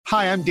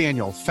Hi, I'm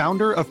Daniel,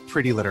 founder of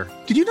Pretty Litter.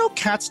 Did you know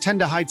cats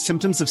tend to hide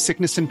symptoms of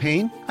sickness and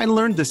pain? I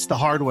learned this the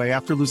hard way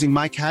after losing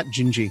my cat,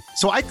 Gingy.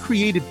 So I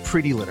created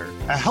Pretty Litter,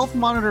 a health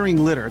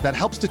monitoring litter that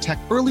helps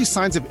detect early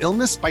signs of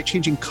illness by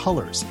changing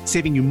colors,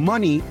 saving you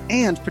money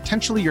and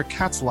potentially your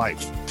cat's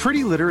life.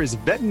 Pretty Litter is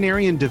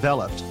veterinarian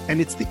developed, and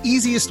it's the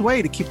easiest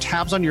way to keep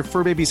tabs on your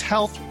fur baby's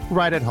health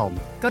right at home.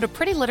 Go to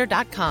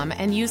prettylitter.com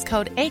and use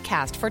code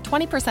ACAST for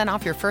 20%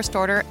 off your first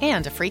order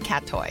and a free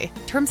cat toy.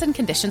 Terms and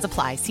conditions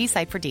apply. See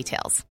site for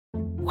details.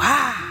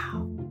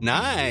 Wow.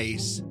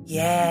 Nice.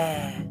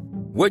 Yeah.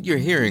 What you're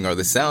hearing are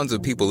the sounds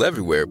of people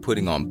everywhere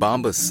putting on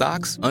Bombas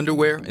socks,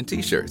 underwear, and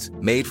T-shirts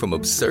made from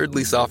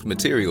absurdly soft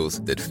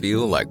materials that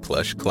feel like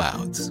plush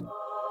clouds.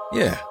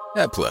 Yeah,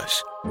 that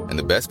plush. And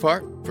the best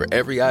part? For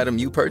every item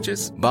you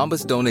purchase,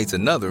 Bombas donates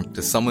another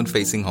to someone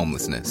facing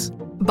homelessness.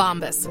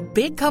 Bombas.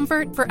 Big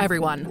comfort for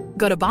everyone.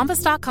 Go to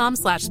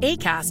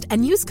bombas.com/ACAST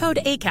and use code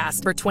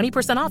ACAST for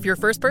 20% off your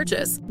first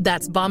purchase.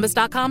 That's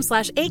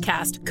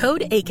bombas.com/ACAST.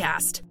 Code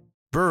ACAST.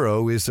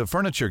 Burrow is a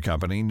furniture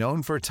company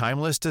known for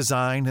timeless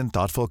design and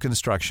thoughtful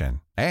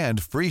construction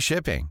and free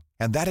shipping.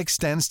 And that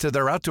extends to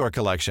their outdoor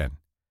collection.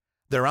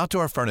 Their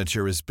outdoor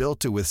furniture is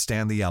built to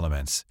withstand the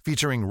elements,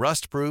 featuring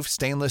rust-proof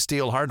stainless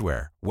steel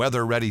hardware,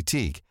 weather-ready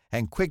teak,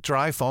 and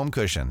quick-dry foam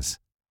cushions.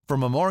 For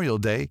Memorial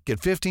Day,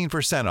 get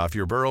 15% off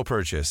your Burrow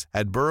purchase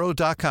at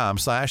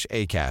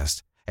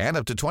burrow.com/ACAST and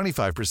up to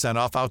 25%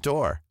 off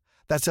outdoor.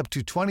 That's up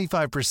to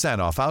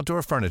 25% off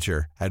outdoor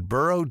furniture at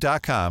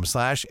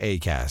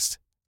burrow.com/ACAST.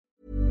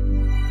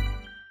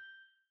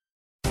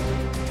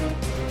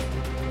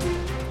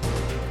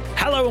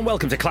 Hello and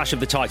welcome to Clash of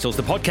the Titles,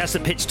 the podcast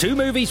that pits two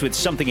movies with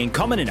something in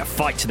common in a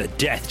fight to the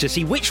death to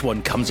see which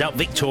one comes out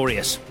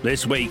victorious.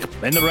 This week,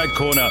 in the red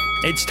corner,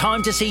 it's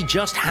time to see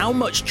just how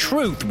much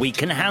truth we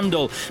can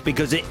handle,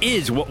 because it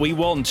is what we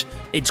want.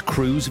 It's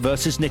Cruise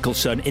versus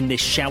Nicholson in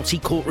this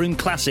shouty courtroom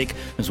classic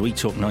as we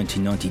talk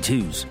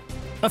 1992's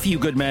A Few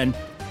Good Men.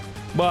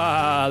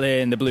 While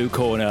in the blue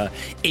corner,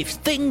 if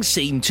things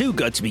seem too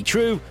good to be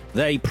true,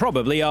 they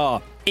probably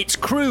are. It's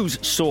Cruise,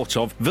 sort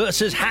of,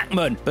 versus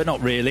Hackman, but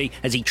not really,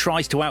 as he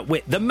tries to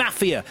outwit the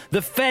Mafia,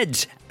 the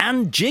Feds,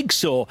 and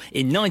Jigsaw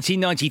in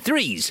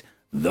 1993's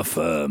The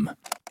Firm.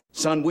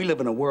 Son, we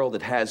live in a world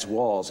that has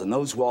walls, and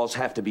those walls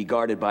have to be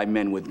guarded by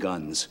men with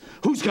guns.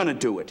 Who's gonna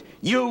do it?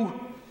 You?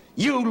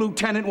 You,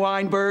 Lieutenant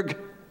Weinberg?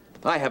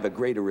 I have a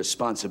greater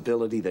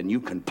responsibility than you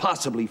can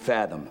possibly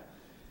fathom.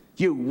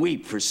 You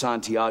weep for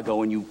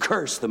Santiago and you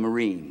curse the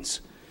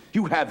Marines.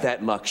 You have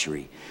that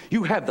luxury.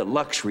 You have the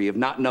luxury of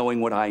not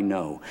knowing what I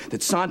know,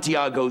 that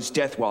Santiago's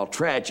death, while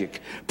tragic,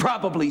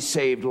 probably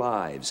saved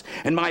lives.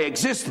 And my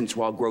existence,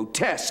 while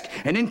grotesque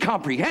and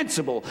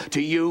incomprehensible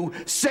to you,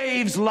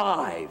 saves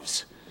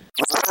lives.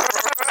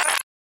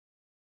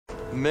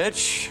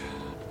 Mitch,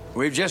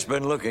 we've just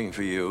been looking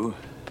for you.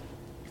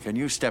 Can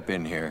you step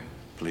in here,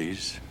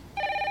 please?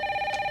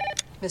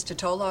 Mr.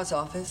 Tolar's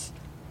office?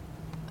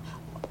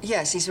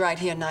 Yes, he's right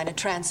here, Nina.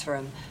 Transfer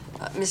him.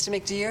 Mr.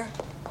 McDear?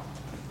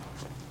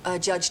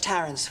 Judge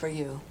Tarrance for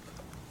you.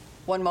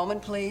 One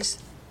moment, please.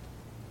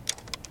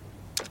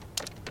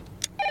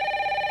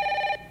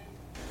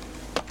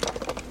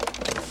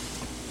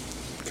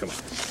 Come on.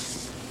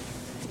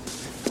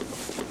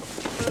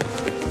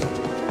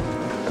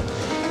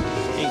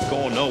 Ain't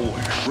going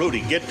nowhere.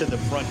 Rudy, get to the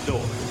front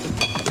door.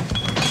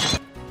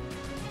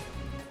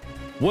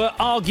 We're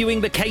arguing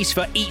the case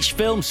for each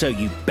film, so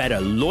you better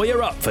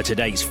lawyer up for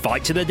today's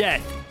fight to the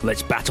death.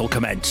 Let's battle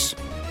commence.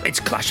 It's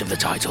Clash of the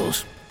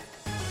Titles.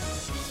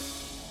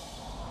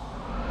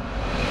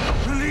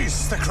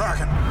 Release the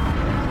Kraken!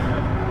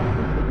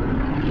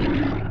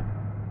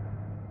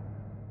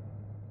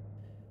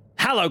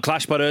 Hello,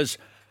 Clash Butters.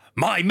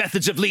 My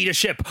methods of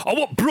leadership are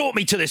what brought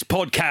me to this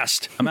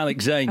podcast. I'm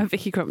Alex Zane. I'm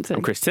Vicky Crompton.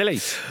 I'm Chris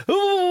Tilley.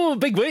 Ooh,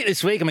 big week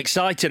this week. I'm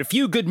excited. A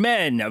Few Good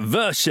Men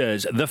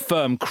versus The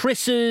Firm.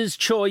 Chris's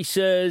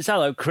choices.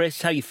 Hello,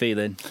 Chris. How you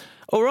feeling?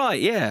 All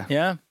right, yeah.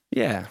 Yeah?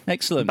 Yeah.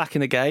 Excellent. Back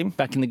in the game.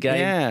 Back in the game.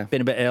 Yeah.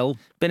 Been a bit ill.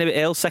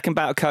 Second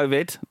bout of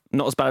COVID.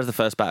 Not as bad as the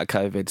first bout of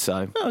COVID,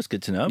 so. Oh, that's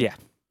good to know. Yeah.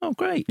 Oh,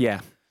 great.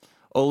 Yeah.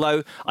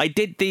 Although I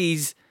did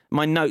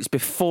my notes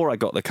before I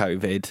got the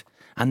COVID,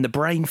 and the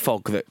brain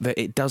fog that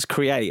it does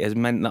create has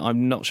meant that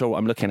I'm not sure what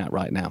I'm looking at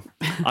right now.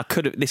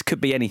 This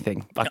could be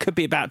anything. I could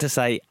be about to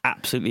say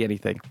absolutely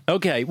anything.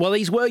 Okay, well,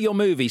 these were your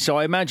movies, so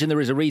I imagine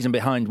there is a reason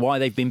behind why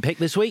they've been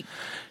picked this week.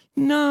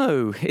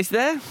 No, is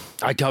there?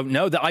 I don't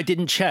know. That I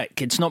didn't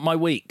check. It's not my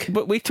week.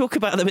 But we talk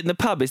about them in the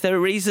pub. Is there a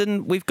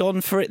reason we've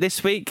gone for it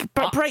this week?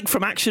 Break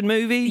from action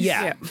movies?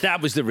 Yeah,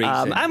 that was the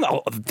reason.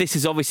 This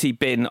has obviously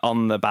been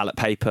on the ballot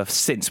paper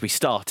since we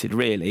started,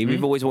 really.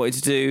 We've always wanted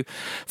to do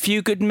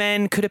Few Good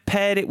Men. Could have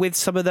paired it with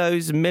some of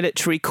those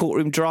military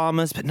courtroom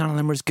dramas, but none of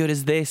them were as good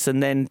as this.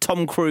 And then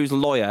Tom Cruise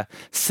Lawyer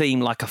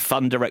seemed like a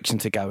fun direction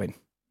to go in.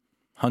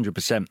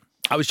 100%.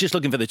 I was just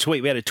looking for the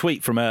tweet. We had a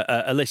tweet from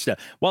a listener.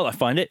 While I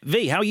find it,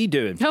 V, how are you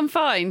doing? I'm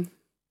fine.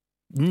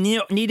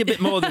 Need a bit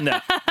more than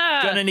that.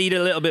 Gonna need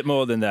a little bit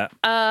more than that.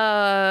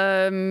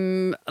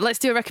 Let's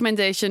do a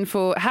recommendation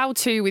for How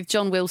To with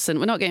John Wilson.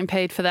 We're not getting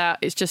paid for that.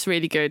 It's just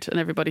really good and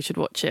everybody should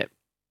watch it.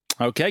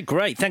 Okay,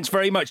 great. Thanks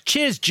very much.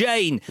 Cheers,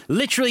 Jane.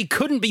 Literally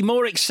couldn't be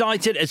more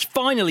excited as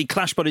finally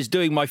ClashPod is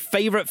doing my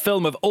favourite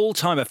film of all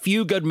time, A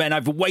Few Good Men.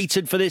 I've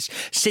waited for this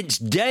since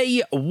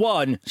day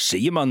one. See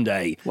you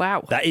Monday.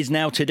 Wow. That is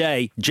now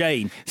today.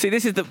 Jane. See,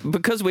 this is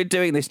because we're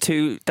doing this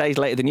 2 days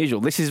later than usual,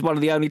 this is one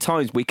of the only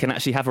times we can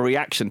actually have a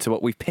reaction to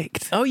what we've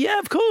picked. Oh, yeah,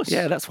 of course.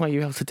 Yeah, that's why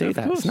you're able to do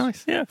that. Course. It's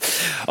nice. Yeah.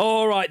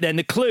 All right, then.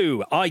 The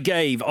clue I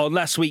gave on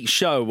last week's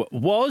show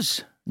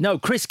was... No,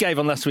 Chris gave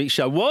on last week's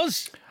show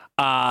was...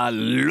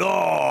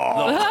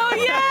 Law. Oh,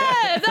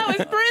 yeah, that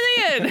was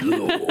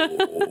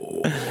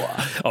brilliant.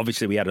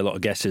 Obviously, we had a lot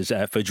of guesses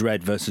for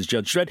Dredd versus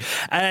Judge Dredd.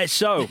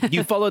 So,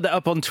 you followed that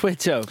up on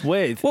Twitter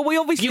with... Well, we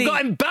obviously... You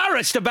got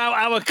embarrassed about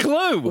our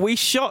clue. We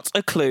shot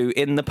a clue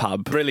in the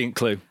pub. Brilliant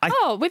clue.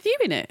 With you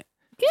in it?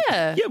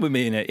 Yeah. Yeah, with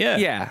me in it, yeah.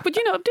 Yeah. Would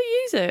you not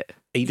use it?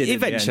 He did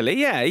eventually,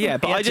 yeah.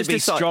 But I just be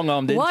decided,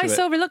 strong-armed into Why it.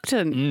 so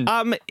reluctant?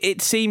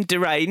 It seemed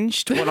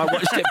deranged when I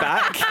watched it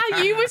back.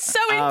 You were so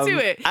into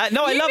it.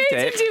 No, I loved You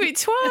made it. him do it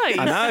twice.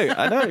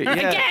 I know.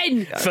 Yeah.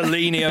 Again.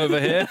 Fellini over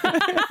here.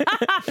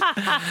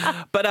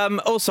 But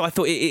also, I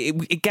thought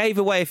it gave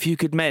away A Few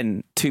Good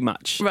Men too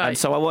much. Right. And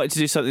so I wanted to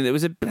do something that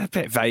was a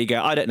bit vaguer,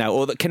 I don't know,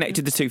 or that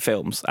connected the two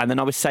films. And then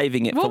I was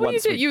saving it for What were you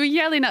once. doing? You were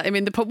yelling at him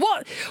in the pub.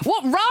 What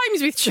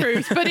rhymes with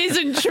truth but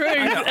isn't true?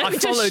 I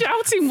Just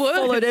shouting words.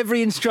 followed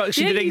every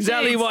instruction, Yeah, did you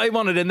exactly did. what I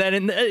wanted, and then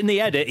in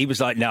the edit, he was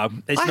like, no,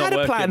 it's I not had a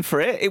working. plan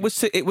for it. It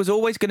was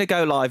always going to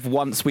go live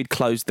once we'd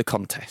closed the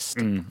contest.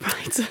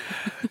 Right.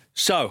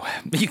 So,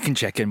 you can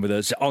check in with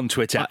us on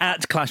Twitter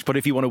at ClashPod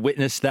if you want to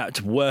witness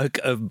that work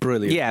of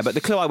brilliance. Yeah, but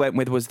the clue I went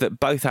with was that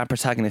both our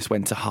protagonists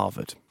went to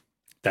Harvard.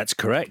 That's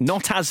correct.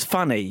 Not as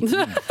funny.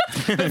 But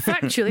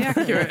factually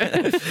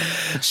accurate.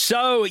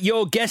 So,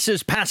 your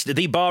guesses passed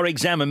the bar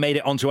exam and made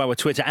it onto our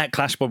Twitter at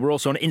ClashPod. We're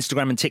also on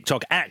Instagram and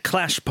TikTok at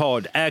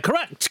ClashPod.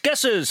 Correct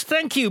guesses.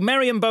 Thank you,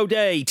 Mariam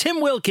Baudet, Tim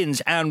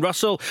Wilkins and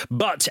Russell.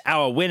 But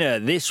our winner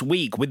this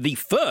week with the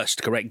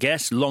first correct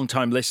guess,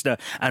 long-time listener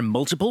and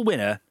multiple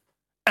winner,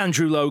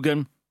 Andrew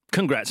Logan.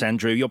 Congrats,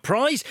 Andrew. Your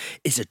prize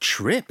is a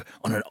trip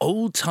on an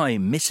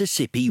old-time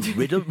Mississippi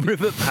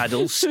river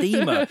paddle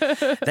steamer.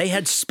 They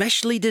had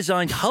specially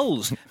designed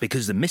hulls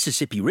because the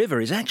Mississippi River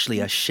is actually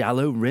a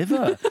shallow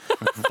river.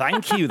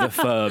 Thank you, the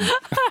firm.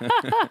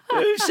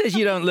 Who says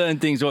you don't learn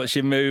things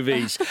watching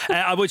movies?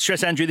 I would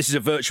stress, Andrew, this is a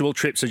virtual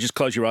trip, so just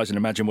close your eyes and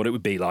imagine what it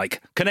would be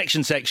like.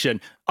 Connection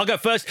section. I'll go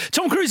first.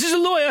 Tom Cruise is a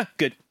lawyer.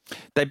 Good.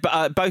 They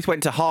both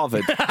went to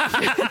Harvard.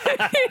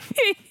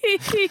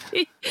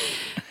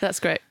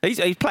 That's great.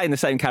 He's playing the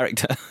same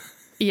character.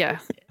 Yeah.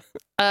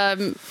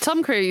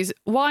 Tom Cruise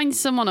winds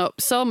someone up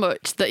so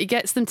much that he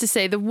gets them to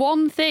say the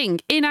one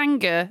thing in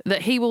anger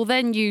that he will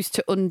then use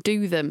to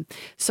undo them.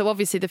 So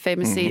obviously the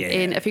famous scene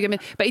in A Few Good Men.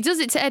 But he does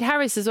it to Ed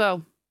Harris as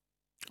well.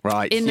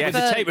 Right. In yeah,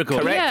 the tape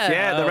recorder. Correct.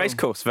 Yeah, the race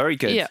course. Very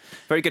good. Yeah.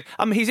 Very good.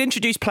 He's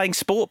introduced playing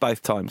sport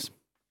both times.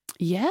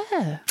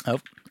 Yeah. Oh,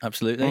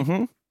 absolutely.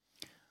 Mm-hmm.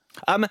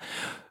 I'm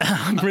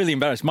really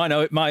embarrassed. My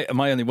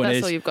only one That's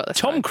is all you've got, that's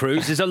Tom fine.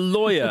 Cruise is a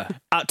lawyer.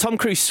 Tom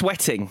Cruise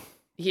sweating.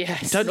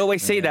 Yes. Don't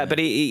always see that, but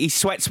he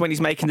sweats when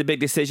he's making the big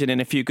decision in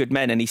A Few Good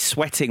Men, and he's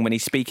sweating when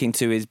he's speaking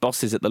to his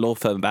bosses at the law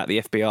firm about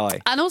the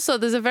FBI. And also,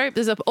 there's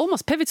a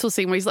almost pivotal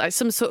scene where he's like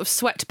some sort of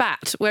sweat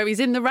bat, where he's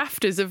in the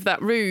rafters of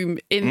that room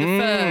in the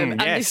firm,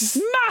 and this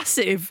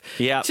massive,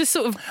 just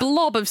sort of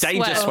blob of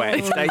Danger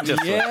sweat. Danger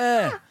sweat.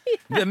 Yeah.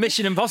 The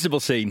Mission Impossible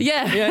scene.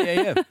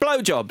 Yeah.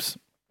 Blowjobs.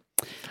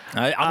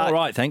 I'm all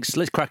right, thanks.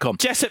 Let's crack on.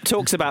 Jessup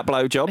talks about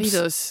blowjobs. He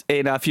does.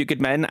 In A Few Good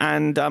Men,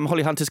 and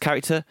Holly Hunter's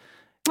character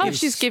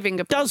She's giving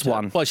a does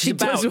one. Well, she's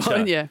about does to.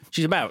 one, yeah.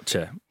 She's about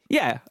to.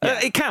 Yeah,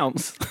 it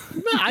counts.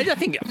 I don't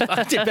think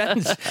it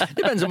depends.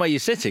 Depends on where you're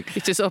sitting.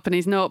 He's just open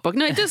his notebook.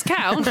 No, it does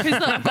count because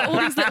look, I've got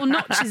all these little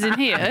notches in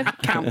here.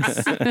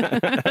 Counts.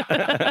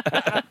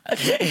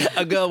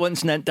 A girl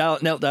once knelt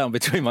down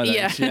between my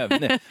legs. Yeah.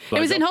 It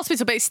was in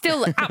hospital, but it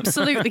still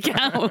absolutely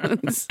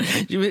counts.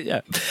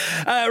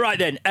 Right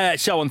then.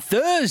 So on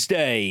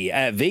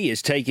Thursday, V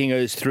is taking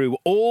us through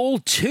all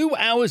 2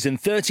 hours and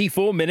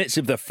 34 minutes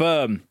of The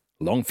Firm.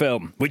 Long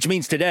film, which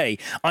means today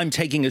I'm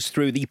taking us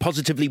through the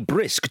positively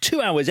brisk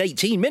 2 hours,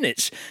 18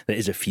 minutes that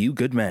is A Few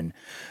Good Men.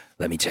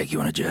 Let me take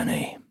you on a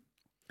journey.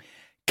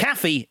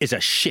 Caffey is a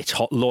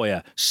shit-hot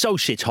lawyer. So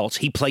shit-hot,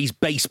 he plays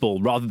baseball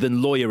rather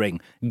than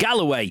lawyering.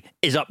 Galloway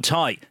is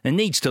uptight and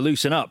needs to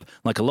loosen up,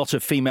 like a lot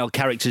of female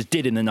characters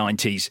did in the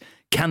 90s.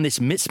 Can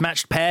this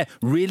mismatched pair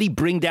really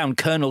bring down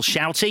Colonel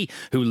Shouty,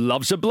 who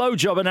loves a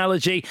blowjob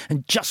analogy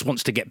and just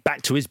wants to get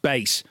back to his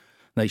base?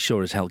 They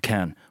sure as hell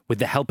can, with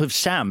the help of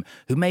Sam,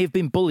 who may have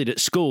been bullied at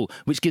school,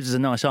 which gives us a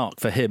nice arc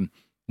for him.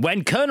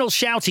 When Colonel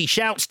Shouty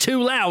shouts too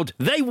loud,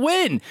 they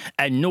win,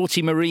 and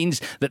naughty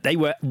Marines that they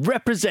were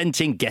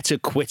representing get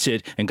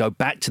acquitted and go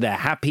back to their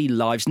happy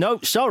lives. No,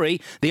 sorry,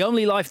 the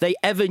only life they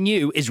ever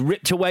knew is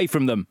ripped away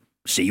from them.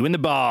 See you in the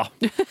bar.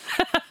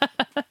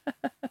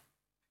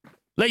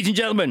 Ladies and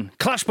gentlemen,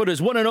 Clash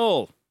Butters, one and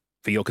all,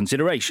 for your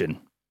consideration.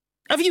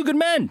 A Few Good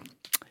Men.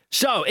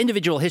 So,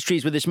 individual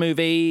histories with this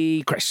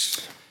movie.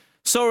 Chris.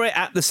 Saw it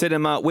at the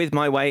cinema with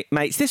my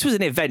mates. This was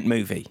an event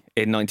movie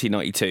in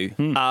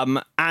 1992,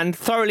 and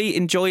thoroughly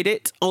enjoyed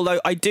it, although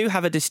I do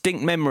have a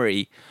distinct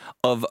memory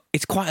of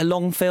it's quite a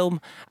long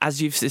film,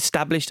 as you've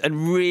established,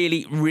 and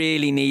really,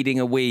 really needing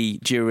a wee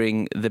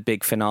during the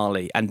big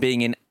finale and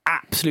being in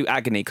absolute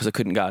agony because I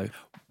couldn't go.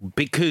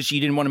 Because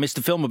you didn't want to miss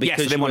the film, or because Yes,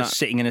 I didn't you were wanna-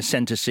 sitting in a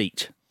centre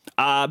seat?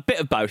 A bit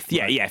of both,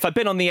 yeah. If I'd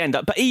been on the end,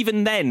 but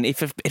even then,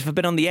 if I'd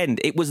been on the end,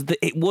 it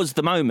was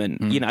the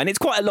moment, you know. And it's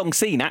quite a long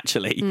scene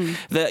actually.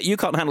 That You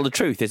Can't Handle the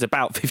Truth is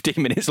about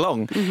 15 minutes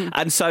long,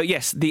 and so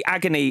yes, the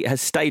agony has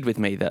stayed with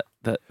me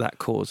that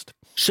caused.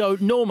 So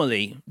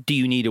normally, do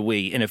you need a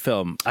wee in a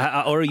film, or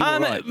are you all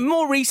right?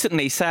 More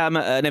recently, say I'm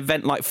at an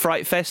event like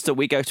Fright Fest, or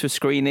we go to a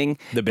screening.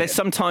 There's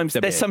sometimes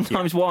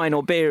wine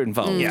or beer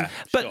involved. Yeah,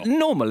 but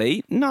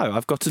normally, no,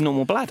 I've got a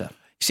normal bladder.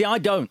 See, I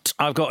don't.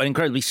 I've got an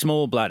incredibly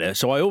small bladder,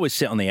 so I always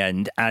sit on the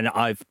end, and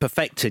I've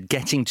perfected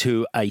getting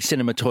to a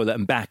cinema toilet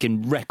and back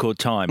in record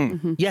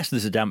time. Yes,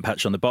 there's a damp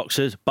patch on the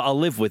boxers, but I'll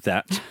live with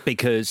that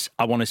because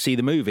I want to see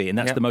the movie, and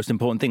that's the most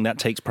important thing. That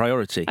takes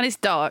priority. And it's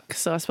dark,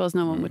 so I suppose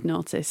no one would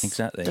notice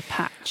Exactly. the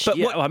patch. But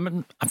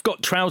I've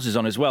got trousers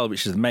on as well,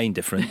 which is the main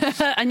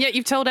difference. And yet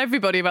you've told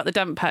everybody about the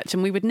damp patch,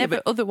 and we would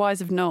never otherwise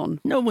have known.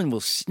 No one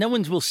will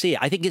see it.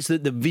 I think it's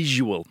the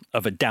visual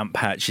of a damp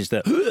patch is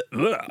the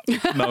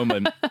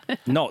moment,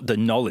 not the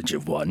knowledge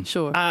of one.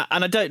 Sure.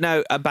 And I don't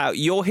know about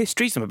your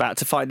histories, I'm about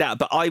to find out,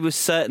 but I was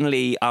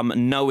certainly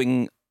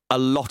knowing a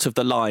lot of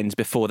the lines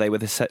before they were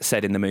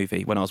said in the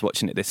movie when I was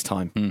watching it this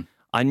time.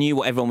 I knew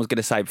what everyone was going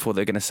to say before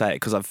they were going to say it,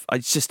 because I've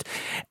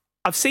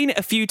seen it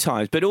a few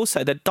times, but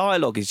also the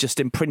dialogue is just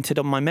imprinted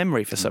on my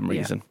memory for some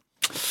reason.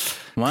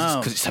 Wow.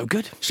 Because it's so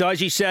good. So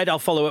as you said, I'll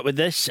follow up with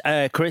this.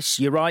 Chris,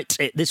 you're right.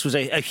 This was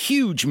a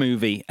huge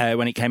movie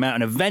when it came out,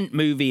 an event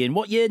movie in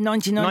what year?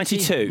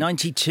 1990?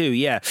 92,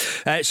 yeah.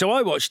 So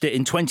I watched it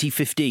in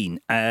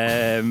 2015.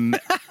 Weird.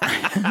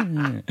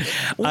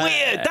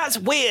 That's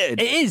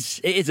weird. It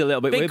is a little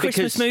bit Big weird.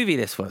 Christmas because movie,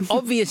 this was.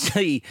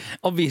 Obviously,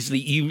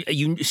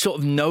 you sort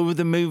of know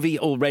the movie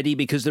already,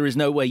 because there is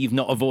no way you've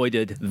not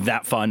avoided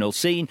that final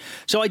scene.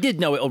 So I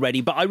did know it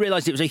already, but I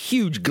realised it was a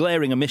huge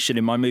glaring omission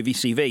in my movie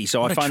CV.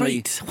 So I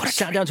finally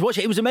sat down to watch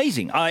it. It was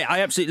amazing.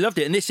 I absolutely loved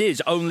it. And this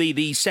is only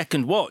the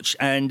second watch.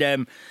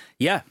 And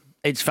yeah,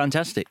 it's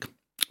fantastic.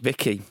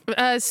 Vicky?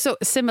 So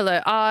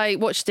similar. I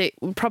watched it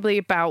probably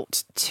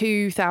about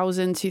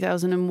 2000,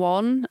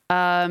 2001, but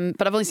I've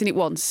only seen it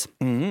once.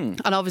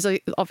 And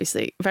obviously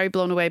very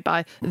blown away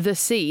by the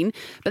scene.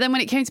 But then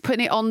when it came to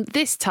putting it on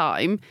this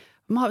time,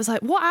 I was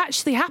like, what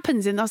actually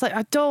happens? And I was like,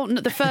 I don't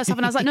know the first half.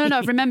 And I was like, no,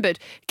 I've remembered.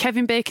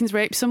 Kevin Bacon's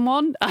raped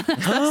someone. That's what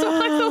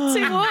I thought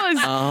it was.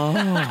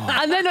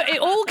 And then it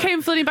all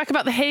came flooding back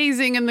about the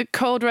hazing and the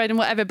code red and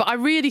whatever. But I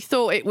really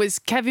thought it was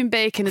Kevin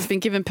Bacon has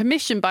been given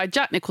permission by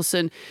Jack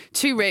Nicholson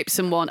to rape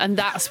someone. And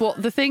that's what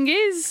the thing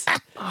is.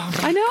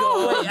 I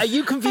know. Wait, are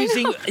you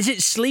confusing? Is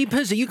it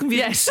Sleepers? Are you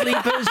confusing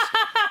Sleepers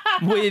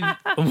with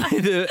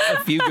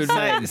a Few Good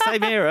Men?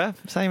 Same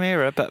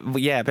era, but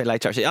yeah, a bit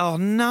later actually. Oh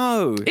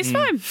no. It's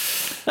fine.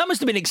 That must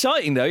have been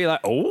exciting, though. You're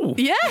like, oh.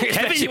 Yeah.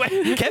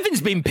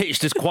 Kevin's been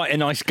pitched as quite a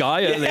nice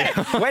guy earlier.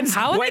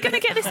 How are they going to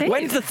get this in?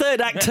 When's the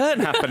third act turn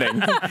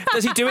happening?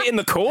 Does he do it in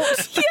the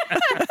court? Yeah.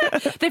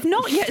 They've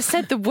not yet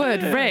said the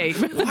word rape.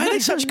 Why are they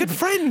such good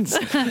friends?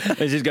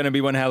 This is going to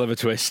be one hell of a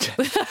twist.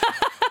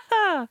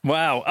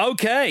 Wow.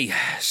 Okay.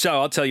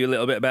 So I'll tell you a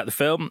little bit about the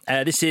film.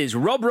 This is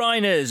Rob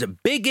Reiner's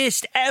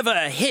biggest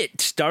ever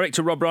hit.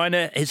 Director Rob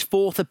Reiner, his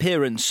fourth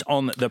appearance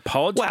on the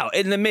pod. Wow.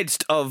 In the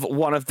midst of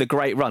one of the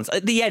great runs,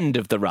 at the end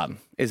of the run,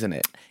 isn't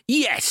it?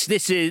 Yes.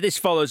 This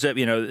follows up.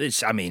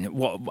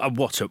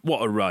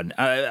 What a run.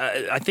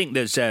 I think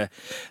there's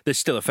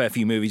still a fair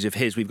few movies of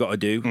his we've got to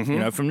do. Mm-hmm.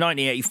 From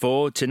 1984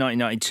 to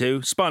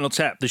 1992, Spinal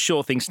Tap, The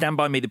Sure Thing, Stand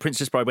By Me, The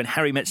Princess Bride, When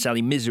Harry Met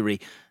Sally, Misery,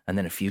 and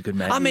then A Few Good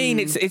Men. I mean,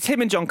 it's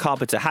him and John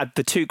Carpenter had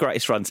the two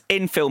greatest runs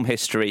in film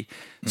history.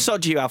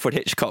 Sod you, Alfred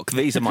Hitchcock.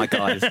 These are my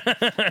guys.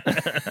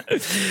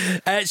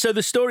 So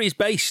the story is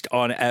based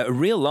on a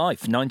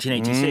real-life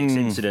 1986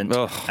 incident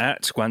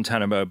at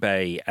Guantanamo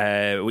Bay,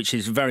 which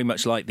is very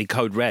much like the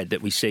Code Red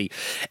that we see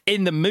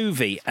in the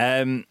movie.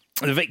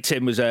 The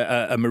victim was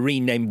a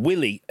Marine named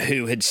Willie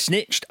who had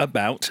snitched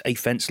about a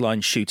fence line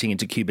shooting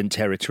into Cuban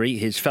territory.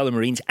 His fellow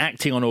Marines,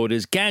 acting on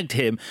orders, gagged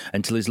him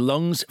until his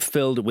lungs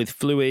filled with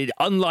fluid.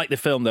 Unlike the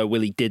film, though,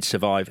 Willie did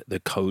survive the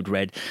Code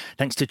Red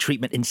thanks to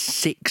treatment in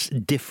 6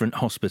 different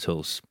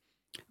hospitals.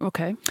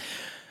 Okay.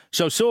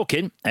 So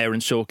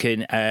Aaron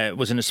Sorkin,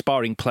 was an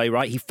aspiring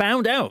playwright. He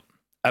found out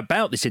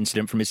about this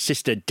incident from his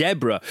sister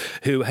Deborah,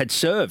 who had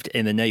served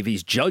in the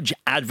Navy's Judge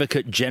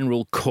Advocate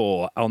General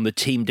Corps on the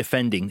team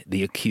defending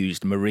the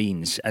accused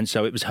Marines. And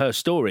so it was her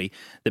story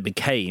that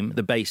became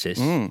the basis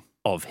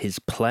of his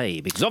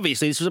play, because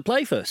obviously this was a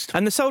play first.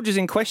 And the soldiers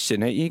in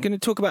question, are you going to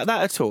talk about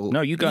that at all?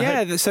 No, you go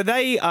ahead. Yeah, so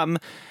they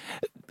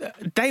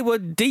were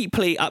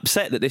deeply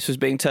upset that this was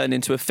being turned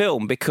into a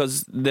film,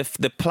 because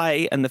the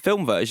play and the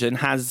film version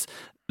has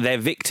their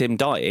victim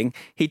dying.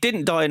 He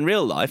didn't die in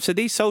real life, so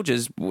these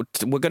soldiers were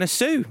going to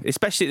sue.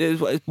 Especially there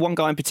was one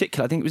guy in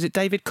particular. I think it was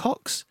David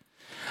Cox.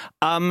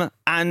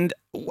 And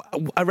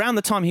around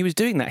the time he was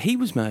doing that, he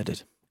was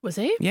murdered. Was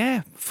he?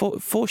 Yeah,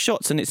 four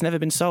shots, and it's never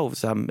been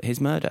solved.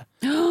 His murder.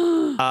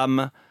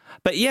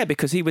 But yeah,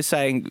 because he was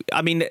saying,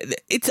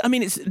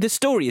 it's the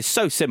story is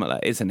so similar,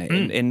 isn't it,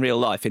 in real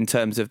life, in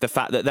terms of the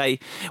fact that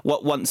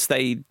once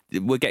they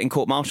were getting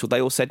court-martialed, they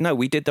all said, no,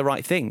 we did the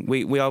right thing.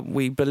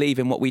 We believe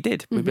in what we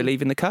did. We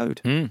believe in the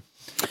code.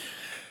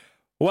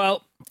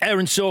 Well,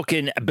 Aaron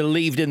Sorkin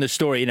believed in the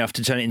story enough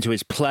to turn it into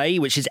his play,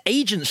 which his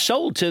agent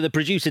sold to the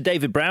producer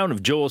David Brown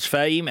of Jaws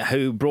fame,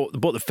 who bought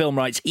the film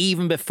rights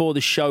even before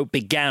the show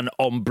began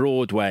on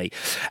Broadway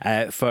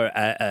for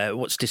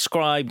what's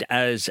described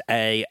as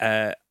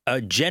a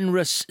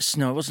generous...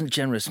 No, it wasn't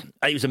generous.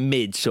 It was a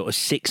mid sort of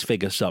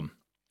six-figure sum.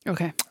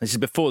 Okay. This is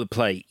before the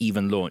play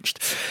even launched.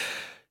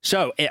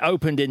 So it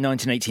opened in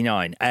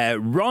 1989.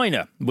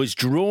 Reiner was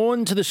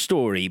drawn to the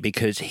story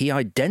because he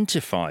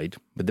identified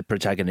with the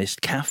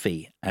protagonist,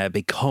 Kaffee,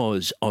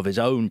 because of his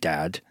own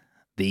dad,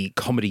 the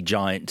comedy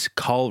giant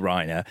Carl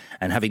Reiner,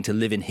 and having to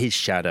live in his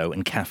shadow,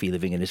 and Kaffee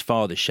living in his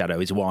father's shadow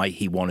is why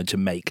he wanted to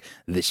make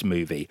this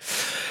movie.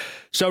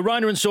 So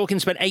Reiner and Sorkin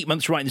spent 8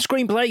 months writing the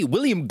screenplay.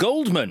 William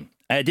Goldman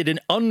did an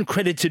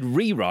uncredited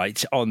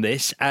rewrite on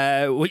this,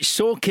 which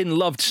Sorkin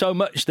loved so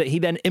much that he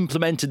then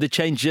implemented the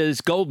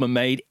changes Goldman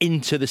made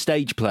into the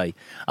stage play.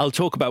 I'll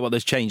talk about what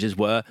those changes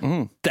were.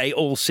 They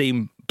all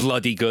seem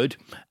bloody good,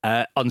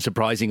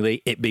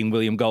 unsurprisingly, it being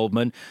William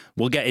Goldman.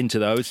 We'll get into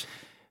those.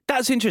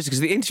 That's interesting,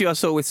 because the interview I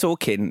saw with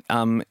Sorkin,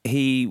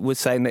 he was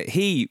saying that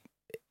he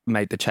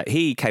made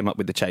he came up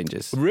with the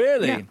changes.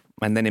 Really? Yeah.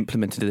 And then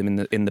implemented them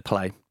in the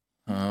play.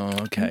 Oh,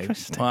 okay.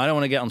 Well, I don't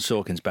want to get on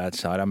Sorkin's bad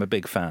side. I'm a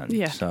big fan.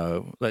 Yeah.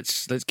 So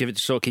let's give it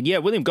to Sorkin. Yeah,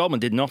 William Goldman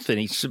did nothing.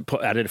 He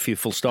added a few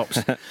full stops.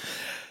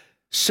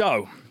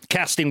 So,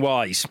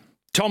 casting-wise,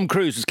 Tom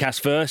Cruise was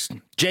cast first.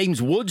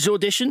 James Woods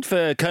auditioned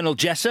for Colonel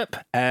Jessup,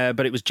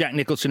 but it was Jack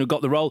Nicholson who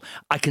got the role.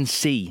 I can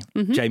see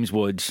James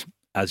Woods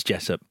as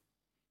Jessup.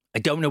 I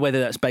don't know whether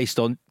that's based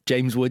on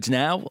James Woods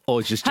now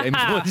or just James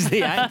Woods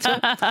the actor.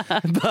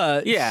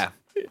 But yeah,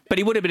 but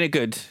he would have been a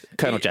good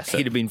Colonel Jessup.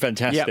 He'd have been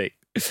fantastic. Yep.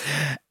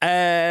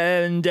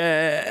 And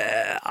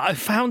I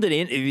found an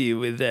interview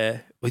with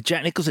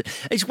Jack Nicholson.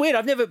 It's weird.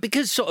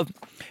 Because sort of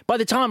by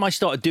the time I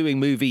started doing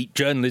movie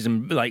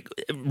journalism, like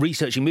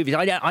researching movies,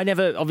 I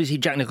never, obviously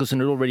Jack Nicholson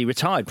had already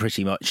retired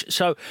pretty much.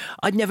 So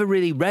I'd never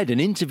really read an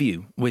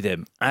interview with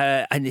him.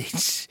 And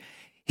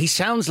he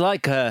sounds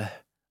like a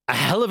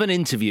hell of an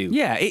interview.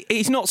 Yeah,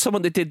 he's not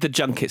someone that did the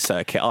junket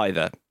circuit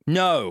either.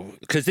 No,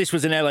 because this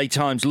was an LA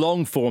Times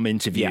long-form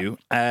interview.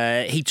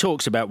 Yeah. He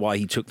talks about why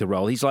he took the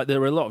role. He's like,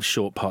 there are a lot of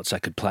short parts I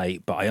could play,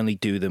 but I only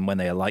do them when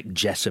they are like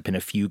Jessup in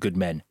A Few Good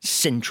Men,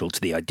 central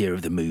to the idea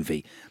of the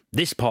movie.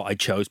 This part I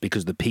chose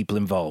because the people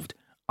involved,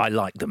 I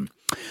like them.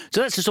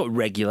 So that's a sort of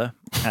regular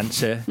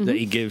answer that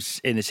he gives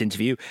in this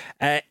interview.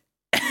 The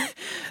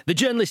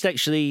journalist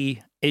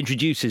actually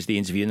introduces the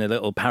interview in a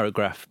little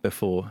paragraph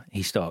before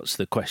he starts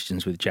the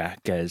questions with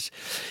Jack as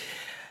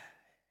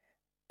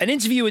an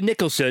interview with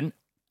Nicholson.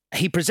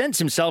 He presents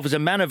himself as a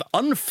man of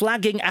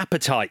unflagging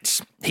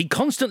appetites. He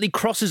constantly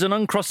crosses and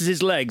uncrosses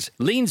his legs,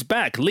 leans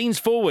back, leans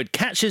forward,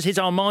 catches his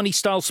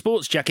Armani-style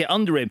sports jacket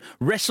under him,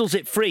 wrestles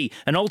it free,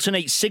 and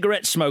alternates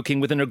cigarette smoking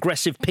with an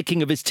aggressive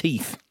picking of his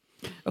teeth.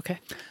 Okay.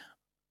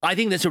 I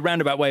think that's a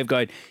roundabout way of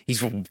going, he's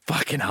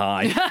fucking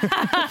high.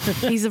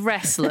 He's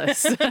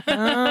restless.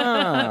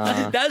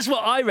 That's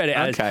what I read it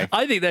as. Okay.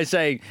 I think they're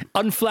saying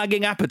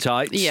unflagging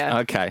appetites. Yeah.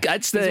 Okay.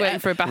 That's he's waiting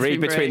for a bathroom read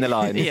between break. the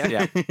lines.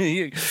 Yeah.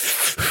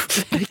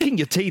 Picking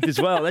your teeth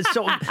as well. That's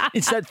sort of,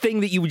 it's that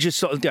thing that you would just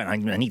sort of go, I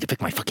need to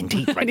pick my fucking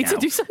teeth right now. I need to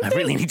do something. I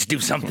really need to do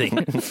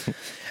something.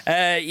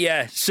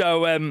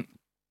 So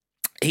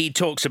he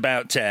talks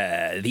about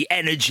the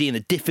energy and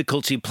the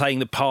difficulty of playing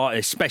the part,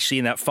 especially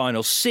in that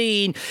final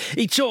scene.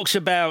 He talks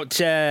about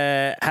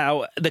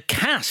how the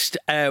cast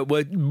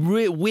were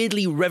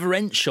weirdly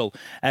reverential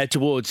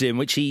towards him,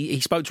 which he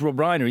spoke to Rob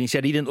Reiner and he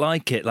said he didn't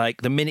like it.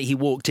 Like the minute he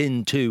walked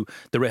into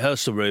the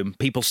rehearsal room,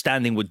 people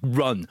standing would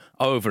run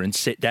over and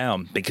sit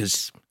down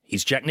because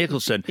he's Jack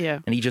Nicholson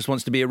and he just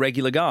wants to be a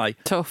regular guy.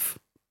 Tough.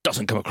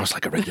 Doesn't come across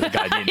like a regular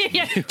guy.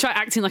 Try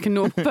acting like a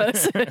normal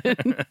person.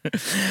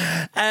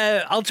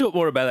 I'll talk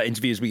more about that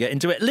interview as we get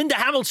into it. Linda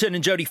Hamilton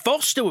and Jodie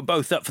Foster were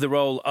both up for the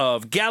role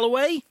of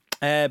Galloway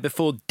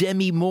before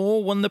Demi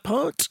Moore won the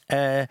part.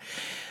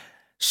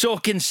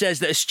 Sorkin says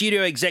that a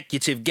studio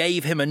executive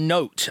gave him a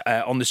note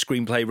on the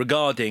screenplay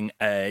regarding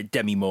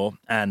Demi Moore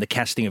and the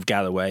casting of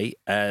Galloway.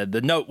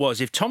 The note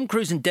was, if Tom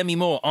Cruise and Demi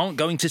Moore aren't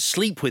going to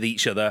sleep with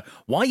each other,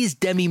 why is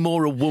Demi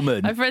Moore a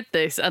woman? I've read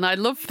this and I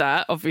love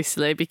that,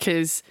 obviously,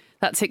 because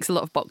that ticks a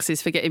lot of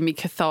boxes for getting me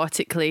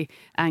cathartically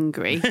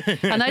angry.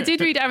 And I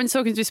did read Aaron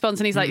Sorkin's response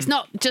and he's like, it's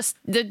not just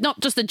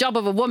the job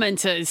of a woman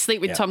to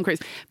sleep with Tom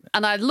Cruise.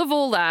 And I love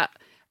all that.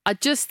 I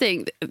just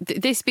think,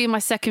 this being my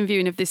second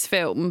viewing of this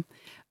film,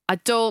 I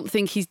don't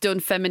think he's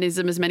done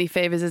feminism as many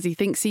favours as he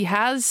thinks he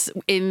has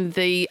in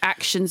the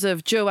actions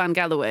of Joanne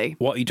Galloway.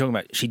 What are you talking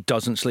about? She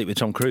doesn't sleep with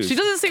Tom Cruise. She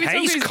doesn't sleep with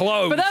Tom Case Cruise.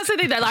 closed. But that's the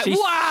thing. They're like, She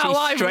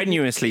wow,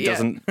 strenuously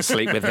doesn't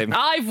sleep with him.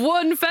 I've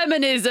won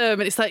feminism.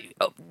 And it's like,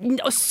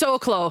 so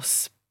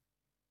close.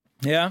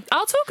 Yeah.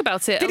 I'll talk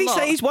about it. Did he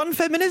say he's won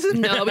feminism?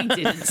 No, he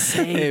didn't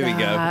say Here we go.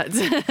 that.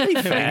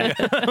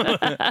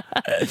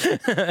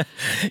 Fair.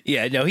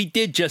 Yeah, no, he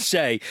did just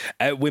say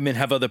women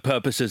have other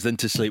purposes than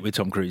to sleep with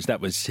Tom Cruise.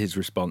 That was his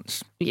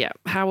response. Yeah.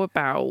 How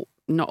about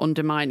not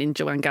undermining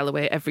Joanne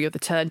Galloway at every other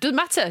turn? Doesn't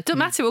matter.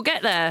 We'll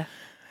get there.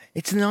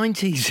 It's the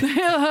 90s.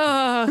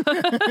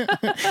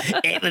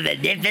 It was a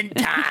different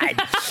time.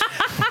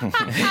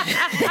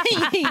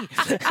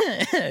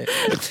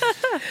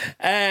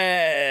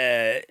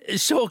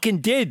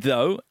 Sorkin did,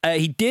 though.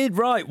 He did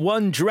write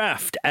one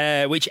draft,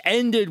 which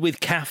ended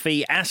with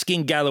Caffey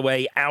asking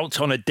Galloway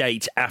out on a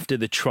date after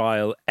the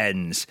trial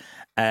ends.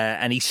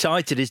 And he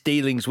cited his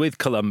dealings with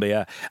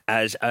Columbia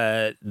as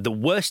the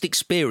worst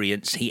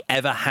experience he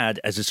ever had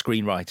as a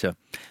screenwriter.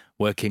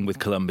 Working with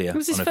Columbia. It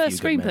was his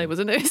first screenplay,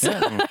 wasn't it? So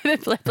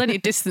there's plenty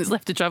of distance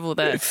left to travel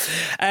there.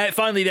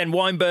 Finally, then,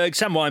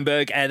 Sam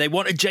Weinberg, they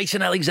wanted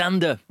Jason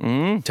Alexander.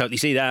 Totally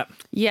see that.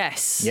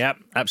 Yes. Yeah,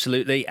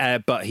 absolutely.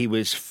 But he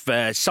was,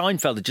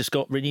 Seinfeld had just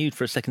got renewed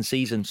for a second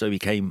season, so he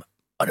became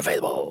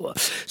unavailable.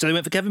 So they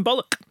went for Kevin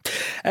Pollak.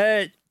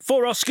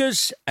 4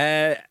 Oscars.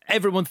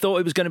 Everyone thought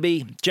it was going to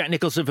be Jack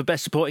Nicholson for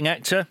Best Supporting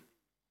Actor.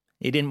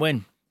 He didn't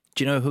win.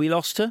 Do you know who he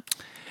lost to?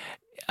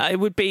 It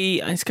would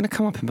be. It's going to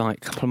come up in a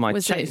couple of my.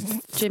 Was it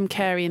Jim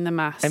Carrey in The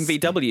Mask?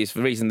 MVW is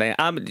the reason they.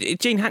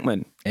 Gene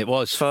Hackman. It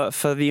was for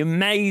the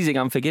amazing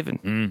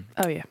Unforgiven.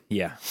 Oh yeah,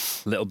 yeah.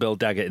 Little Bill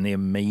Daggett in the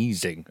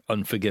amazing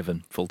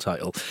Unforgiven. Full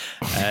title.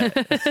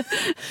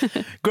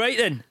 Great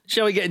then.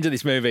 Shall we get into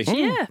this movie?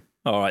 Yeah.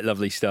 All right.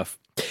 Lovely stuff.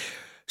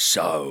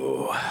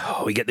 So,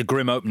 we get the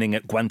grim opening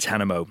at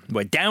Guantanamo,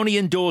 where Downey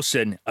and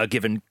Dawson are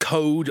given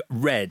code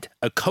red.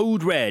 A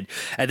code red.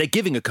 They're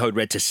giving a code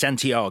red to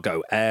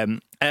Santiago.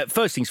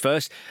 First things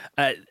first,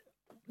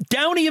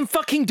 Downey and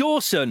fucking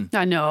Dawson.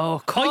 I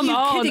know. Come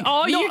on. Kidding?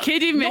 Are you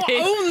kidding me? Not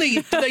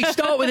only do they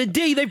start with a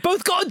D, they've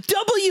both got a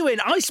W in.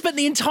 I spent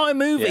the entire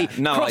movie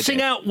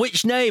crossing out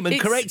which name and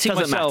correcting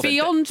myself.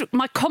 Beyond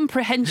my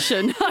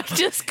comprehension. I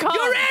just can't.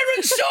 You're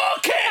Aaron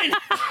Sorkin!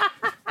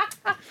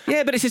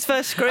 Yeah, but it's his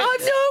first script. I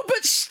know,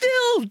 but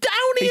still,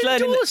 Downey and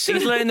Dawson.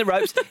 He's learning the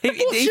ropes.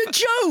 What's a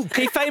joke?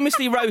 He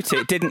famously wrote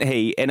it, didn't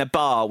he, in a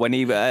bar when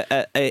he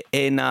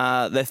in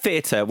the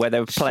theatre where they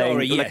were playing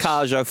Le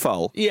Cage aux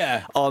Folles.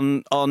 Yeah.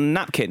 On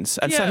napkins,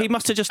 and so he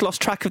must have just lost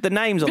track of the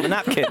names on the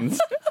napkins.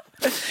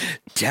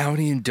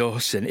 Downey and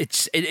Dawson.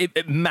 It's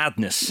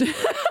madness.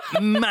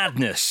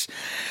 Madness.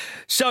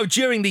 So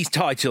during these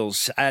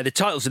titles, the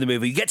titles of the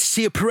movie, you get to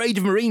see a parade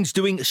of Marines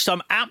doing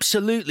some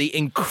absolutely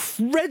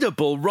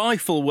incredible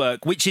rifle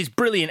work, which is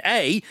brilliant,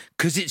 A,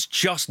 because it's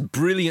just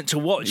brilliant to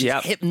watch.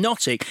 It's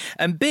hypnotic.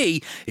 And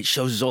B, it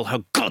shows us all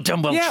how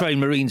goddamn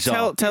well-trained Marines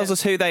are. Tells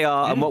us who they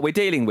are and what we're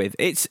dealing with.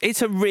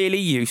 It's a really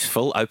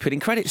useful opening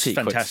credit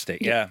sequence.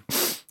 Fantastic,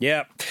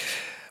 yeah.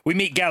 We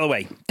meet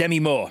Galloway, Demi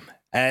Moore.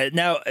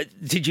 Now,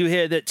 did you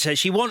hear that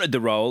she wanted the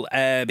role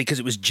because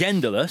it was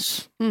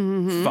genderless?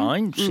 Mm-hmm.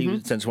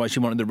 Fine. That's why she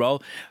wanted the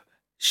role.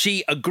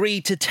 She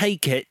agreed to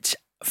take it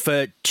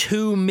for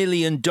 $2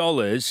 million,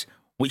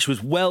 which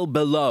was well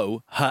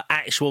below her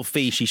actual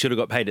fee she should have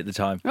got paid at the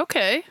time.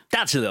 Okay.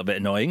 That's a little bit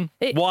annoying.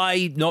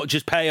 Why not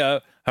just pay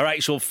her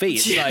actual fee?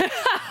 It's like,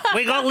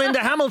 we got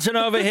Linda Hamilton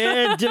over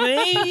here, do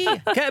we?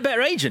 Get a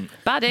better agent.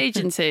 Bad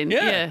agenting.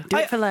 Yeah. Do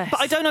it for less.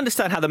 But I don't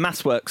understand how the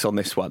maths works on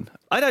this one.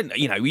 I don't,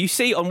 you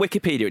see on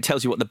Wikipedia, it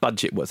tells you what the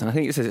budget was, and I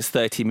think it says it's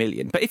 30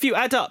 million. But if you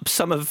add up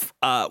some of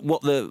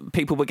what the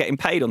people were getting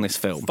paid on this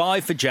film.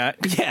 5 for Jack.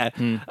 Yeah.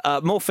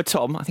 More for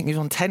Tom. I think he was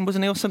on 10,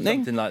 wasn't he, or something?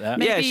 Something like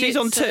that. Yeah, she's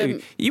on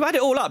 2. You add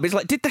it all up, it's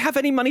like, did they have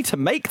any money to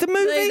make the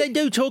movie? They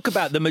do talk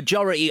about the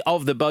majority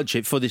of the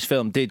budget for this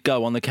film did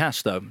go on the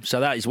cast, though.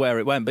 So that is where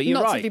it went. But you're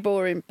Not right. to be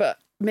boring, but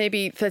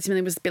maybe 30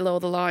 million was below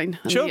the line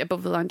and the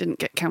above the line didn't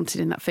get counted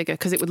in that figure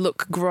because it would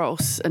look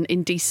gross, an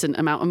indecent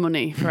amount of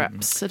money,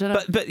 perhaps. I don't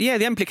know. But yeah,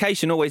 the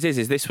implication always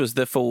is this was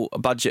the full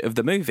budget of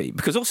the movie,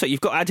 because also you've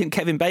got adding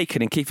Kevin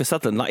Bacon and Kiefer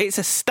Sutherland. Like, it's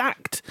a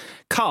stacked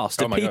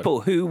cast of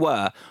people who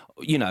were,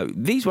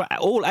 these were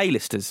all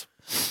A-listers.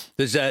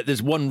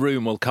 There's one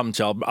room we'll come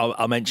to.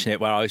 I'll mention it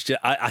where I was just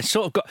I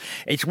sort of got.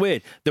 It's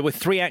weird. There were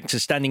 3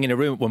 actors standing in a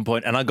room at one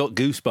point, and I got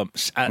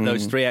goosebumps at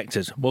those 3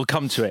 actors. We'll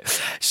come to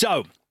it.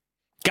 So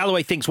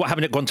Galloway thinks what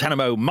happened at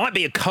Guantanamo might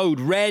be a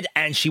code red,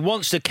 and she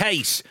wants the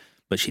case,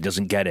 but she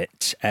doesn't get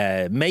it.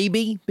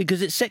 Maybe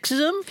because it's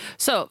sexism.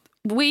 So.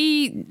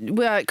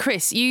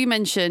 Chris, you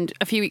mentioned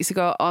a few weeks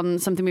ago on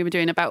something we were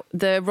doing about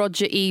the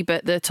Roger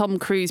Ebert, the Tom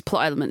Cruise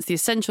plot elements, the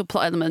essential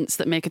plot elements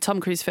that make a Tom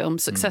Cruise film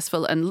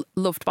successful and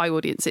loved by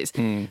audiences.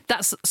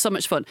 That's so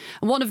much fun.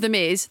 And one of them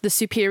is the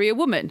superior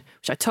woman,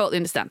 which I totally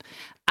understand.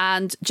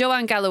 And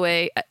Joanne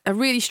Galloway, a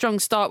really strong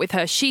start with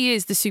her. She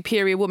is the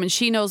superior woman.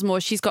 She knows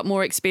more. She's got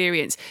more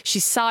experience.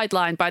 She's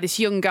sidelined by this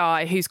young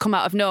guy who's come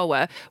out of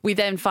nowhere. We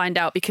then find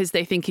out because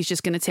they think he's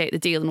just going to take the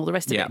deal and all the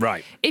rest of it.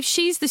 Right. If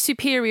she's the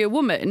superior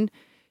woman,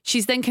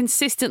 she's then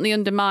consistently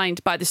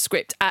undermined by the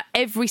script at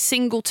every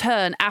single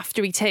turn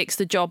after he takes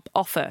the job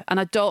offer. And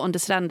I don't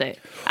understand it.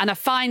 And I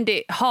find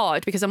it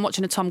hard because I'm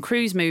watching a Tom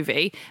Cruise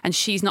movie and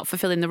she's not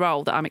fulfilling the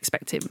role that I'm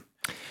expecting.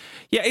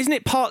 Yeah, isn't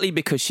it partly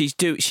because she's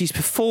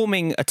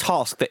performing a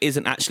task that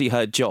isn't actually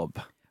her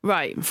job?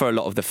 Right. For a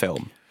lot of the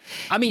film.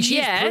 I mean,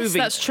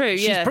 that's true.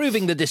 She's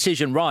proving the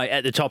decision right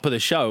at the top of the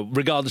show,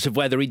 regardless of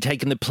whether he'd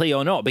taken the plea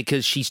or not,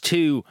 because she's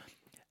too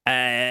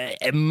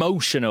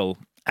emotional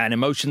and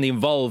emotionally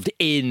involved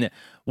in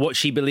what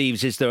she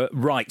believes is the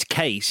right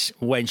case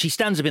when she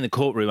stands up in the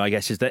courtroom, I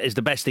guess, is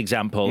the best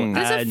example.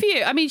 There's a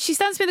few. I mean, she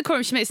stands up in the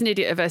courtroom, she makes an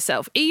idiot of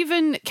herself.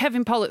 Even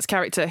Kevin Pollock's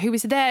character, who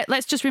is there,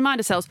 let's just remind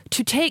ourselves,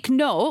 to take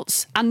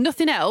notes and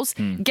nothing else,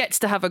 gets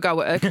to have a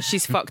go at her because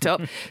she's fucked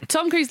up.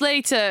 Tom Cruise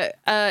later,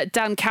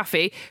 Dan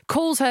Caffey,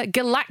 calls her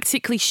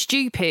galactically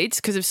stupid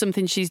because of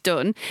something she's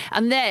done.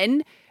 And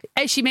then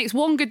she makes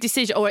one good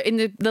decision, or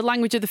in the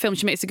language of the film,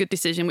 she makes a good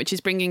decision, which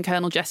is bringing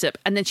Colonel Jessup,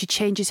 and then she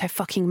changes her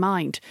fucking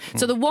mind.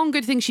 So the one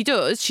good thing she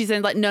does, she's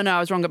then like, no, I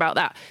was wrong about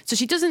that. So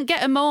she doesn't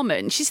get a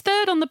moment. She's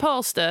third on the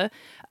poster,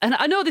 and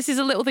I know this is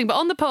a little thing, but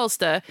on the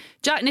poster,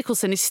 Jack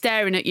Nicholson is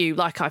staring at you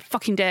like, I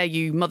fucking dare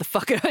you,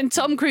 motherfucker, and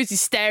Tom Cruise is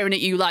staring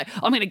at you like,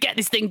 I'm going to get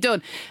this thing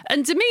done.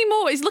 And Demi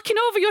Moore is looking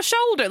over your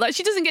shoulder, like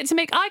she doesn't get to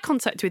make eye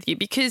contact with you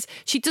because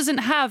she doesn't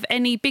have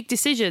any big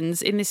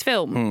decisions in this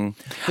film.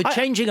 The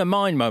changing her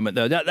mind moment,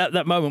 though,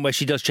 that moment where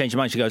she does change her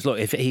mind, she goes, look,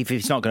 if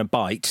it's not going to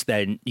bite,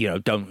 then,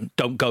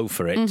 don't go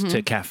for it,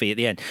 to Caffey at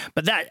the end.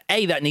 But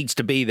that needs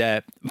to be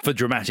there for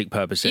dramatic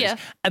purposes. Yeah.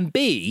 And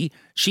B,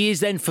 she is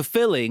then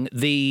fulfilling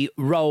the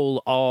role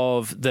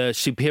of the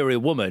superior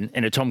woman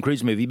in a Tom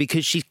Cruise movie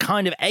because she's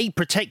kind of A,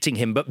 protecting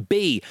him, but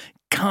B,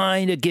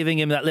 kind of giving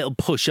him that little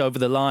push over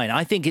the line.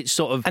 I think it's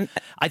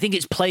I think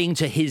it's playing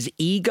to his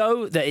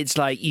ego that it's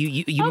like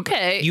you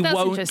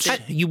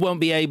won't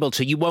be able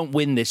to, you won't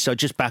win this, so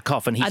just back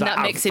off. And he's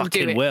like, makes him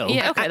do it. Will.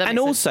 Yeah, okay, and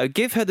also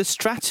give her the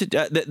strategy,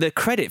 the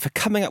credit for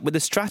coming up with the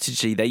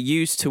strategy they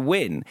used to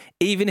win,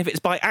 even if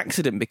it's by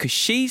accident, because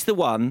she's the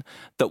one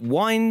that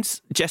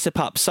winds Jessup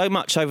up so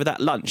much over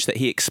that lunch that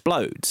he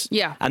explodes.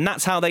 Yeah. And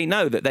that's how they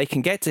know that they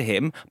can get to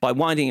him, by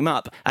winding him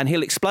up, and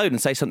he'll explode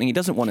and say something he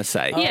doesn't want to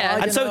say.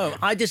 Yeah.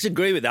 I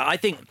disagree with that. I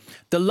think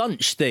the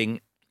lunch thing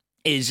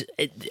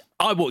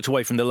I walked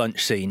away from the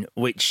lunch scene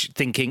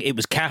thinking it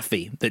was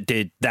Caffey that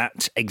did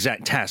that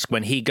exact task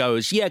when he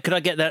goes, yeah, could I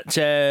get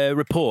that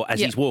report as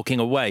he's walking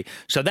away?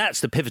 So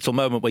that's the pivotal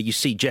moment where you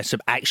see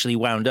Jessup actually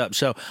wound up.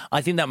 So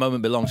I think that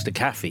moment belongs to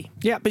Caffey.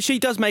 Yeah, but she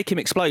does make him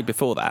explode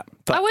before that.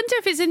 But I wonder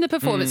if it's in the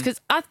performance,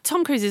 because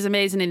Tom Cruise is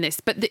amazing in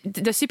this, but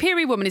the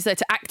superior woman is there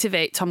to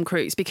activate Tom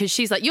Cruise because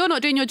she's like, you're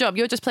not doing your job,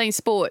 you're just playing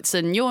sports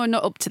and you're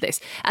not up to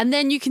this. And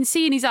then you can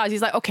see in his eyes,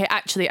 he's like, okay,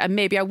 actually,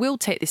 maybe I will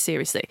take this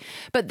seriously.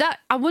 But that,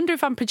 I wonder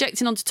if I'm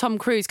projecting onto Tom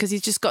Cruise because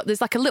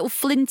there's like a little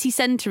flinty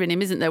centre in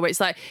him, isn't there, where it's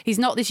like he's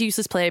not this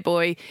useless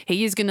playboy,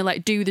 he is going to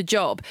like do the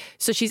job.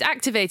 So she's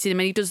activated him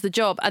and he does the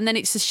job, and then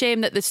it's a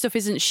shame that the stuff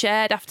isn't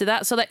shared after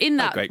that. So that in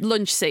that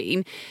lunch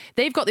scene,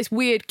 they've got this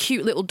weird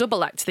cute little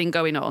double act thing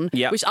going on,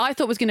 which I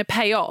thought was going to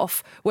pay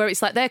off, where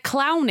it's like they're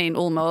clowning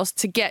almost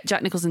to get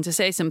Jack Nicholson to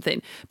say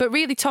something, but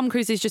really Tom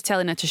Cruise is just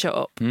telling her to shut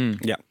up.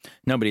 Yeah,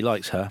 nobody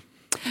likes her.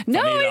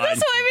 No, that's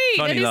what I mean.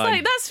 Funny and it's line.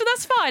 like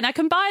that's fine. I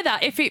can buy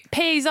that if it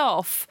pays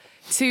off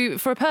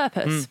for a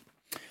purpose.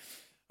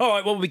 All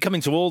right, well, we'll be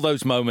coming to all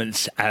those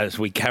moments as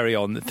we carry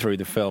on through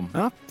the film.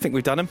 I think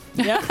we've done them.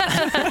 Yeah.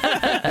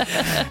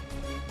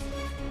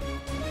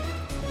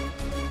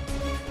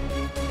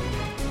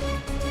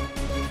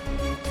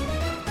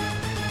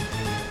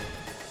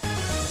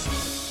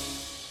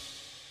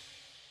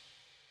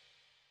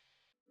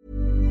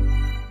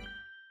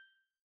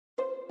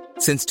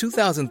 Since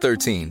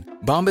 2013,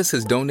 Bombas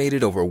has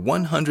donated over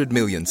 100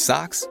 million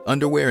socks,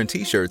 underwear, and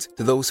T-shirts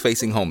to those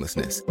facing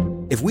homelessness.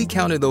 If we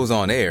counted those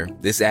on air,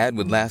 this ad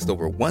would last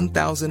over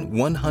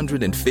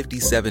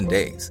 1,157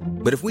 days.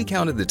 But if we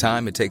counted the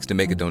time it takes to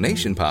make a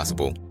donation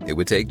possible, it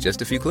would take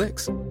just a few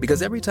clicks.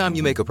 Because every time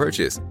you make a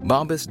purchase,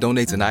 Bombas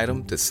donates an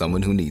item to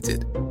someone who needs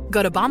it.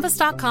 Go to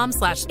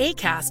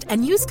bombas.com/ACAST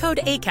and use code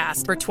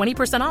ACAST for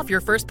 20% off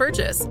your first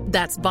purchase.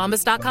 That's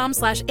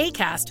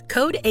bombas.com/ACAST,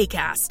 code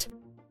ACAST.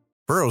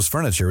 Burrow's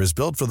furniture is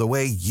built for the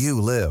way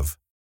you live.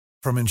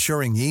 From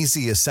ensuring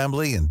easy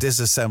assembly and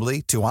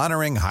disassembly to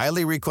honoring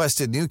highly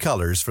requested new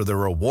colors for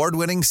their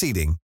award-winning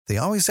seating, they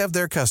always have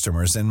their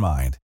customers in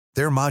mind.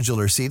 Their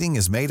modular seating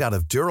is made out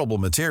of durable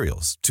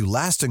materials to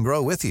last and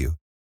grow with you.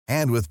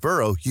 And with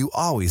Burrow, you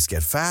always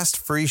get fast,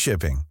 free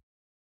shipping.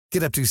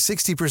 Get up to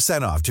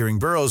 60% off during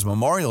Burrow's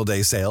Memorial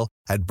Day sale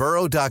at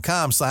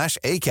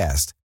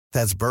burrow.com/ACAST.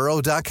 That's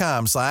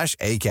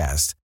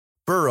burrow.com/ACAST.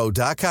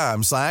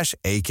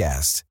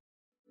 burrow.com/ACAST.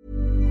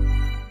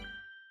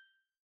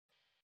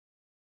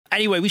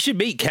 Anyway, we should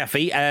meet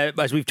Kathy,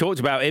 as we've talked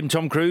about him,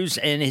 Tom Cruise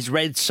in his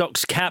Red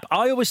Sox cap.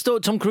 I always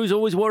thought Tom Cruise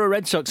always wore a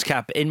Red Sox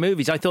cap in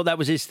movies. I thought that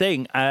was his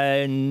thing,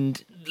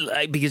 and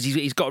because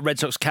he's got a Red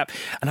Sox cap,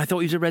 and I thought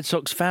he was a Red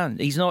Sox fan.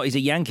 He's not. He's a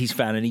Yankees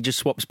fan, and he just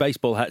swaps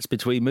baseball hats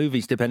between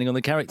movies depending on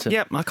the character.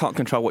 Yep, I can't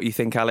control what you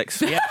think,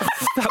 Alex. Yeah,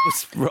 that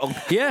was wrong.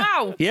 Yeah,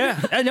 wow. Yeah,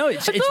 I know.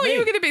 It's I thought me. you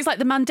were going to be it's like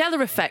the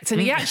Mandela effect,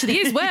 and he actually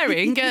is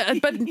wearing,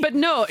 but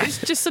no, it's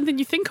just something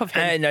you think of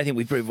him. And I think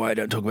we proved why I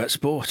don't talk about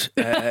sport.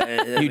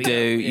 You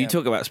do. You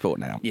talk about sport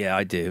now. Yeah,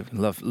 I do.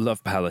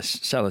 Love Palace.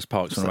 Selhurst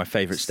Park's one of my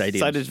favourite stadiums.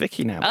 So does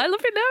Vicky now. I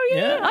love it now.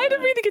 Yeah, I had a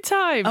really good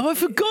time. Oh, I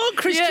forgot.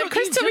 Chris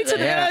took me to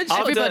the edge.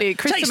 Everybody,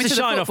 Chris takes took me the to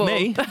shine the off football.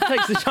 me.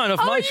 Takes the shine off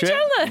my you trip.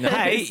 jealous?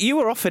 Hey, you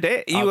were offered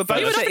it. You were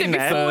both sitting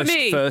there.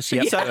 First,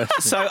 yeah.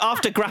 So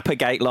after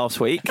Grappagate last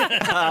week,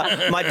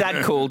 my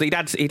dad called. He'd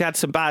had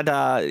some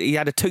bad. He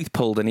had a tooth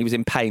pulled and he was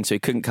in pain, so he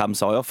couldn't come.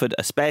 So I offered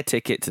a spare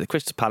ticket to the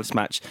Crystal Palace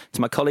match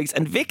to my colleagues,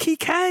 and Vicky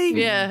came.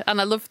 Yeah, and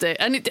I loved it.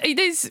 And it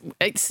is.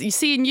 It's you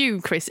seeing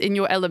you, Chris, in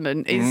your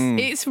element is.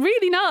 It's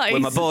really nice.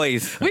 With my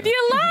boys. With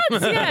your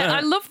lads, yeah,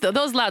 I love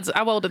those lads.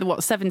 How old are they?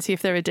 What, 70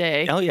 if they're a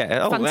day? Oh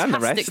yeah, fantastic and the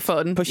rest.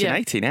 Fun, pushing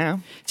 80 now.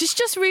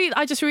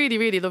 I just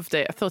really loved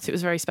it. I thought it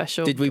was very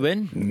special. Did we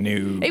win?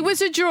 No. It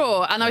was a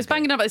draw, and I was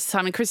banging up at this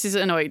time, and Chris is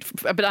annoyed.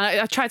 But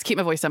I tried to keep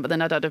my voice down, but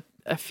then I'd had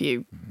a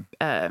few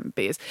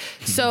beers.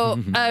 So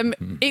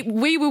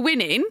we were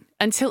winning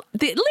until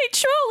the literal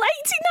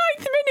 89th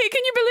minute.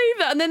 Can you believe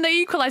that? And then they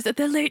equalised at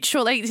the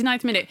literal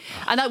 89th minute,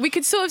 and we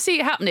could sort of see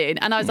it happening.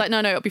 And I was like, no,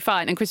 it'll be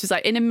fine. And Chris was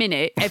like, in a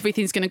minute,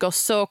 everything's going to go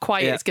so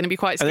quiet. Yeah. It's going to be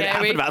quite scary. And it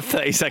happened about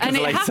 30 seconds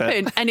later. And it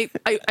happened,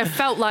 and I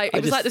felt like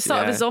it was like the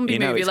start of a zombie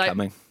movie. Like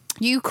coming.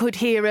 You could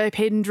hear a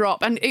pin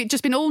drop, and it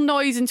just been all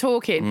noise and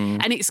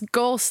talking, and it's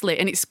ghostly,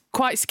 and it's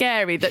quite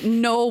scary that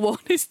no one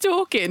is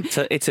talking.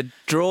 So it's a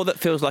draw that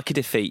feels like a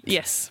defeat.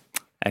 Yes.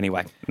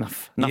 Anyway,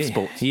 enough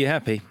sports. Are you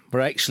happy?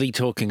 We're actually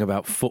talking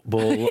about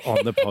football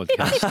on the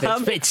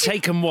podcast. It's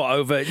taken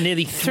over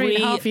nearly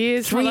 3.5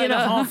 years.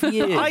 3.5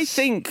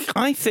 years.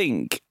 I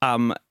think.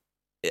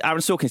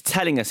 Aaron Sorkin's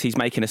telling us he's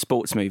making a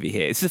sports movie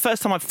here. It's the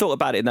first time I've thought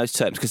about it in those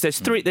terms, because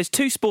there's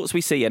two sports we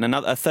see and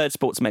a third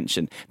sports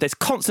mentioned. There's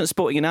constant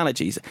sporting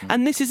analogies,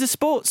 and this is a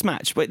sports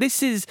match. But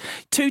this is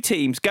two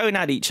teams going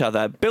at each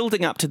other,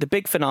 building up to the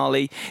big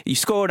finale. You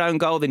score an own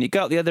goal, then you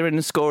go up the other end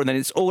and score, and then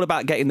it's all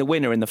about getting the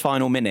winner in the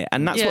final minute,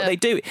 and that's what they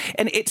do.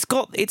 And it's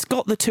got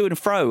the to and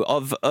fro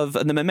of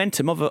the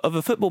momentum of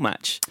a football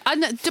match.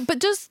 But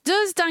does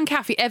Dan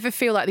Caffey ever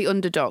feel like the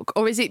underdog,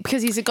 or is it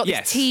because he's got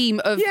this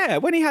team of? Yeah,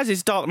 when he has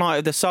his dark night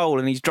of the soul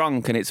and he's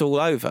drunk and it's all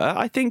over,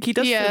 I think he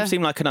does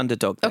seem like an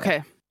underdog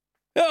there.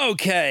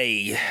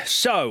 Okay,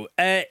 so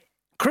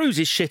Cruise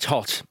is shit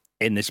hot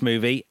in this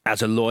movie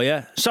as a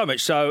lawyer, so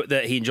much so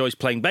that he enjoys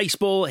playing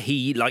baseball,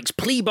 he likes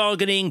plea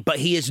bargaining, but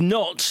he is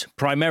not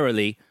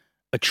primarily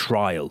a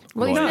trial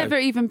Well, lawyer. he's never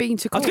even been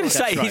to court. I was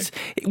going to say,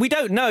 we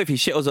don't know if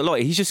he's shit as a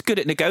lawyer. He's just good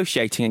at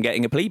negotiating and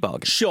getting a plea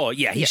bargain. Sure,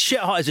 yeah, he's shit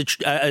hot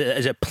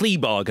as a plea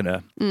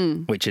bargainer,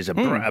 which is a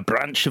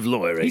branch of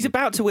lawyering. He's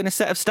about to win a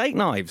set of steak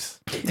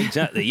knives.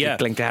 Exactly, yeah.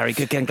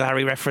 Good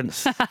Glengarry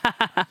reference.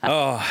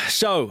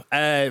 So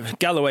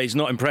Galloway's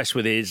not impressed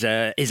with his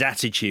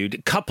attitude.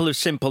 A couple of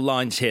simple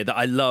lines here that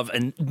I love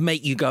and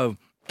make you go,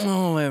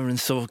 oh, Aaron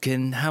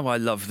Sorkin, how I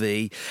love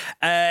thee.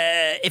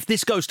 If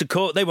this goes to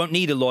court, they won't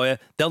need a lawyer.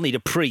 They'll need a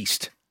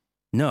priest.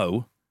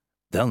 No,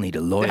 they'll need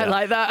a lawyer. I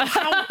like that.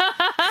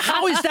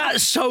 How is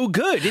that so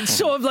good? It's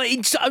sort of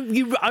like,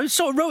 I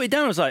sort of wrote it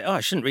down. I was like, oh,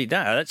 I shouldn't read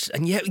that.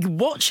 And yet you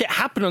watch it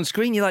happen on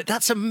screen. You're like,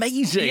 that's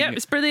amazing. Yeah,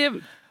 it's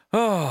brilliant.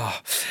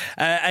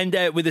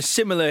 And with a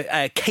similar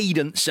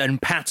cadence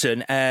and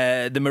pattern,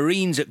 the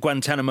Marines at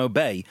Guantanamo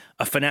Bay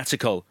are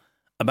fanatical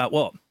about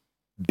what?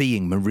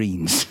 Being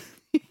Marines.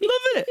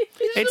 Love it.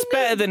 It's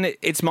better than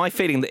it's my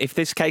feeling that if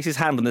this case is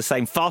handled in the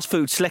same fast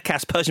food, slick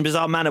ass Persian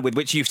bizarre manner with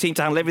which you seem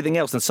to handle everything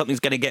else, then something's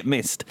going to get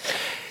missed.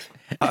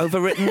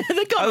 Overwritten.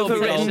 They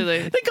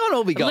can't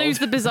all be gold. Lose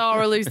the bizarre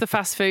or lose the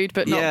fast food,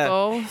 but not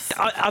both.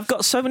 I've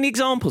got so many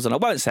examples, and I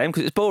won't say them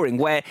because it's boring,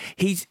 where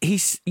he's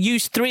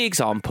used 3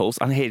 examples,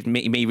 and here's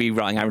me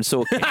rewriting Aaron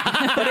Sorkin.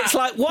 But it's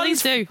like,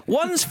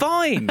 one's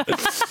fine.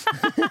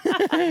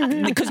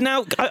 Because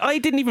now, I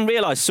didn't even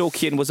realise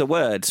Sorkian was a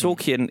word.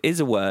 Sorkian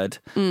is a word.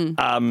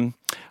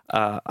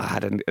 I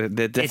had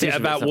Is it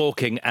about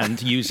walking and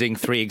using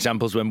 3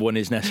 examples when one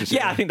is necessary?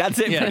 Yeah, I think that's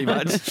it pretty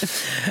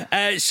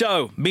much.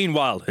 So,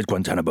 meanwhile, at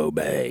Guantanamo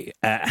Bay,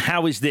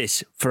 how is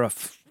this for a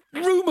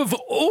room of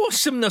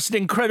awesomeness and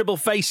incredible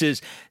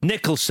faces?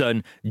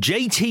 Nicholson,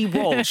 J.T.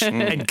 Walsh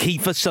and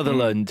Kiefer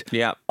Sutherland.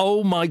 Yeah.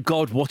 Oh my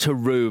God, what a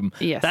room.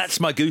 Yes. That's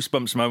my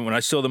goosebumps moment when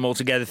I saw them all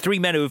together. 3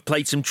 men who have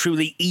played some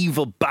truly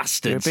evil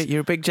bastards.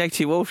 You're a big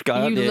J.T. Walsh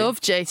guy, aren't you? You love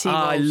J.T. Walsh.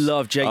 I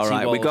love J.T. All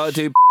right, Walsh. we've got to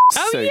do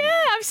soon.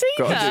 Yeah, I've seen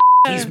that.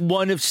 He's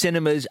one of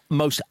cinema's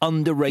most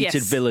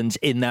underrated villains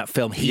in that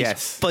film.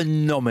 He's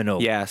phenomenal.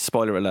 Yeah,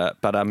 spoiler alert.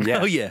 But yeah.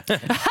 Oh yeah.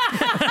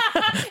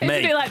 Isn't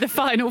it like the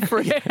final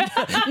 3?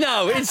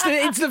 No,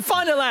 it's the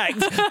final act.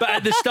 But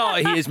at the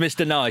start, he is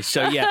Mr. Nice.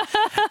 So yeah.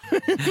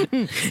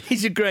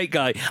 He's a great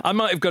guy. I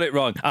might have got it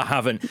wrong. I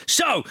haven't.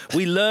 So,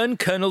 we learn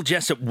Colonel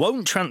Jessup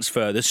won't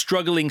transfer the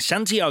struggling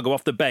Santiago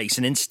off the base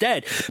and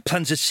instead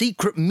plans a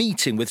secret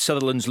meeting with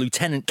Sutherland's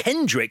Lieutenant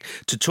Kendrick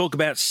to talk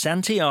about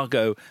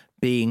Santiago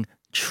being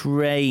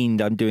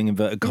trained. I'm doing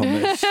inverted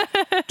commas.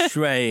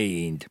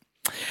 Trained.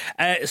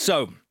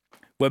 So,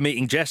 we're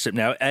meeting Jessup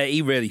now.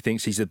 He really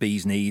thinks he's the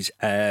bee's knees.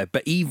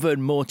 But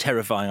even more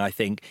terrifying, I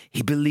think,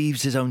 he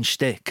believes his own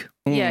shtick.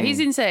 Yeah, he's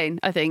insane,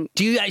 I think.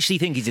 Do you actually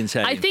think he's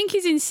insane? I think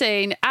he's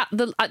insane. At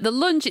the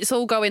lunch, it's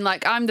all going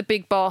like, I'm the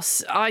big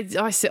boss,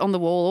 I sit on the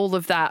wall, all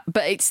of that.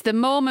 But it's the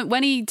moment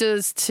when he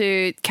does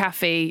to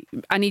Kathy,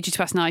 I need you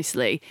to ask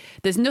nicely,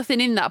 there's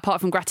nothing in that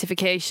apart from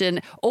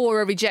gratification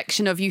or a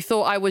rejection of, you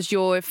thought I was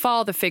your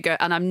father figure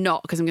and I'm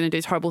not because I'm going to do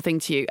this horrible thing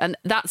to you. And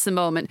that's the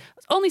moment.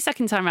 Only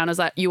second time around, I was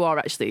like, you are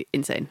actually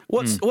insane.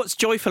 What's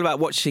joyful about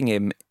watching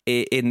him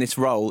in this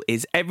role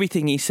is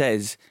everything he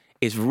says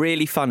is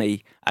really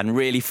funny and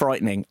really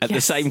frightening at the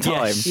same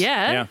time. Yes.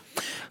 Yeah.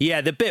 Yeah,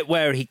 the bit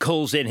where he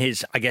calls in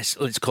his, I guess,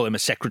 let's call him a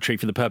secretary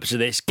for the purpose of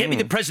this. Get me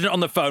the president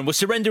on the phone. We're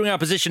surrendering our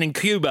position in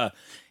Cuba.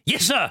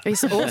 Yes, sir.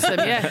 It's awesome,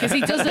 yeah, because he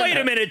doesn't... Wait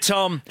a minute,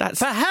 Tom.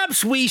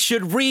 Perhaps we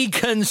should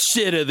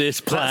reconsider this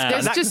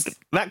plan.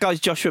 That guy's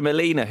Joshua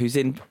Malina, who's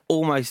in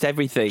almost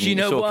everything Do you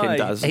know Sorkin why?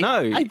 does.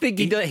 I think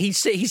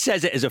he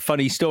says it as a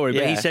funny story,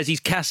 but he says he's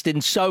cast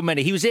in so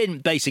many. He was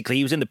in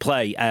the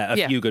play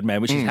A Few Good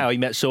Men, which is how he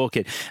met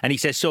Sorkin. And he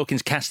says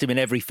Sorkin's cast him in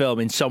every film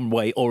in some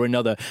way or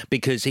another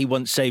because he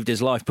once saved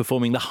his life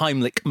performing the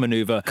Heimlich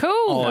manoeuvre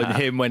on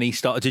him when he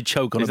started to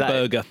choke on a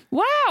burger.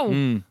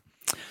 Wow.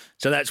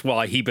 So that's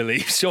why he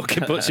believes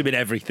Sorkin puts him in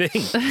everything.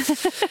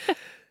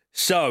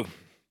 So,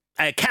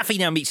 Caffey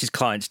now meets his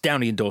clients,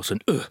 Downey and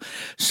Dawson. Ugh.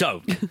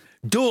 So,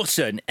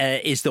 Dawson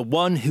is the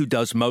one who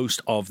does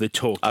most of the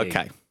talking.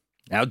 Okay.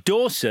 Now,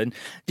 Dawson,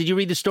 did you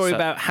read the story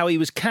about how he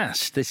was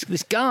cast? This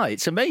guy,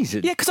 it's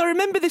amazing. Yeah, because I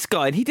remember this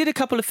guy, and he did a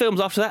couple of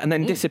films after that and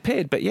then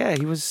disappeared. But yeah,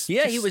 he was...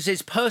 Yeah, he was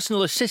his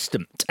personal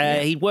assistant.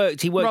 He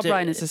worked Rob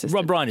Reiner's assistant.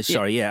 Rob Reiner,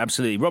 sorry, yeah,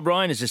 absolutely. Rob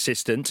Reiner's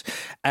assistant.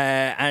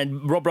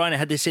 And Rob Reiner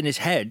had this in his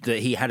head that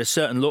he had a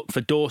certain look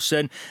for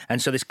Dawson.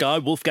 And so this guy,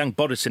 Wolfgang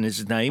Bodison is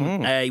his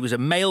name. He was a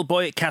mail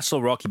boy at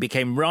Castle Rock. He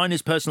became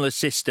Reiner's personal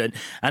assistant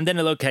and then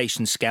a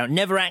location scout.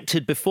 Never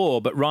acted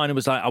before, but Reiner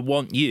was like, I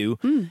want you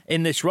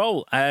in this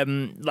role.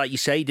 Like you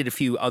say, he did a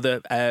few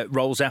other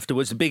roles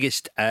afterwards. The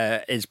biggest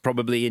is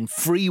probably in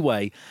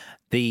Freeway,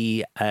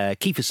 the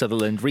Kiefer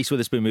Sutherland, Reese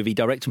Witherspoon movie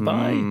directed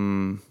by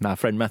our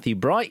friend Matthew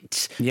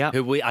Bright. Yeah.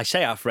 Who I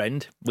say our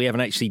friend. We haven't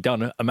actually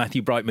done a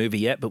Matthew Bright movie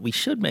yet, but we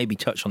should maybe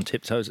touch on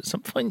Tiptoes at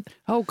some point.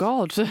 Oh,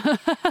 God.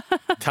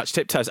 Touch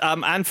Tiptoes.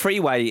 And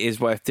Freeway is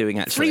worth doing,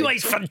 actually.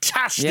 Freeway's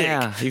fantastic.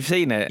 Yeah, you've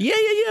seen it. Yeah,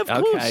 of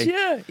course,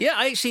 yeah.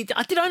 Yeah,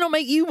 did I not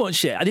make you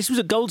watch it? This was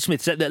a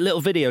Goldsmith's at that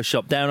little video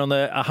shop down on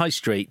the High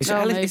Street. Is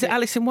it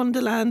Alice in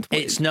Wonderland?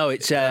 It's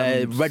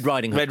Red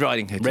Riding Hood. Red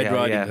Riding Hood. Red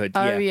Riding Hood.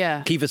 Oh,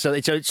 yeah. Kiefer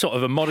Sutherland. So it's sort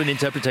of a modern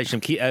interpretation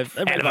of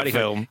Red Riding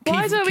film.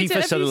 Hood.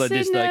 Kiefer Sutherland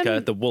is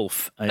like the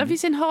wolf. Have you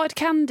seen Hard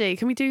Candy?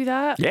 Can we do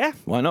that? Yeah,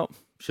 why not?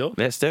 Sure.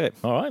 Let's do it.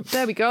 All right.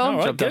 There we go. All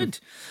right, Job done. good.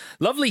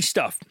 Lovely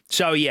stuff.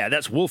 So, yeah,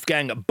 that's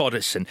Wolfgang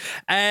Bodison.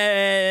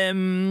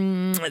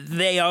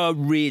 They are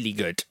really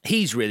good.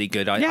 He's really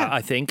good,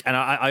 I think. And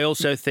I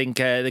also think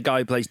the guy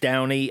who plays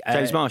Downey...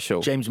 James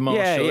Marshall.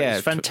 Yeah.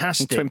 Is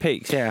fantastic. Twin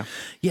Peaks, yeah.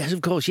 Yes,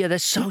 of course. Yeah, they're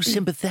so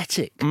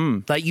sympathetic.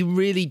 Like, you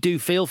really do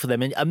feel for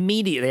them. And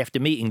immediately after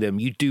meeting them,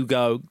 you do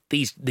go,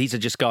 these are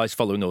just guys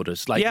following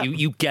orders. Like,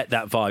 you get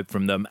that vibe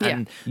from them.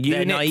 And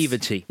their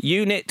naivety.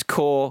 Unit,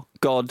 core,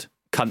 God,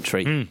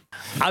 country.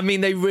 I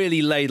mean, they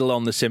really ladle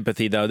on the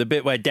sympathy, though. The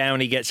bit where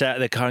Downey gets out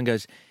of the car and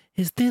goes,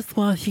 is this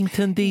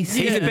Washington,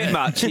 D.C.? He's a bit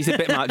much,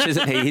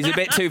 isn't he? He's a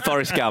bit too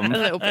Forrest Gump. A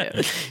little bit.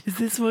 Is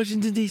this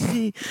Washington,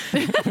 D.C.?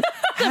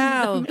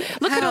 How?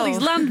 Look at all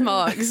these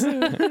landmarks.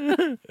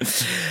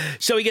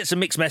 So he gets some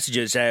mixed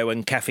messages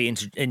when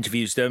Caffey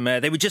interviews them.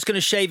 They were just going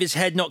to shave his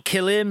head, not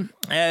kill him.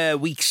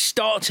 We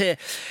start to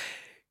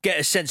get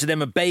a sense of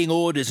them obeying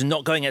orders and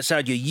not going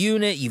outside your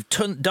unit. You've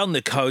done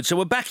the code. So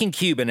we're back in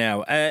Cuba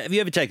now. Have you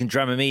ever taken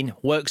Dramamine?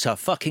 Works a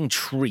fucking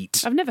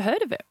treat. I've never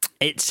heard of it.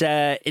 It's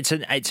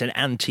an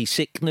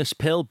anti-sickness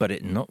pill, but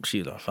it knocks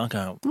you the fuck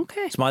out.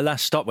 Okay. It's my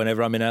last stop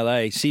whenever I'm in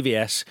LA.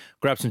 CVS,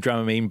 grab some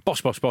Dramamine,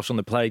 bosh on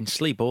the plane,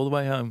 sleep all the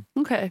way home.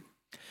 Okay.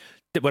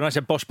 When I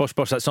said bosh,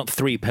 that's not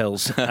 3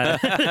 pills.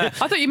 I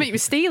thought you meant you were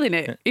stealing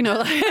it. You know,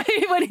 like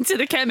you went into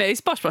the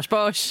chemist,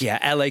 bosh. Yeah,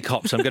 LA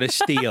cops, I'm going to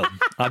steal.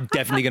 I'm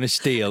definitely going to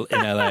steal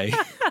in LA.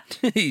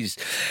 Jeez.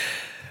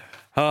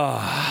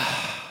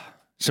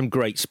 Some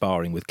great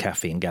sparring with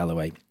Caffey and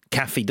Galloway.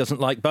 Caffey doesn't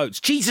like boats.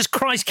 Jesus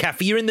Christ,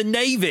 Caffey, you're in the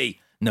Navy.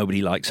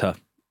 Nobody likes her.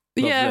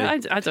 Lovely. Yeah,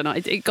 I don't know.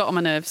 It got on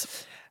my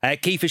nerves.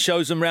 Kiefer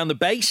shows them around the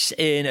base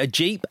in a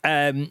Jeep.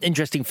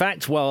 Interesting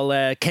fact,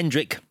 while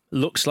Kendrick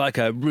looks like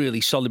a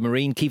really solid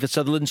Marine, Kiefer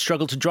Sutherland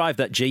struggled to drive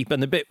that Jeep,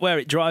 and the bit where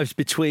it drives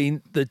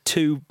between the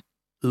two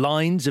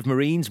lines of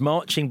Marines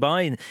marching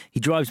by and he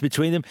drives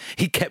between them,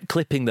 he kept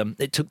clipping them.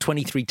 It took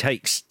 23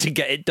 takes to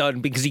get it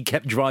done because he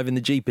kept driving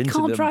the Jeep into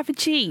them. Can't drive a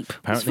Jeep.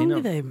 Apparently What's wrong not.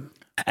 with him?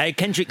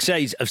 Kendrick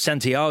says of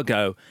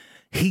Santiago,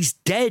 he's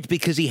dead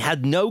because he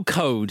had no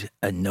code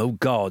and no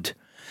God.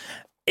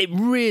 It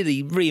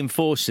really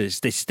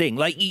reinforces this thing.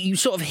 Like, you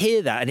sort of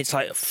hear that and it's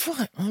like,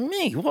 fuck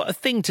me, what a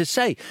thing to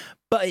say.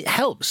 But it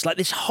helps. Like,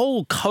 this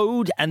whole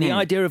code and the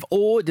idea of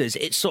orders,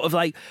 it's sort of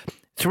like...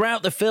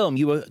 Throughout the film,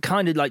 you were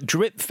kind of like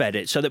drip-fed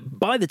it so that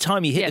by the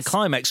time you hit the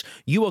climax,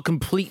 you are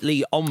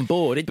completely on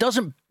board. It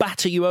doesn't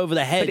batter you over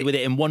the head with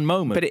it in one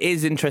moment. But it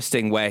is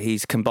interesting where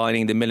he's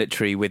combining the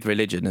military with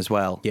religion as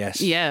well.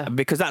 Yes. Yeah.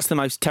 Because that's the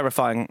most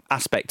terrifying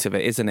aspect of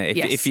it, isn't it?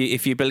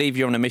 If you believe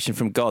you're on a mission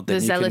from God, then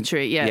the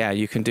zealotry, yeah,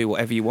 you can do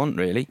whatever you want,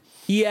 really.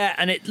 Yeah,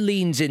 and it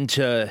leans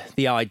into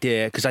the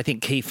idea, because I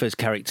think Kiefer's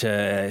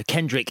character,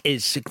 Kendrick,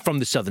 is from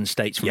the southern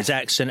states from his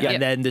accent,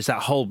 and then there's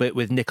that whole bit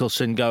with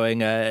Nicholson going,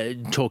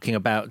 talking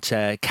about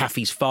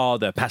Kaffee's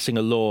father passing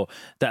a law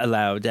that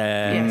allowed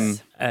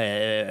the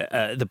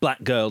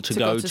black girl to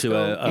go to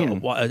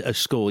a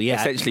school.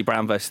 Yeah, essentially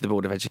Brown versus the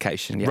Board of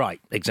Education. Yeah.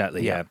 Right,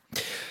 exactly, yeah.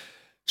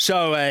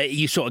 So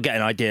you sort of get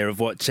an idea of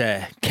what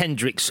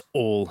Kendrick's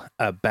all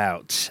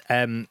about.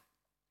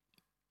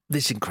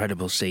 This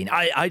incredible scene.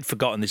 I'd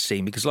forgotten this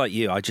scene because, like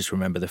you, I just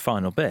remember the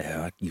final bit.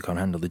 You can't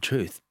handle the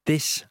truth.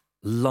 This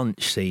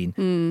lunch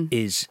scene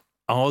is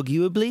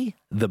arguably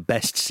the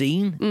best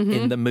scene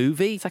in the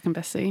movie. Second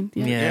best scene.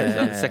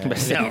 Yeah, second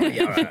best scene. Fine.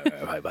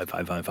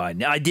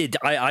 I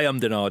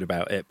ummed and ahed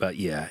about it, but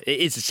yeah, it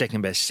is the second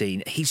best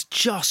scene. He's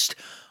just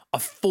a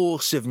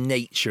force of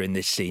nature in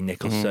this scene,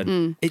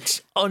 Nicholson.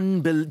 It's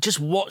unbelievable. Just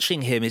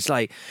watching him is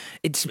like,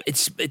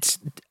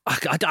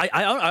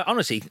 I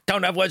honestly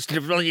don't have words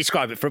to really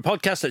describe it. For a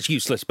podcast, that's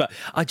useless, but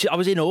I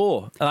was in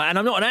awe. And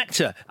I'm not an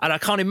actor, and I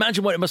can't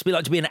imagine what it must be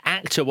like to be an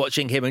actor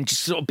watching him and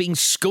just sort of being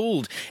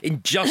schooled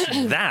in just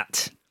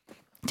that.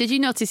 Did you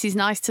notice he's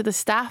nice to the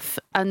staff?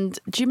 And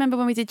do you remember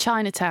when we did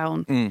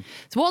Chinatown?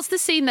 So what's the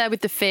scene there with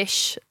the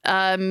fish,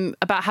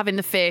 about having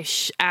the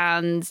fish,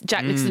 and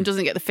Jack Nicholson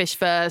doesn't get the fish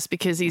first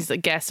because he's a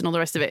guest and all the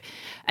rest of it.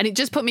 And it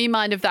just put me in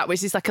mind of that,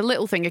 which is like a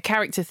little thing, a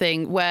character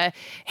thing, where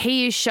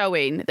he is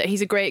showing that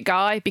he's a great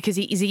guy because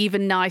he's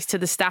even nice to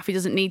the staff. He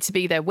doesn't need to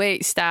be their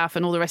wait staff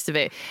and all the rest of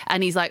it.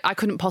 And he's like, I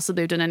couldn't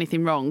possibly have done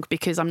anything wrong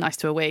because I'm nice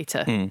to a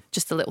waiter.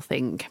 Just a little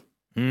thing.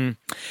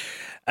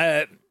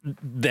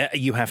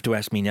 You have to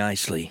ask me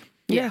nicely.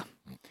 Yeah.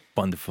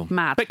 Wonderful.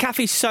 Mad. But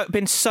Caffey's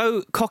been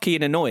so cocky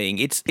and annoying,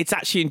 it's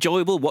actually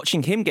enjoyable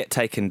watching him get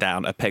taken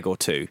down a peg or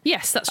two.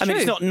 Yes, that's true. true. I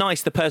mean, it's not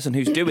nice, the person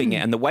who's doing it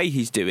and the way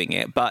he's doing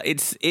it, but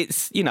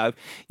it's you know,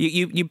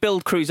 you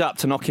build Cruise up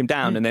to knock him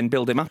down and then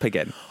build him up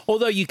again.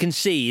 Although you can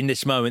see in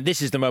this moment,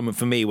 this is the moment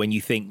for me when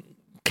you think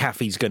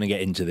Caffey's going to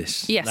get into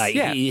this. Yes. Like,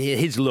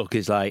 his look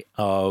is like,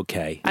 oh,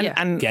 okay.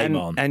 Game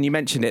on. And you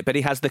mentioned it, but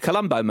he has the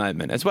Columbo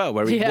moment as well,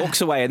 where he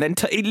walks away and then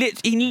he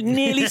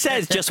nearly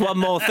says just one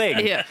more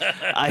thing.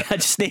 I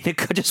just need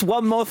just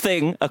one more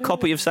thing, a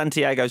copy of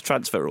Santiago's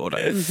transfer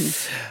order.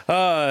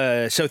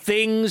 So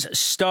things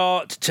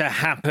start to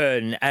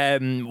happen.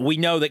 We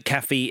know that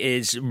Caffey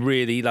is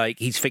really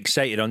he's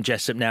fixated on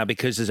Jessup now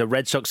because there's a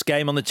Red Sox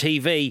game on the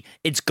TV.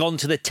 It's gone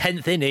to the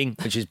 10th inning,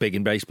 which is big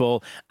in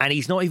baseball, and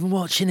he's not even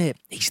watching it.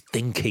 He's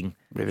thinking.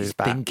 He's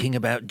thinking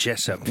about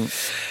Jessup.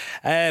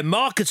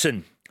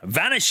 Markinson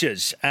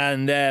vanishes,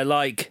 and they're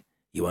like,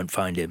 you won't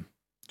find him.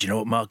 Do you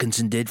know what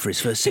Markinson did for his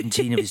first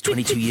 17 of his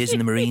 22 years in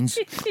the Marines?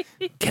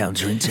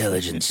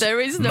 Counterintelligence.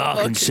 There is no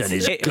Markinson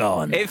is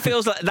gone. It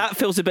feels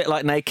a bit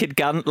like Naked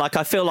Gun. Like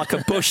I feel like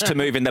a bush to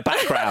move in the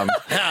background.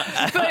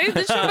 But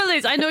the trouble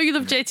is, I know you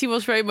love JT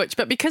Walsh very much,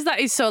 but because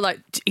that is so like,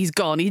 he's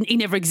gone, he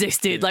never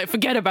existed, like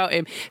forget about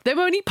him. Then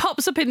when he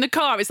pops up in the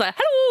car, it's like,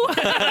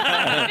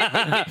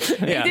 hello.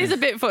 It is a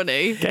bit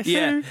funny.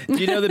 Yeah. Do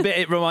you know the bit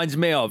it reminds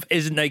me of?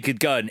 Isn't Naked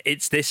Gun?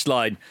 It's this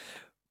line.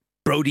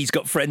 Brody's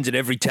got friends in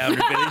every town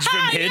and village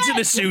from here to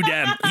the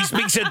Sudan. He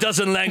speaks a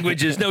dozen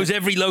languages, knows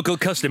every local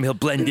custom. He'll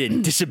blend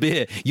in,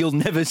 disappear. You'll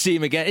never see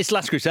him again. It's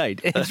Last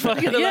Crusade. It's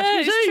fucking the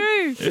Last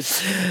Crusade.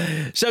 It's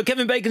true. So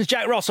Kevin Bacon's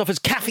Jack Ross offers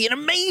Caffey an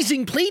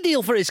amazing plea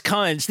deal for his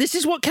clients. This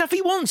is what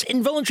Caffey wants.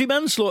 Involuntary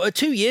manslaughter,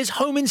 2 years,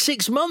 home in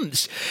 6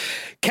 months.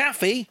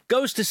 Caffey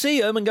goes to see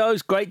him and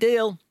goes, great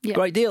deal. Yeah.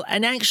 Great deal.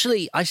 And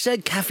actually, I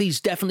said Caffey's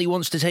definitely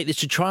wants to take this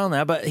to trial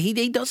now, but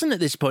he doesn't at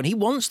this point. He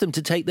wants them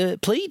to take the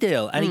plea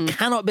deal. And he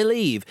cannot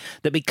believe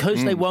that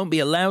because they won't be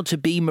allowed to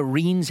be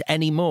Marines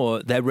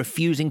anymore, they're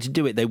refusing to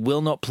do it. They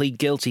will not plead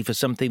guilty for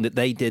something that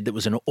they did that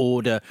was an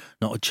order,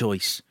 not a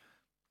choice.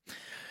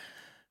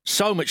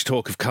 So much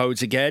talk of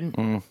codes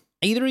again.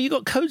 Either of you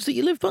got codes that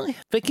you live by?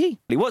 Vicky?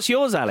 What's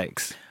yours,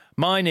 Alex?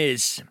 Mine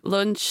is...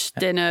 lunch,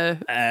 dinner.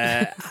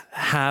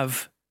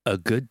 Have a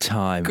good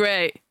time.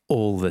 Great.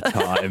 All the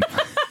time.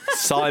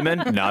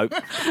 Simon? No.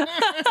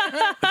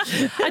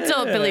 I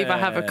don't believe I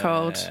have a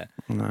code.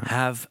 No.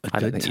 Have a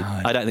good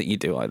time. I don't think you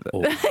do either.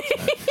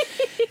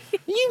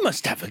 You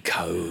must have a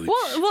code.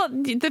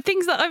 What? The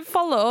things that I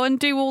follow and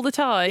do all the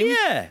time?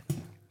 Yeah.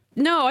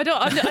 No, I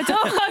don't. I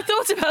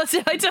thought about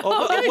it. I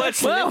don't.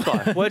 Words to live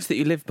by. Words that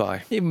you live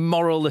by. You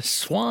moralless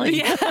swine.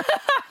 Yeah.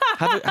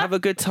 have a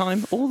good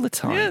time all the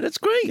time. Yeah, that's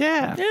great.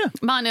 Yeah.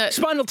 Mine are,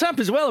 Spinal Tap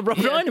as well, a Rob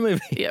Reiner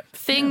movie. Yeah.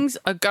 Things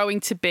are going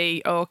to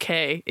be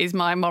okay is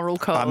my moral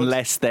code.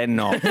 Unless they're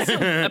not.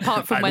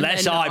 Apart from when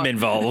Unless they're I'm not.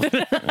 involved.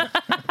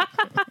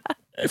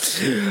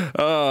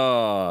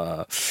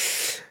 Oh.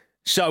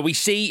 So we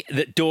see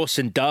that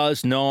Dawson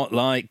does not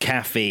like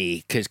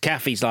Kathy, because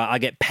Kathy's like, I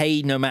get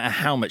paid no matter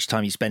how much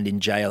time you spend in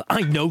jail.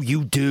 I know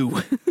you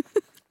do.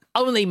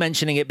 Only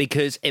mentioning it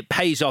because it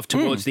pays off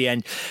towards the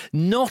end.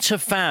 Not a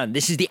fan.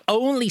 This is the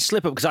only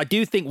slip-up, because I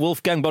do think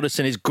Wolfgang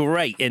Bodderson is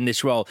great in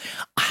this role.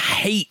 I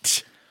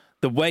hate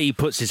the way he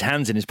puts his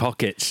hands in his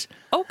pockets.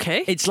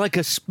 Okay. It's like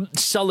a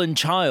sullen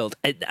child.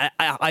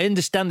 I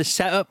understand the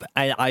setup.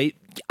 I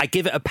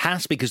give it a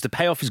pass because the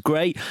payoff is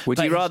great. Would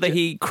you rather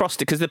he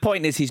crossed it? Because the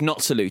point is he's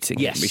not saluting.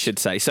 Yes. We should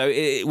say. So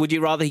would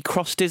you rather he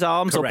crossed his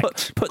arms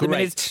Correct. or put them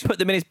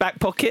in his back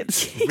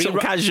pockets? Real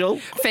casual.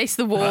 Face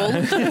the wall.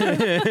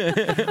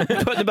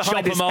 Put them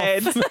behind his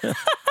head.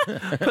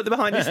 Put them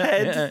behind his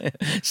head.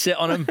 Sit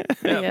on him.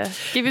 Yep. Yeah.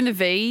 Give him the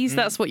V's.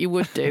 That's what you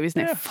would do, isn't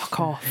it? Fuck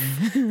off.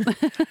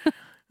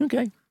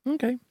 Okay.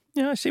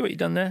 Yeah, I see what you've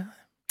done there.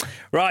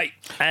 Right.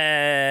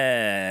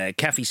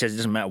 Kathy says it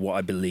doesn't matter what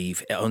I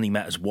believe. It only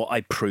matters what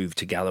I prove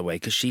to Galloway,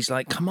 because she's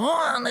like, come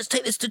on, let's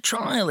take this to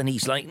trial. And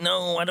he's like,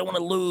 no, I don't want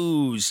to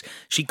lose.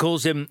 She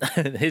calls him,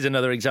 here's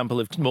another example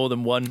of more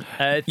than one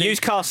thing.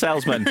 Used car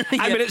salesman.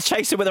 Ambulance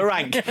chaser with a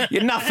rank.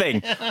 You're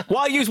nothing.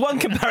 Why use one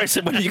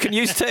comparison when you can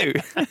use two?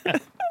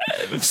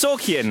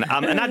 Sorkian,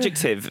 an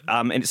adjective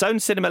in its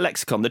own cinema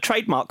lexicon. The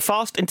trademark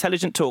fast,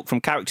 intelligent talk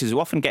from characters who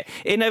often get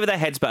in over their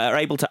heads but are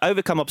able to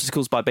overcome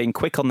obstacles by being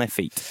quick on their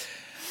feet.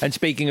 And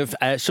speaking of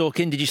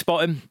Sorkin, did you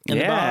spot him in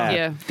the bar?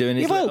 Yeah. Doing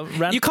his little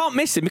rant? You can't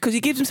miss him because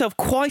he gives himself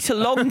quite a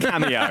long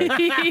cameo.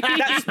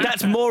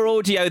 That's more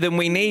audio than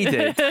we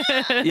needed,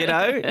 you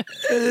know?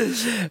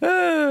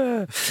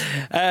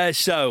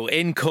 So,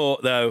 in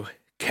court, though,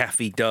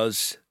 Kathy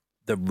does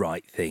the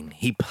right thing.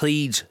 He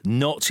pleads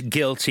not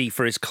guilty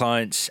for his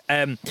clients.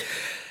 Oh,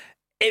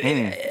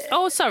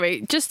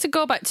 sorry. Just to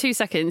go back 2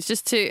 seconds,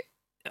 just to...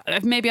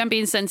 maybe I'm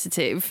being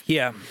sensitive.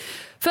 Yeah.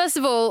 First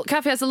of all,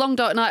 Kathy has a long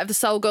dark night of the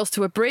soul, goes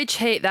to a bridge.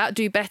 Hate that.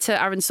 Do better,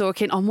 Aaron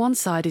Sorkin. On one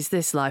side is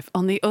this life.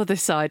 On the other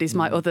side is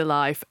my other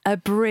life. A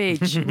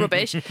bridge.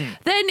 Rubbish.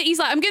 Then he's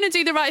like, I'm going to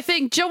do the right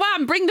thing.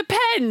 Joanne, bring the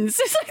pens.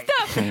 It's like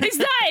that. Is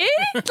that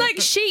it?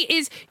 Like, she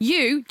is...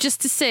 You,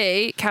 just to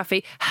say,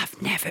 Kathy,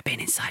 have never been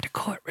inside a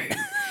courtroom.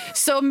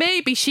 So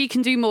maybe she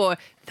can do more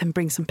than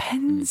bring some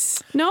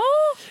pens. No?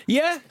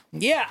 Yeah.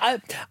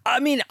 I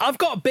mean, I've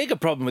got a bigger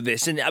problem with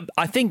this, and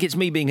I think it's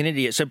me being an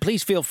idiot, so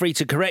please feel free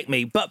to correct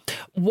me. But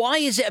why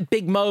is it a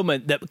big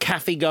moment that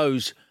Kathy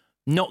goes,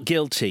 not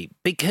guilty?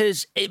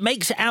 Because it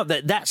makes it out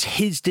that that's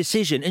his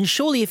decision. And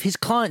surely if his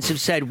clients have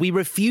said, we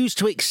refuse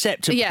to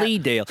accept a plea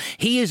deal,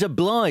 he is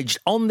obliged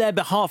on their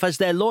behalf as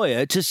their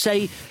lawyer to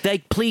say they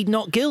plead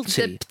not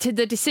guilty.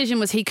 The decision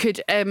was he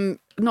could...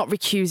 not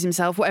recuse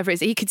himself, whatever it is.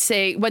 He could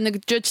say, when the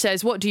judge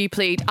says, what do you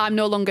plead? I'm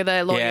no longer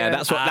their lawyer. Yeah,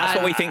 that's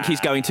what we think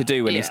he's going to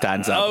do when he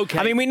stands up. Okay.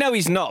 I mean, we know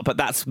he's not, but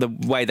that's the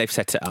way they've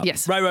set it up.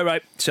 Yes.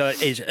 Right. So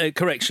it is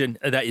correction.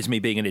 That is me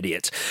being an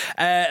idiot.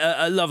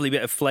 A lovely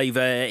bit of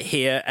flavour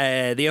here.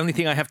 The only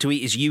thing I have to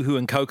eat is Yoo-hoo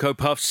and Cocoa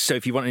Puffs. So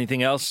if you want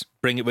anything else,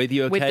 bring it with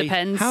you, okay? With the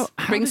pens.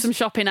 Bring some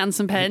shopping and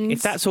some pens.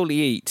 If that's all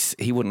he eats,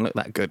 he wouldn't look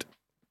that good.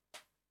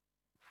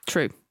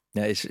 True.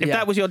 Yeah, if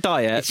that was your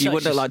diet, you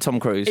wouldn't look like Tom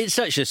Cruise. It's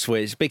such a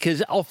swizz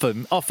because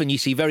often you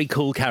see very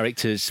cool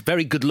characters,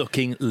 very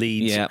good-looking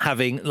leads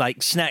having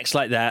like snacks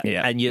like that,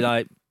 and you're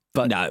like,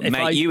 but no,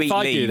 mate, you eat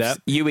leaves.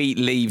 You eat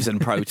leaves and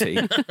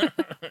protein.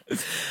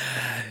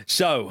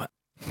 So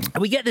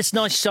we get this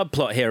nice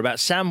subplot here about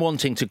Sam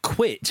wanting to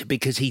quit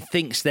because he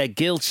thinks they're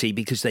guilty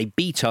because they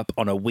beat up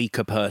on a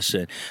weaker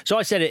person. So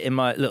I said it in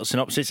my little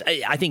synopsis.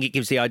 I think it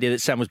gives the idea that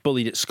Sam was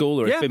bullied at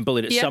school or has been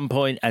bullied at some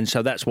point, and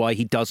so that's why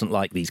he doesn't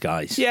like these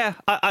guys. Yeah,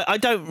 I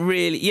don't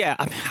really... Yeah,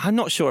 I'm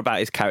not sure about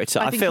his character.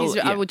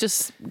 I would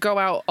just go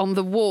out on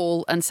the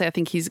wall and say I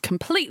think he's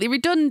completely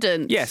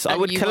redundant. Yes, I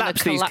would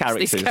collapse these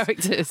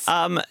characters.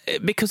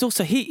 Because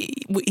also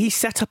he's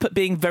set up at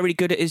being very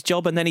good at his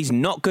job, and then he's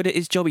not good at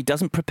his job. He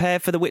doesn't prepare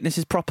for the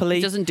witnesses properly.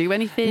 He doesn't do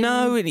anything.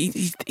 No, and he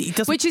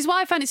doesn't. Which is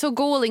why I find it so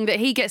galling that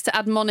he gets to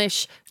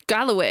admonish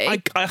Galloway. I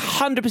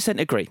 100%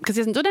 agree. Because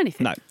he hasn't done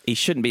anything. No, he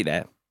shouldn't be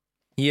there.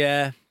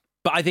 Yeah,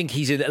 but I think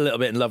he's a little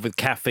bit in love with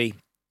Kathy.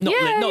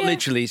 Not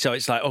literally, so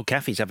it's like, oh,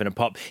 Kathy's having a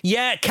pop.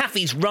 Yeah,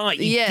 Kathy's right.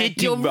 You did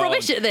do you're wrong.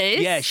 rubbish at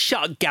this. Yeah,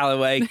 shut up,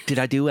 Galloway. Did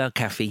I do well,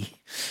 Kathy?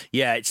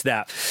 Yeah, it's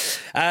that.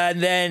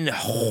 And then,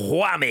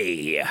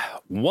 whammy.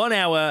 1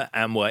 hour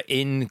and we're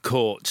in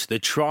court. The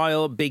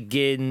trial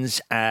begins,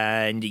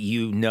 and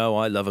you know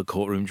I love a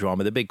courtroom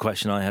drama. The big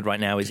question I had right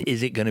now is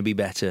it going to be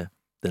better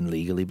than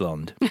Legally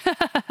Blonde?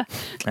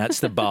 That's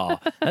the bar.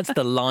 That's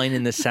the line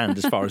in the sand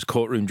as far as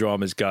courtroom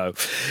dramas go.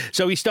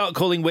 So we start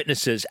calling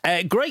witnesses.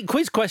 Great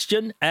quiz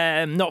question.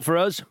 Not for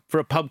us, for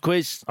a pub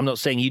quiz. I'm not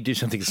saying you do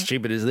something as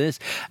stupid as this.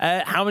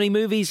 How many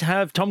movies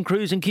have Tom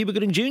Cruise and Cuba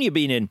Gooding Jr.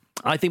 been in?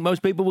 I think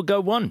most people would go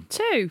 1.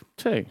 2.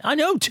 I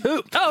know,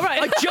 2. Oh,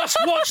 right. I just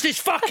watched this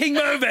fucking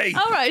movie.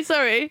 All right,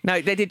 sorry. No,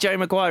 they did Jerry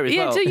Maguire as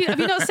well. Have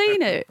you not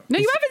seen it? No,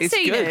 you haven't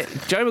seen good. it.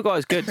 Jerry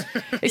Maguire's good.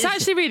 It's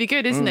actually really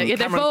good, isn't it? Yeah,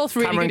 they're both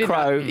really Cameron good.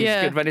 Crowe, in that.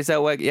 Yeah. good. Renée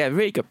Zellweger, yeah,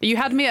 really good. You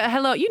had me at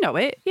hello. You know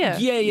it. Yeah.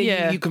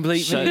 Yeah. You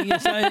complete me.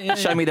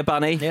 Show me the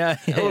bunny. Yeah.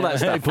 All that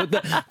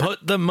stuff.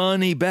 Put the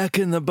money back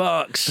in the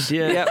box.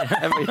 Yeah. Yep,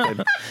 everything.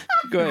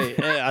 Great.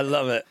 Yeah, I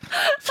love it.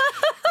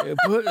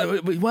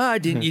 Why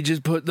didn't you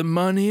just put the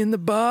money in the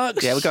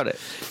box? Yeah, we got it.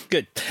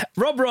 Good.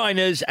 Rob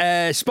Reiner's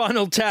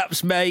Spinal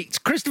Tap's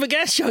mate, Christopher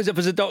Guest, shows up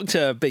as a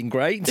doctor, being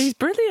great. He's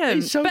brilliant.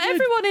 He's so but good.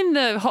 everyone in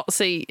the hot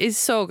seat is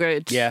so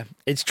good. Yeah,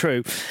 it's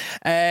true.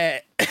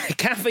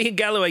 Kathy and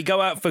Galloway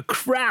go out for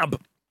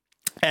crab.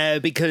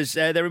 Because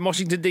they're in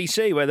Washington,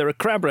 D.C., where there are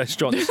crab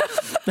restaurants,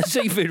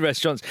 seafood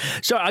restaurants.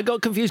 So I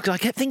got confused because I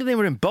kept thinking they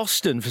were in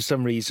Boston for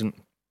some reason.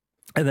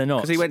 And they're not.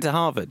 Because he went to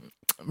Harvard.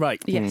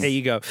 Right. Yes. There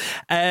you go.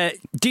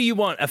 Do you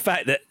want a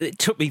fact that it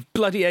took me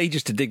bloody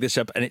ages to dig this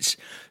up, and it's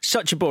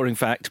such a boring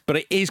fact, but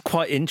it is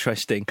quite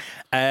interesting.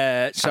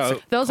 Those are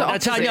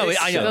opposites. I know.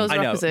 Those are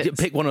opposites.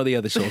 Pick one or the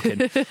other,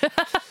 Sorkin.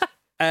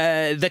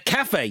 The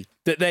cafe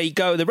that they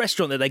go, the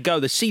restaurant that they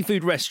go, the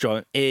seafood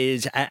restaurant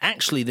is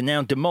actually the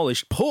now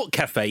demolished Port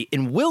Cafe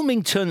in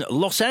Wilmington,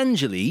 Los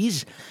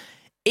Angeles.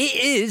 It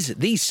is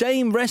the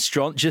same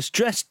restaurant, just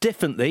dressed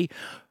differently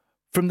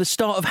from the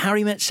start of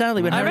Harry Met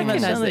Sally. When Harry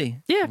Met Sally.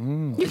 Yeah, you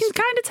can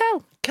kind of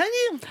tell. Can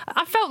you?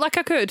 I felt like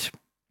I could.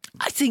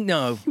 I think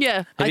no.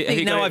 Yeah. I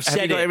think now I've said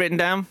have you got it written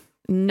down?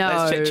 No.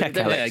 Let's check,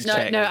 Alex. No,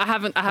 I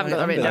haven't got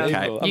that written down.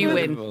 Okay. You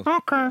win.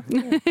 Okay.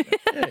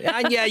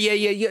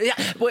 Yeah.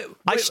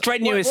 I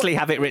strenuously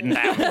have it written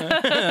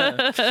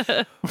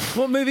down.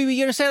 What movie were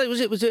you going to say?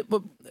 Was it?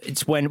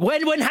 It's when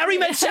Harry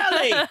Met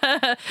Sally.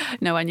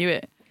 No, I knew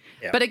it.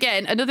 Yeah. But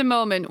again, another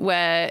moment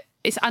where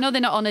I know they're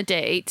not on a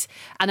date,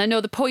 and I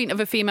know the point of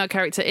a female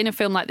character in a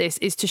film like this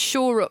is to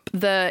shore up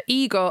the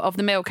ego of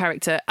the male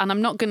character, and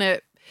I'm not going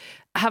to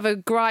have a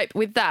gripe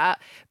with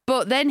that.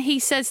 But then he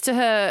says to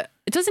her,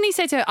 doesn't he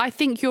say to her, I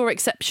think you're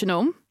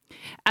exceptional?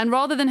 And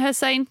rather than her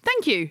saying,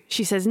 thank you,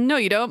 she says, no,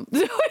 you don't.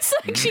 It's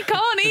like she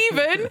can't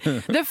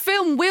even. The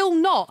film will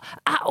not,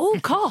 at all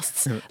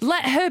costs,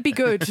 let her be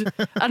good.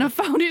 And I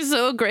found it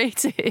so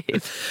grating.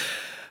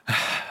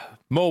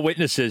 More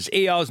witnesses.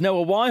 ER's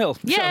Noah Weil.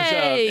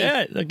 Yay!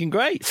 Yeah, looking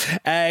great.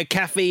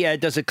 Kathy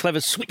does a clever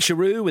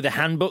switcheroo with the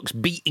handbooks,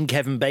 beating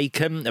Kevin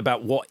Bacon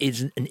about what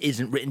isn't and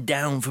isn't written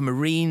down for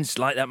Marines,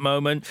 like that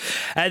moment.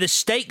 The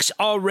stakes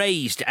are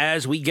raised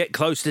as we get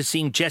close to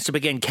seeing Jessup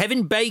again.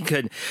 Kevin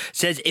Bacon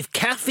says if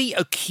Kathy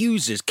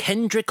accuses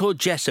Kendrick or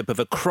Jessup of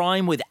a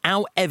crime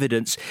without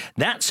evidence,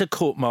 that's a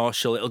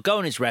court-martial. It'll go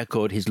on his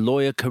record. His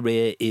lawyer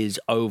career is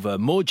over.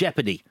 More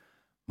jeopardy.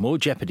 More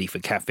jeopardy for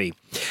Kathy.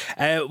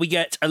 We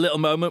get a little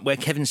moment where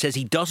Kevin says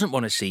he doesn't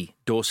want to see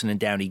Dawson and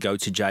Downey go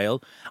to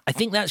jail. I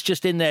think that's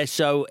just in there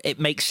so it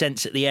makes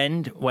sense at the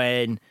end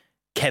when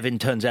Kevin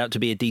turns out to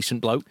be a decent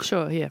bloke.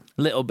 Sure, yeah.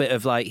 Little bit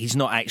of like, he's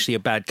not actually a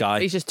bad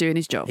guy. He's just doing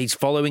his job. He's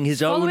following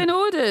his own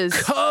orders.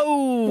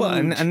 code. Well,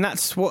 and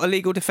that's what a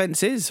legal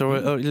defence is, or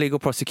a legal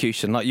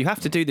prosecution. Like, you have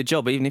to do the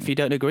job even if you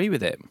don't agree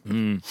with it.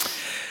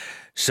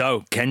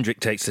 So, Kendrick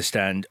takes the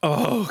stand.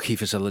 Oh,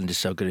 Kiefer Sutherland is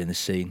so good in this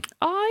scene.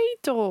 I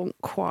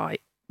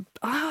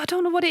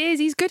don't know what it is.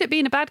 He's good at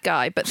being a bad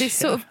guy, but this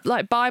sort of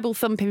like Bible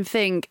thumping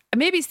thing,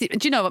 maybe it's, do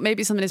you know what?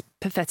 Maybe it's something as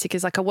pathetic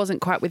as like I wasn't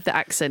quite with the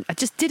accent. I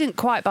just didn't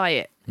quite buy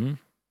it.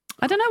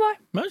 I don't know why.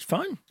 No, it's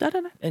fine. I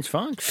don't know. It's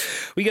fine.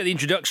 We get the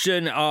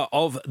introduction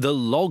of the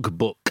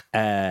logbook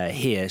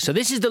here. So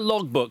this is the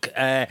logbook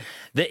that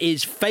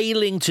is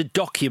failing to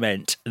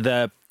document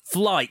the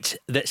flight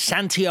that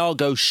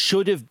Santiago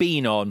should have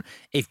been on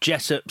if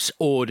Jessup's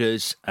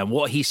orders and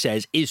what he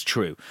says is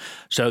true.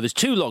 So there's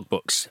 2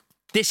 logbooks.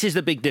 This is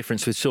the big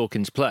difference with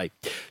Sorkin's play.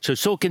 So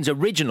Sorkin's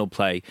original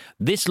play,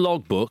 this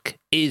logbook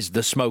is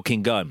the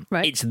smoking gun.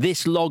 Right. It's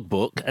this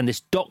logbook and this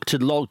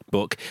doctored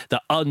logbook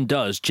that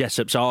undoes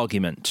Jessup's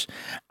argument.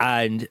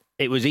 And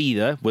it was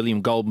either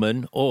William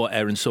Goldman or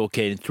Aaron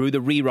Sorkin, through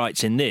the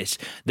rewrites in this,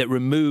 that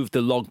removed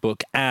the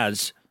logbook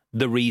as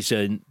the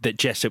reason that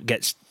Jessup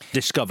gets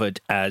discovered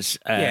as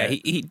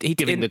he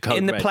giving the code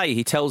in the red. play.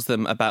 He tells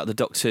them about the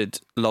doctored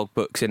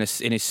logbooks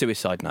in his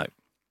suicide note.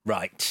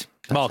 Right,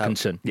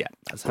 Markinson.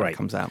 That's how it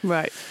comes out.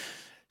 Right.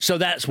 So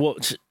that's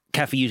what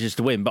Kathy uses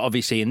to win, but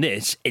obviously in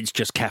this, it's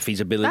just Kathy's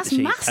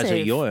ability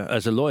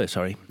as a lawyer.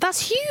 Sorry,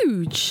 that's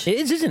huge. It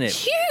is, isn't it?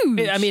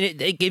 Huge. I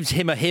mean, it gives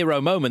him a hero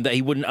moment that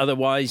he wouldn't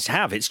otherwise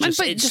have. It's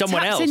just it's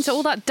someone else into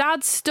all that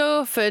dad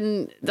stuff,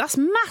 and that's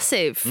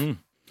massive.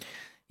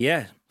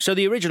 Yeah. So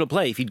the original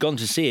play, if you'd gone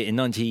to see it in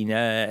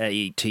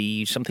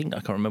 1980 something, I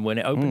can't remember when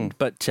it opened,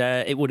 but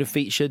it would have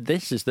featured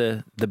this as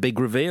the big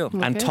reveal. Okay.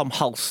 And Tom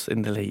Hulce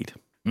in the lead.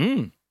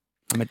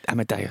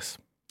 Amadeus.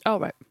 Oh,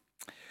 right.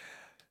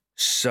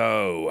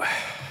 So,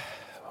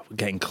 we're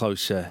getting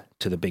closer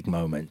to the big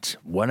moment.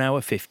 1 hour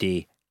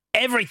 50.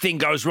 Everything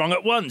goes wrong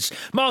at once.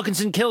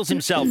 Markinson kills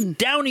himself.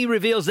 Downey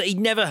reveals that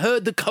he'd never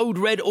heard the code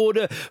red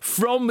order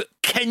from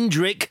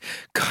Kendrick.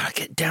 God, I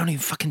get Downey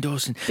and fucking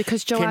Dawson.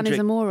 Because Joanne is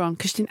a moron,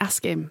 because she didn't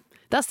ask him.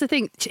 That's the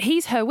thing.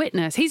 He's her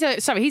witness. He's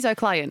her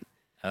client.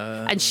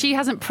 And she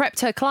hasn't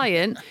prepped her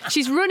client.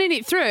 She's running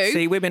it through.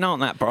 See, women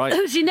aren't that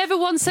bright. She never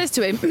once says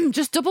to him,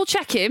 just double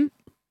check him.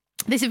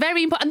 This is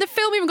very important. And the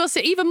film even goes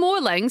to even more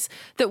lengths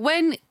that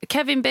when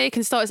Kevin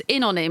Bacon starts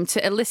in on him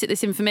to elicit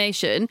this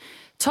information,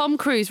 Tom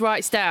Cruise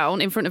writes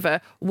down in front of her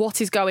what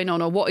is going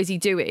on or what is he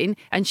doing,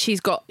 and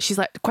she's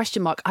like,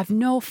 question mark, I've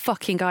no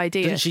fucking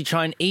idea. Doesn't she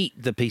try and eat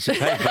the piece of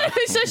paper?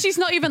 So she's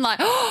not even like,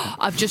 oh,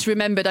 I've just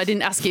remembered I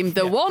didn't ask him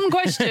the one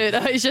question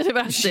I should have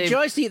asked him. She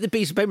tries to eat the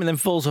piece of paper and then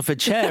falls off a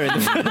chair. In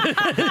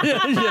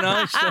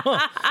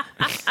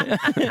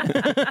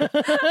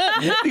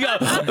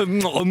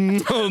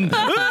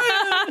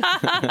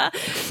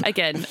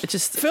Again,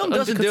 just film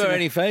doesn't do her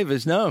any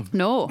favours. No.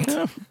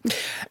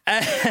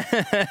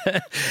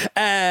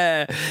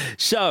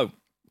 So,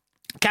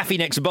 Kathy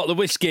next a bottle of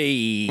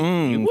whiskey.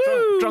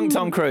 Drunk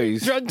Tom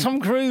Cruise. He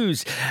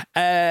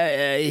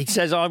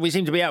says, we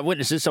seem to be out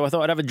witnesses, so I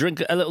thought I'd have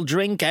a little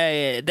drink.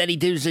 Then he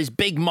does his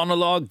big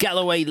monologue.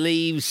 Galloway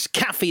leaves.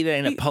 Kathy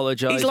then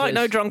apologises. He's like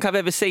no drunk I've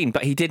ever seen,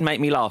 but he did make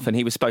me laugh, and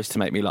he was supposed to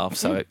make me laugh,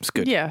 so it's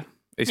good. Yeah.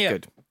 It's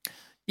good.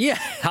 Yeah,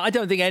 I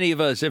don't think any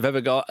of us have ever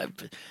got...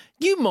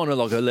 You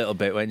monologue a little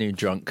bit when you're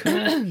drunk.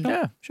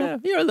 Yeah, sure.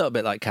 You're a little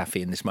bit like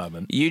Kathy in this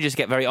moment. You just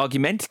get very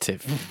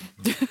argumentative.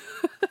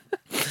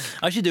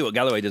 I should do what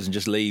Galloway does and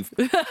just leave.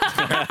 I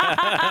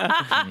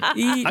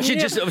should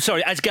just,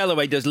 as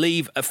Galloway does,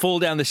 leave, fall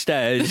down the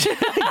stairs,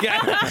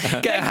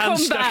 get a hand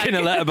stuck in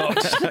a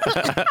letterbox.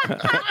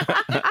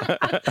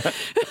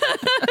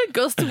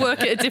 Goes to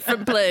work at a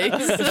different place.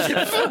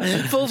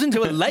 Falls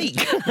into a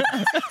lake.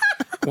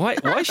 Why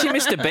is she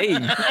Mr.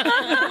 Bean?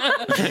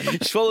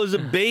 Swallows a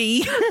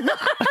bee.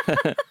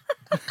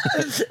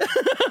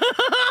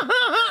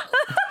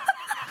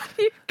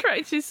 You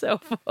cracked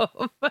yourself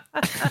up.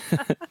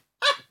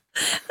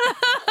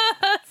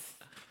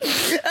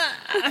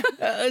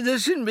 There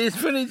shouldn't be as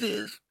funny as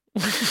this.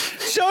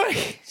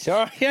 Sorry.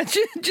 I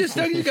just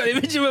got an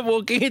image of her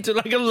walking into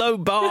like a low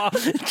bar,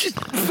 just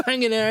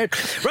banging her head.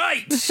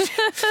 Right.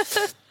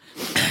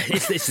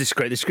 It's the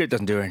script. The script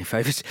doesn't do her any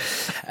favours.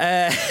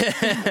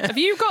 Have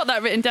you got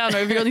that written down, or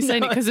have you only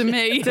saying it because of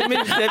me?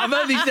 I've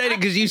only said it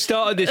because you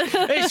started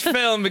this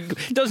film.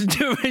 It doesn't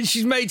do it.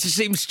 She's made to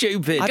seem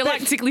stupid.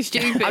 Galactically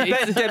stupid. I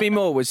bet Demi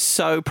Moore was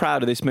so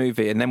proud of this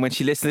movie, and then when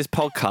she listened to this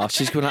podcast,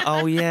 she's going like,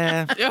 oh,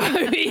 yeah. Oh,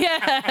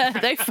 yeah,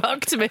 they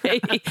fucked me.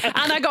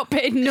 And I got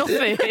paid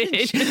nothing.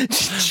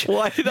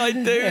 Why did I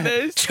do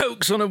this?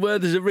 Chokes on a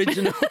word that's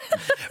original.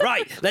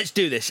 Right, let's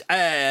do this.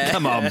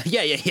 Come on.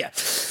 Yeah.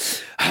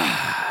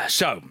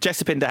 So,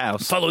 Jessup in the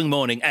house. Following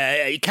morning,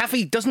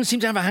 Kathy doesn't seem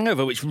to have a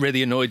hangover, which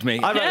really annoyed me.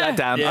 I wrote that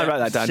down.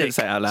 Yeah. Didn't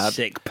say it out loud.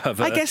 Sick,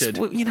 perverted. I guess,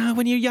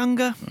 when you're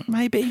younger,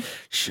 maybe.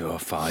 Sure,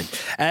 fine.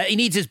 He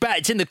needs his bat.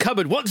 It's in the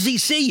cupboard. What does he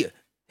see?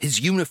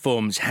 His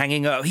uniform's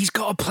hanging up. He's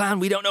got a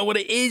plan. We don't know what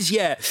it is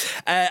yet.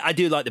 I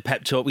do like the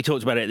pep talk. We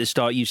talked about it at the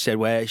start. You said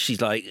where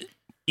she's like,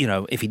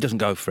 if he doesn't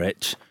go for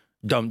it,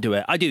 don't do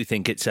it. I do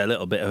think it's a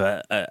little bit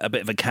of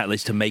a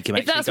catalyst to make him.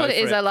 If that's what it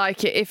is, I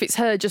like it. If it's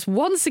her just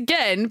once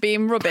again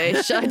being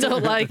rubbish, I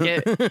don't like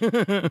it.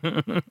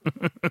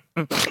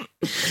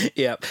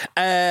 Yeah.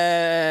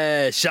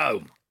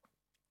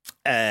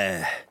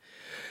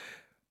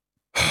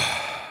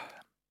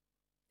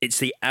 It's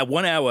the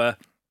 1 hour.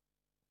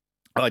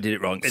 Oh, I did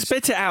it wrong.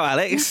 Spit it out,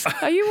 Alex.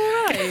 Are you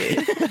all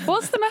right?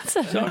 What's the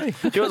matter? Sorry.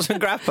 Do you want some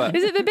grappa?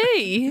 Is it the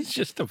bee? It's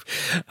just,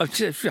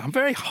 I'm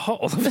very hot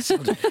all of a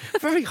sudden.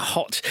 Very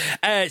hot.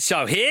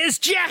 So here's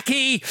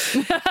Jackie.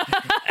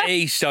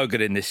 He's so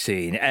good in this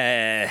scene.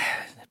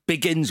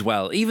 Begins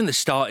well. Even the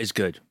start is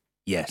good.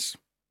 Yes.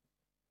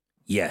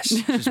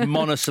 Just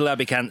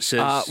monosyllabic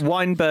answers.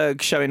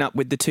 Weinberg showing up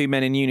with the two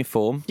men in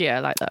uniform. Yeah, I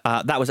like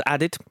that. That was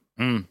added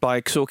by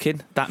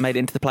Sorkin. That made it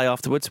into the play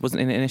afterwards.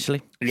 Wasn't in it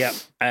initially. Yeah.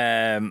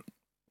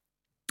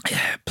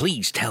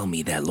 Please tell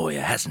me their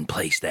lawyer hasn't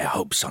placed their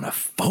hopes on a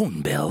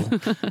phone bill.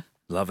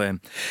 Love him.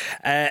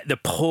 The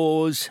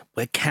pause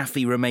where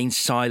Kathy remains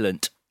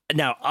silent.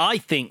 Now, I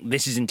think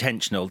this is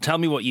intentional. Tell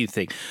me what you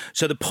think.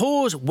 So the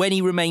pause when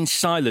he remains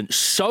silent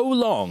so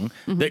long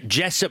that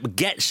Jessup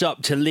gets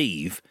up to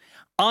leave,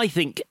 I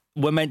think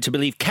we're meant to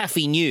believe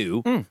Kathy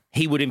knew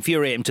he would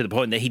infuriate him to the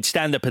point that he'd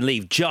stand up and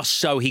leave just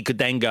so he could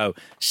then go,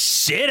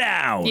 sit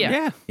down.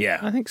 Yeah.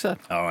 I think so.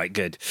 All right,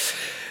 good.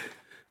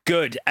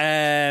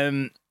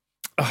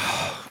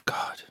 Oh,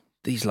 God.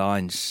 These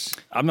lines,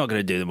 I'm not going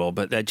to do them all,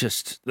 but they're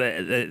just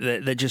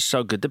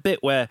so good. The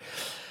bit where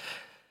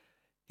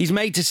he's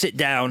made to sit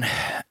down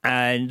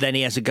and then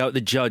he has a go at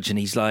the judge and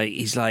he's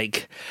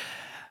like,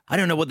 I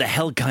don't know what the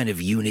hell kind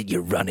of unit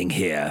you're running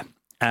here.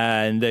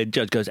 And the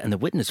judge goes, and the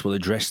witness will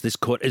address this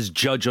court as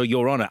judge or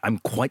your honour. I'm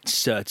quite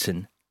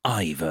certain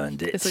I've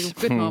earned it. It's a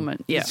good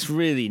moment, yeah. It's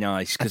really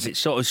nice because it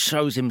sort of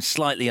shows him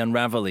slightly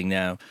unravelling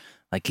now.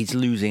 like he's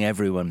losing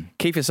everyone.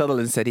 Kiefer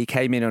Sutherland said he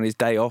came in on his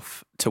day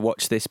off to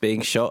watch this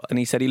being shot, and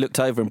he said he looked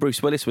over and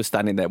Bruce Willis was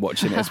standing there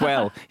watching it as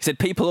well. He said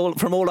people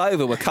from all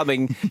over were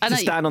coming to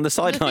stand on the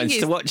sidelines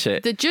to watch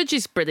it. The judge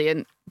is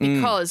brilliant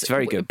because, it's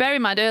very good. Bear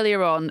in mind,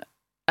 earlier on,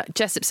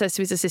 Jessup says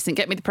to his assistant,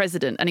 "Get me the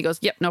president," and he goes,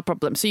 "Yep, no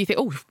problem." So you think,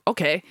 "Oh,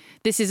 okay,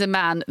 this is a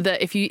man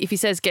that if he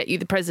says get me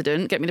the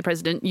president,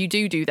 you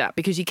do that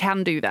because you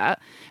can do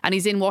that." And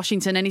he's in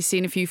Washington and he's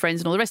seen a few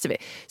friends and all the rest of it.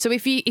 So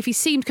if he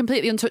seemed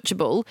completely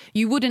untouchable,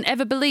 you wouldn't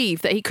ever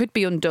believe that he could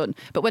be undone.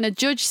 But when a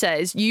judge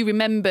says you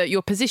remember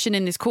your position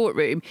in this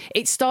courtroom,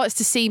 it starts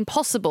to seem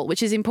possible,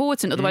 which is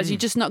important. Otherwise, you're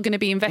just not going to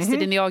be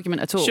invested in the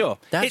argument at all. Sure,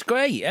 that's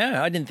great.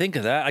 Yeah, I didn't think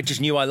of that. I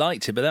just knew I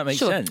liked it, but that makes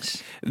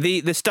sense.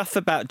 The stuff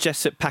about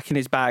Jessup packing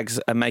his bags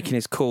and making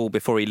his call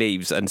before he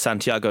leaves and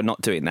Santiago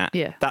not doing that,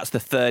 that's the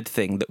third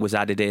thing that was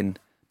added in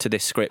to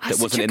this script that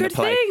wasn't in the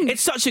play.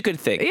 It's such a good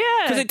thing.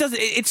 Because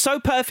it's so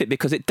perfect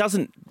because it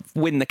doesn't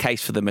win the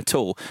case for them at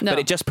all, but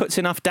it just puts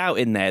enough doubt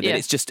in there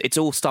that it's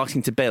all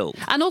starting to build.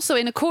 And also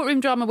in a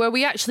courtroom drama where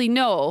we actually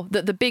know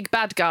that the big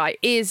bad guy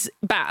is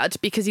bad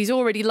because he's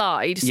already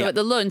lied. So at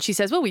the lunch he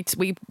says, well, we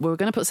were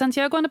going to put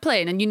Santiago on a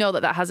plane, and you know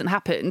that hasn't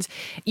happened.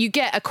 You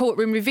get a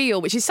courtroom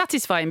reveal, which is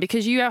satisfying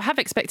because you have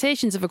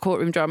expectations of a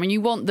courtroom drama and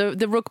you want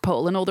the rug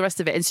pull and all the rest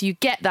of it. And so you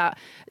get that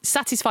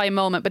satisfying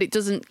moment, but it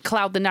doesn't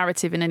cloud the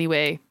narrative in any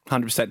way.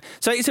 100%.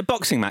 So it's a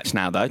boxing match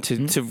now, though,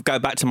 to go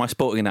back to my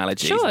sporting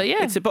analogy. Sure,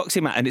 yeah. It's a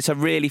boxing match, and it's a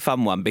really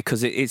fun one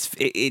because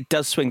it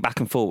does swing back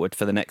and forward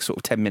for the next sort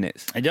of 10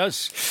 minutes. It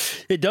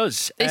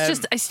does.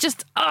 It's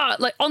just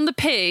like on the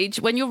page,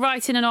 when you're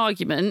writing an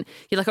argument,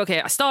 you're like,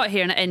 okay, I start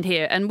here and I end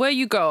here, and where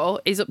you go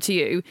is up to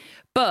you.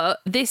 But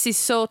this is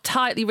so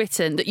tightly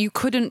written that you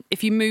couldn't,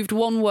 if you moved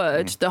one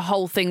word, the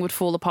whole thing would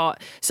fall apart.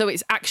 So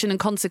it's action and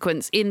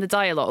consequence in the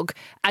dialogue.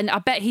 And I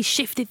bet he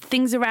shifted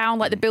things around,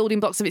 like the building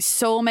blocks of it,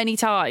 so many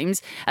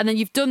times. And then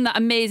you've done that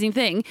amazing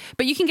thing.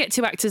 But you can get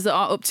two actors that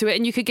aren't up to it,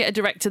 and you could get a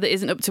director that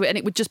isn't up to it, and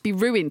it would just be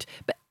ruined.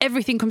 But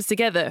everything comes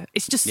together.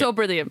 It's just so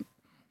brilliant.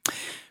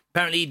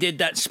 Apparently he did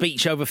that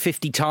speech over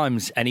 50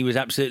 times and he was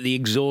absolutely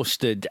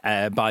exhausted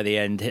by the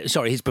end.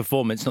 Sorry, his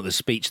performance, not the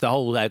speech, the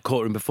whole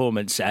courtroom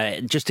performance.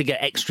 Just to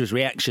get extras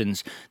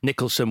reactions,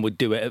 Nicholson would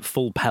do it at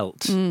full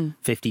pelt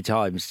 50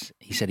 times.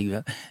 He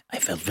said, I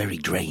felt very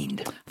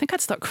drained. I think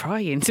I'd start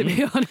crying, to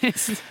be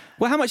honest.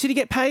 Well, how much did he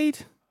get paid?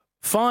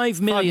 5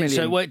 million.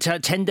 So it worked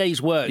out 10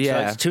 days' work.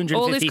 Yeah. So it's 250,000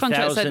 All his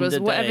contract said was, a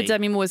day. whatever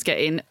Demi Moore's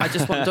getting, I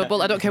just want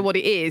double. I don't care what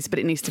it is, but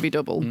it needs to be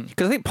double.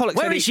 Because I think Pollock.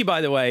 Where is she,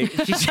 by the way?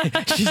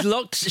 She's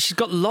locked. She's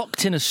got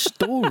locked in a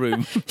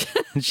storeroom.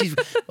 She's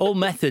all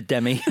method,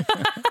 Demi.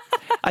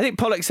 I think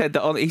Pollock said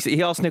that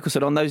he asked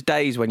Nicholson, on those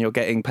days when you're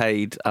getting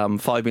paid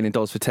 $5 million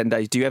for 10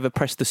 days, do you ever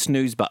press the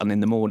snooze button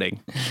in the morning?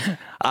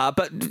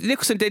 But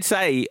Nicholson did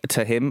say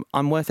to him,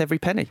 I'm worth every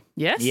penny.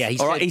 Yes. Yeah,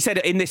 he said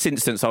in this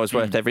instance I was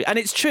worth every... And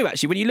it's true,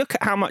 actually. When you look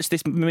at how much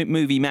this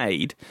movie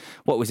made,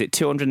 what was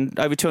it,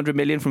 over 200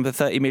 million from the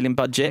 30 million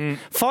budget,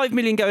 5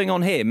 million going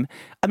on him.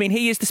 I mean,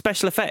 he is the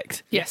special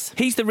effect. Yes.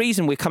 He's the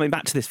reason we're coming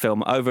back to this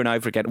film over and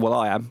over again. Well,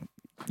 I am.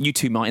 You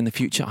two might in the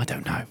future. I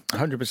don't know.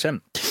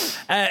 100%.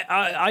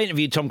 I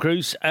interviewed Tom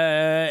Cruise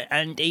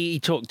and he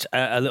talked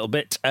a little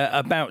bit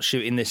about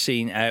shooting this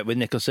scene with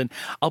Nicholson.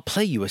 I'll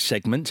play you a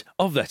segment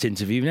of that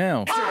interview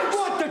now. I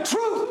want the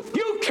truth!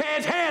 You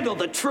can't handle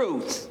the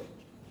truth!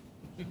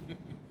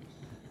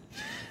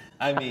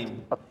 I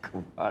mean,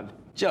 come on.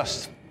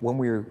 Just when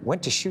we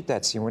went to shoot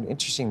that scene, what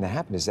interesting that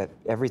happened is that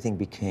everything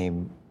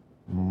became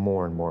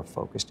more and more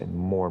focused and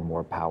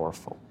more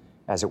powerful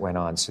as it went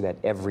on, so that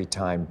every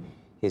time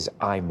his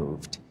eye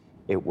moved,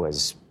 it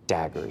was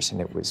daggers,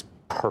 and it was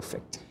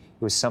perfect.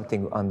 It was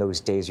something on those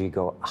days where you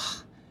go,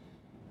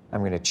 I'm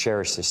going to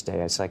cherish this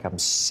day. It's like I'm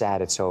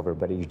sad it's over,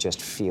 but you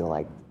just feel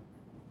like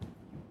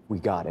we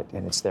got it,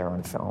 and it's there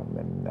on film,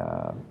 and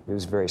it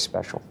was very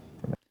special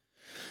for me.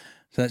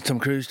 So that's Tom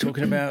Cruise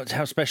talking about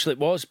how special it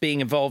was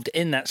being involved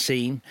in that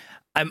scene.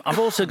 I've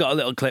also got a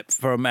little clip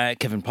from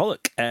Kevin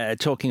Pollock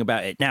talking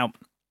about it. Now,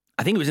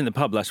 I think it was in the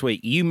pub last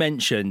week. You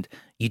mentioned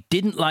you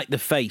didn't like the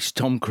face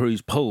Tom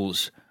Cruise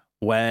pulls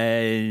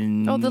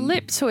when... Oh, the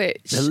lip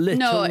twitch. The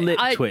lip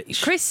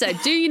twitch. Chris said,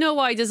 do you know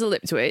why he does a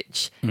lip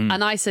twitch?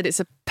 And I said,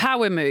 it's a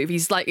power move.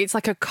 It's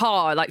like a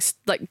car, like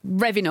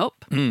revving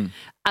up. And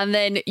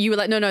then you were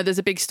like, no, there's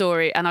a big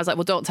story. And I was like,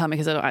 well, don't tell me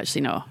because I don't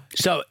actually know.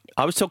 So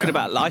I was talking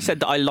about, I said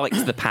that I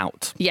liked the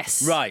pout.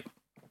 Yes. Right.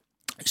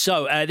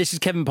 So this is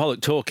Kevin Pollock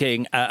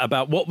talking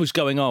about what was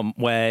going on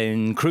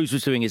when Cruise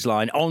was doing his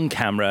line on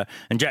camera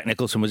and Jack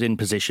Nicholson was in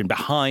position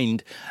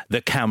behind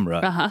the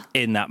camera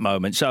in that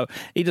moment. So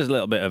he does a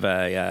little bit of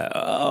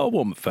a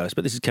warm-up first,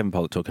 but this is Kevin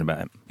Pollock talking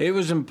about it. It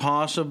was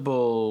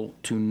impossible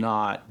to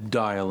not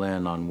dial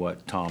in on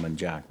what Tom and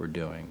Jack were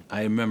doing.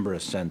 I remember a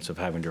sense of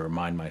having to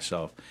remind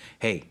myself,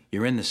 hey,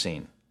 you're in the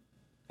scene.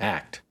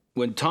 Act.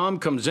 When Tom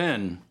comes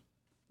in,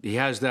 he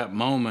has that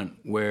moment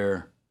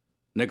where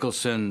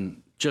Nicholson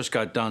just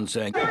got done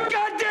saying,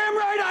 goddamn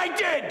right I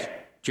did!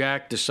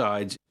 Jack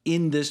decides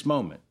in this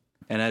moment,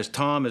 and as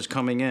Tom is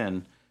coming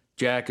in,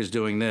 Jack is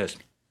doing this.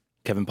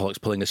 Kevin Pollak's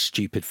pulling a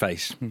stupid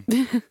face.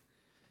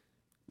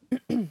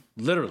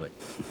 Literally.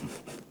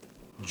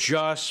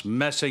 Just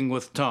messing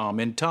with Tom.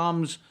 In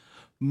Tom's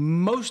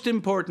most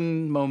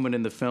important moment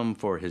in the film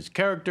for his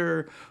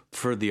character,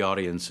 for the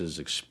audience's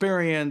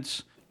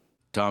experience,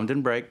 Tom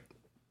didn't break.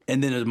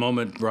 And then at the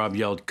moment Rob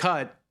yelled,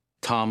 cut,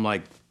 Tom,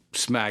 like,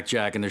 smacked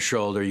Jack in the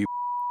shoulder.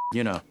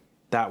 You know,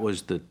 that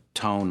was the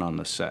tone on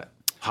the set.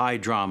 High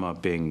drama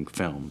being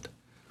filmed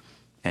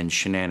and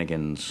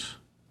shenanigans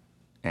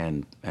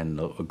and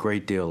a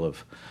great deal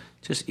of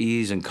just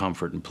ease and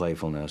comfort and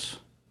playfulness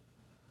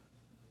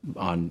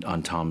on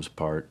Tom's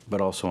part, but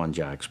also on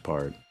Jack's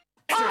part.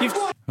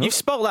 You've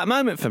spoiled that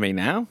moment for me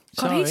now.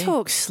 God, he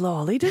talks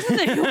slowly, doesn't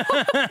he?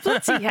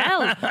 Bloody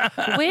hell.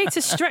 Way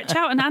to stretch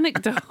out an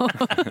anecdote.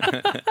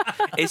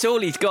 It's all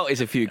he's got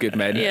is A Few Good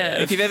Men. Yeah.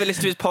 If you've ever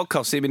listened to his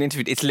podcast, see him in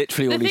interview, it's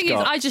literally all he's got. The thing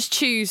is, I just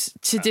choose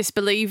to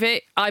disbelieve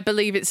it. I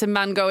believe it's a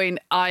man going,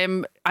 I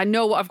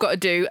know what I've got to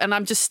do, and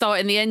I'm just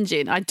starting the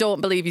engine. I don't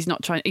believe it's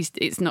not trying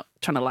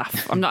to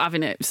laugh. I'm not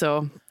having it,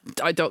 so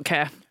I don't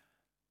care.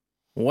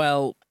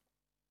 Well,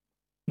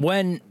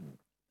 when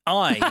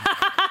I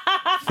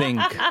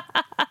think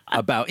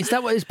about, is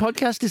that what his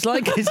podcast is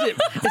like? Is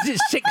it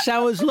 6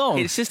 hours long?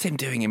 It's just him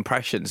doing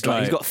impressions.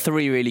 Like, he's got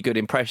 3 really good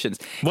impressions.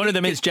 One of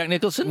them is Jack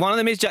Nicholson? One of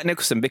them is Jack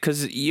Nicholson,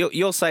 because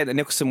you're saying that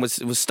Nicholson was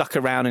stuck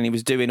around and he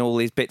was doing all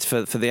these bits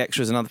for the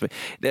extras and other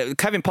bits.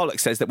 Kevin Pollak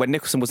says that when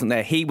Nicholson wasn't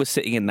there, he was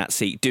sitting in that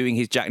seat doing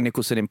his Jack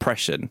Nicholson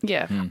impression.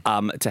 Yeah.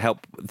 To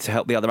help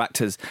the other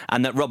actors,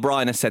 and that Rob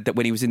Reiner said that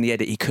when he was in the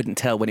edit, he couldn't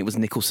tell when it was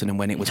Nicholson and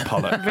when it was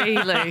Pollak.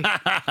 Really?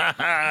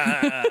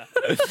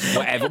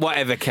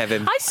 Whatever,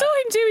 Kevin. I saw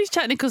him do his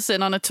Jack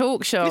Nicholson on a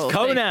talk show. It's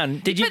Conan.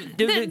 Did you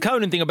do the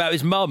Conan thing about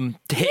his mum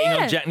hitting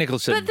on Jack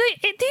Nicholson? But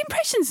the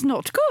impression's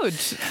not good.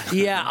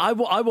 Yeah, I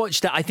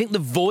watched that. I think the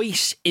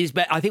voice is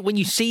better. I think when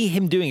you see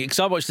him doing it, because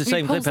I watched the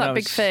same clip. He pulls that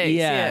big face.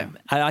 Yeah.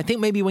 I think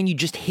maybe when you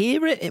just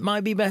hear it, it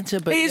might be better.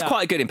 But he is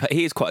quite a good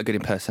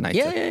impersonator.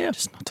 Yeah.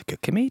 Just not a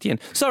good comedian.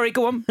 Sorry,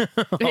 go on.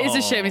 It is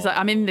a shame. He's like,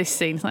 I'm in this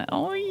scene. It's like,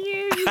 oh,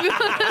 you.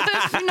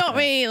 Not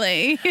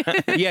really.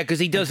 Yeah, because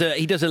he does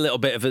a little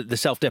bit of the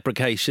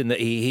self-deprecation that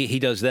he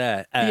does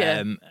there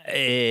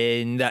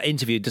in that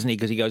interview, doesn't he?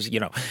 Because he goes,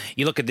 you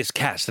look at this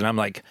cast, and I'm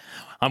like,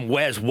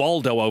 where's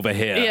Waldo over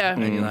here? Yeah.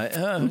 And you're like,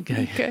 oh,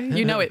 okay.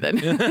 You know it then.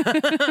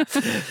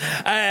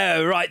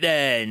 Right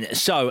then.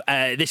 So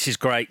this is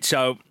great.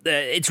 So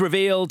it's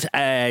revealed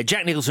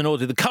Jack Nicholson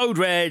ordered the code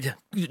red,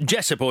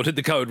 Jessup ordered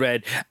the code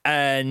red,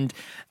 and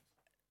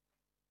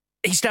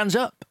he stands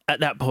up at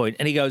that point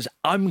and he goes,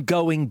 I'm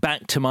going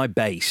back to my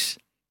base.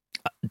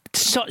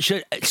 Such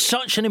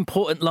an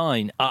important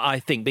line, I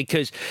think,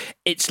 because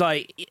it's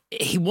like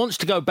he wants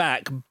to go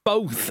back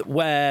both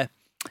where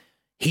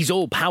he's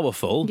all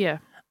powerful,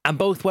 and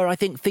both where I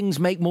think things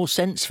make more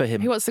sense for him.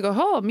 He wants to go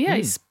home. Yeah,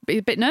 he's a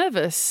bit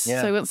nervous,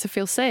 so he wants to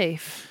feel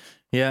safe.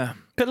 Yeah,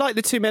 but like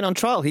the 2 men on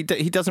trial, he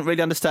doesn't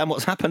really understand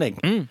what's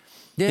happening.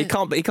 Yeah. He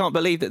can't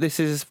believe that this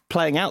is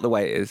playing out the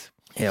way it is.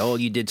 Yeah, all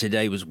you did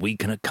today was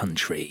weaken a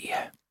country.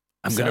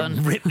 I'm going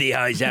to rip the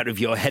eyes out of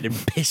your head and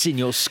piss in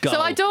your skull. So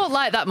I don't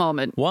like that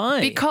moment. Why?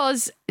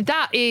 Because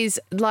that is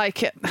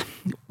like...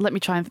 Let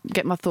me try and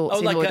get my thoughts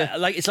in order.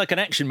 It's like an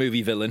action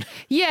movie villain.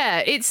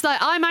 Yeah, it's like,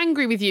 I'm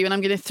angry with you and I'm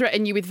going to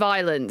threaten you with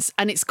violence.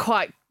 And it's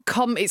quite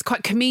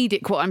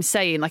comedic what I'm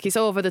saying. Like, it's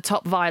over the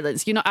top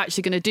violence. You're not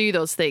actually going to do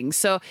those things.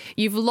 So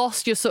you've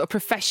lost your sort of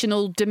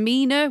professional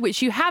demeanour,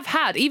 which you have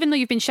had. Even though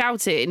you've been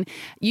shouting,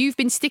 you've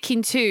been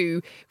sticking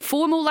to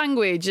formal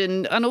language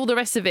and all the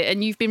rest of it.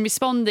 And you've been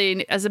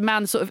responding as a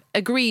man sort of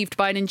aggrieved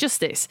by an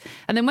injustice.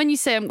 And then when you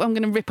say, I'm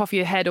going to rip off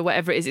your head or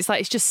whatever it is, it's like,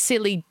 it's just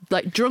silly,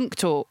 like drunk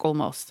talk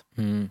almost.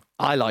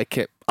 I like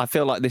it. I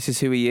feel like this is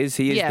who he is.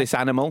 He is this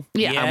animal.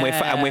 Yeah. And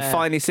we're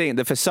finally seeing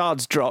the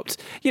facade's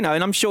dropped. And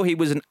I'm sure he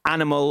was an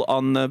animal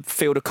on the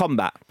field of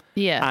combat.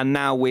 Yeah. And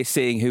now we're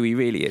seeing who he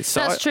really is.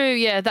 So that's true,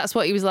 yeah. That's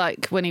what he was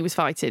like when he was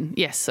fighting.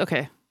 Yes,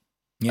 okay.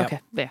 Yep. Okay,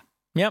 there.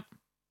 Yep.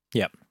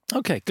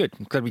 Okay, good.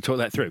 I'm glad we talked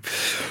that through.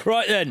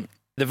 Right then,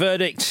 the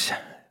verdict.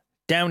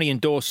 Downey and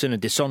Dawson are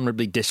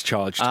dishonourably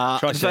discharged. We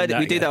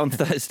do that on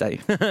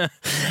Thursday.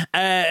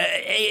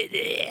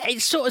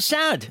 It's sort of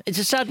sad. It's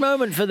a sad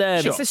moment for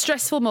them. It's a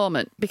stressful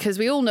moment because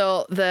we all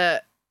know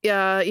that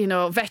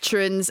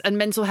veterans and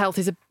mental health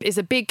is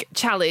a big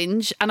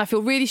challenge, and I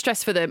feel really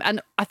stressed for them.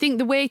 And I think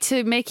the way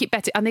to make it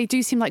better, and they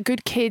do seem like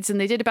good kids and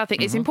they did a bad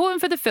thing, it's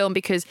important for the film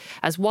because,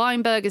 as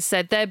Weinberg has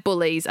said, they're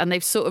bullies and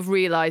they've sort of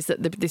realised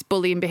that this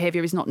bullying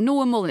behaviour is not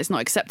normal and it's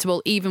not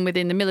acceptable even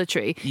within the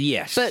military.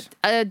 Yes.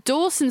 But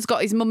Dawson's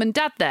got his mum and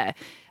dad there.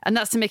 And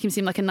that's to make him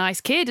seem like a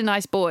nice kid, a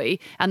nice boy.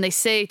 And they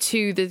say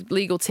to the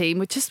legal team,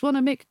 we just want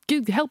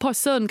to help our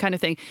son kind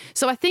of thing.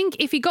 So I think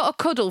if he got a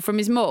cuddle from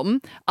his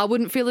mum, I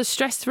wouldn't feel as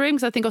stressed for him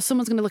because I think,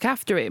 someone's going to look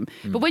after him.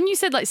 But when you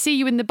said, see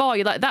you in the bar,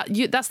 you're like,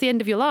 that's the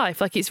end of your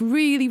life. Like, it's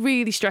really,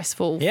 really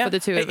stressful for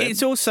the two of them.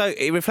 It's also,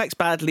 it reflects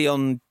badly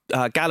on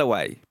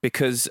Galloway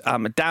because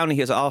Downey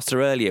has asked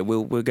her earlier,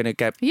 we're going to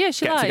get she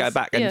to lies. go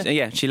back.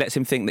 And she lets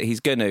him think that he's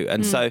going to.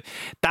 And so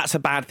that's a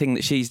bad thing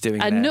that she's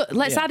doing And there.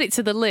 let's add it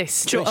to the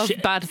list of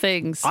bad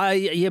things.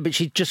 But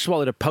she just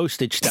swallowed a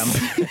postage stamp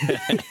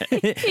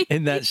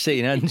in that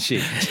scene, hadn't she?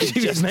 She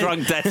just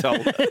drunk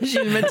Dettol. She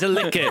was meant to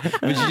lick it,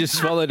 but she just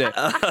swallowed it.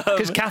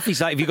 Because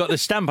Kathy's like, have you got the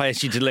stamp I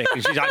asked you to lick?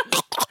 And she's like...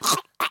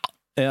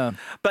 Yeah,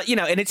 but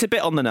and it's a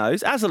bit on the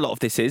nose, as a lot of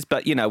this is.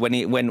 But when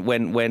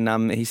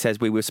he says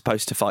we were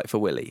supposed to fight for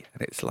Willie,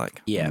 and it's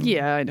like, yeah,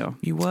 I know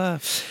you were,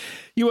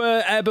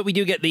 but we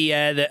do get the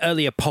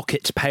earlier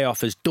pockets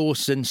payoff as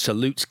Dawson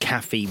salutes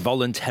Kathy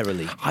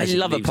voluntarily. I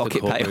love a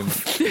pocket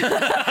payoff.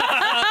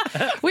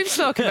 We've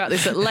spoken about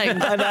this at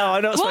length. I know,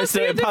 I'm not supposed to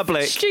do it in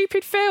public.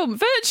 Stupid film,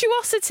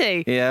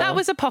 Virtuosity. Yeah, that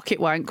was a pocket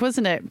wank,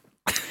 wasn't it?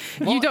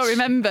 You don't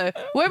remember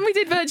when we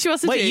did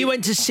Virtuosity? Wait, you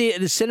went to see it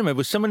at the cinema?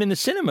 Was someone in the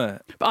cinema?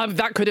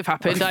 That could have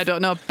happened. I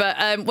don't know.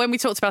 But when we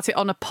talked about it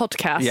on a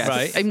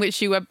podcast, in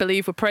which you, I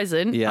believe, were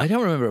present. Yeah, I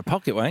don't remember a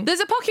pocket wank. There's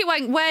a pocket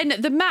wank when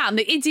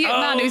the idiot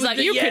man who's like,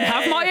 "You can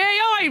have my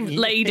AI,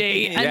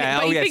 lady,"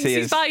 but he thinks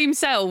he's by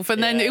himself,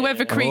 and then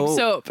whoever creeps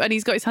up and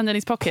he's got his hand in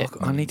his pocket.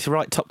 I need to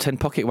write top 10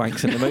 pocket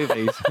wanks in the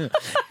movies.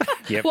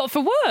 Yep. What, for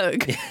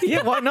work?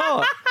 Yeah, why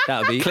not?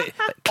 That would be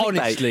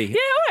honestly. Yeah,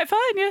 all right,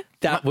 fine. Yeah,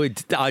 that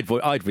would.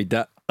 I'd read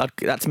that.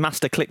 That's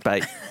master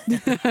clickbait. Oh,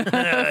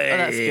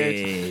 that's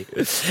good.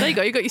 There you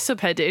go. You got your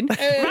subheading.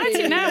 Write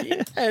it now.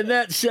 And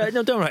that's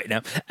no, don't write it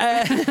now.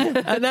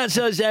 And that's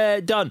us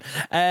done.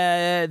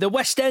 The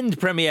West End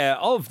premiere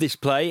of this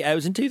play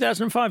was in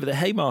 2005 at the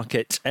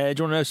Haymarket. Do you want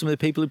to know some of the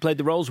people who played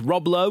the roles?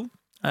 Rob Lowe.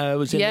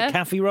 Was in the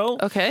Kathy role.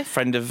 Okay.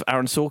 Friend of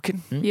Aaron Sorkin.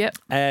 Yep.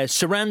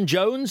 Saran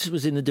Jones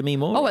was in the Demi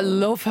Moore. Oh, I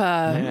love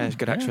her. Yeah, she's a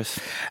good actress.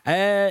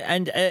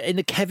 And in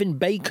the Kevin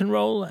Bacon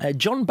role,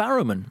 John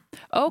Barrowman.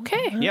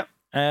 Okay. Yep.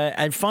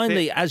 And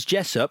finally, as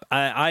Jessup,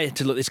 I had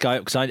to look this guy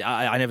up because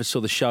I never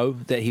saw the show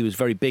that he was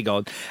very big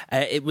on.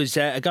 It was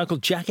a guy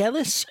called Jack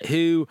Ellis,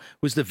 who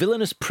was the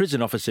villainous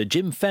prison officer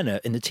Jim Fenner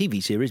in the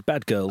TV series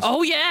Bad Girls.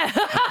 Oh, yeah.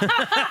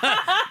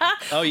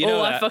 You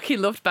know that. I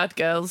fucking loved Bad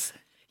Girls.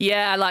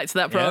 Yeah, I liked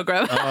that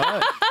programme.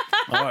 Yeah.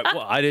 All right.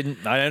 Well, I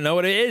don't know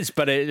what it is,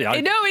 but it's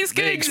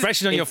good. The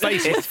expression on your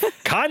face is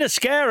kind of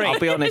scary. I'll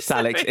be honest,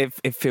 Alex,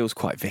 it feels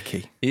quite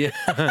Vicky. Yeah.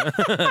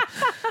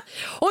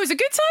 Oh, it was a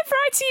good time for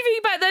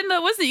ITV back then, though,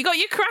 wasn't it? You got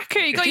your Cracker,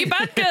 you got your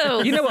Bad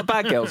Girls. You know what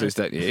Bad Girls is,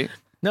 don't you?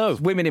 No.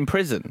 Women in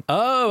prison.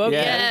 Oh, okay.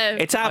 Yeah.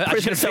 It's our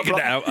prisoner cell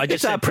block.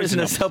 It's our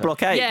prisoner cell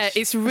block 8. Yeah,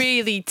 it's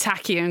really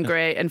tacky and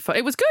great and fun.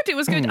 It was good.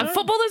 And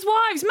Footballers'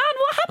 Wives. Man,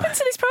 what happened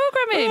to this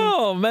programming?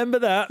 Oh, remember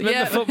that?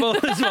 Remember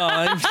Footballers'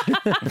 Wives?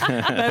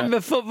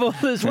 Remember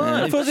Footballers'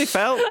 Wives? Fuzzy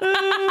felt.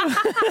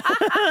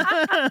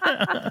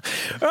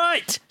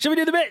 Right. Shall we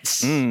do the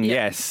bits?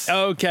 Yes.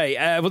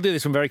 Okay. We'll do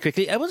this one very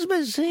quickly. What's the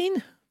best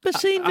scene?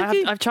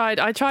 Vicky? I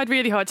tried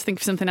really hard to think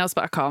of something else,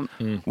 but I can't.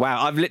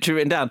 Wow, I've literally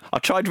written down, I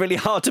tried really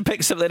hard to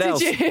pick something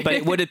else, but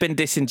it would have been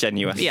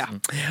disingenuous. Yeah.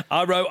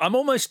 I wrote, I'm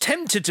almost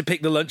tempted to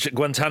pick the lunch at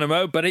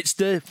Guantanamo, but it's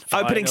the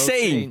opening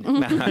scene.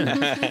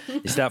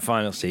 It's that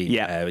final scene.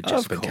 Yeah, with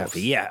Jessup and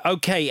Kathy. Yeah.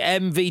 Okay,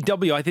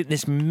 MVW. I think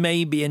this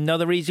may be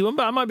another easy one,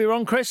 but I might be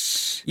wrong,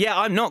 Chris. Yeah,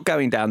 I'm not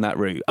going down that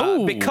route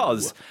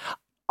because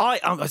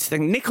I was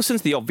thinking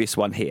Nicholson's the obvious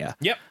one here.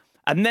 Yep.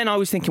 And then I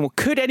was thinking, well,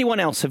 could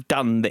anyone else have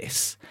done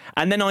this?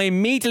 And then I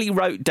immediately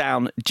wrote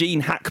down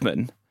Gene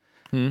Hackman,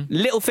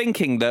 little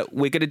thinking that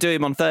we're going to do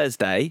him on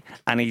Thursday,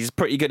 and he's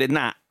pretty good in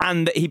that,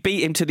 and that he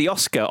beat him to the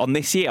Oscar on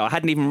This Year. I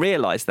hadn't even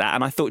realised that,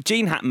 and I thought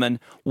Gene Hackman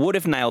would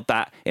have nailed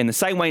that in the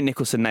same way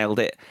Nicholson nailed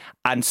it.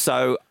 And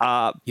so...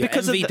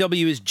 because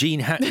MVW is Gene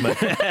Hackman.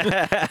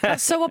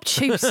 That's so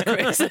obtuse,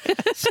 Chris.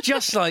 It's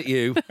just like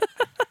you.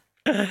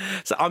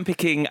 So I'm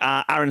picking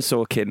Aaron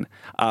Sorkin.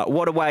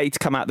 What a way to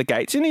come out the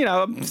gates.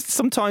 And,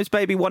 sometimes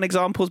maybe one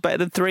example is better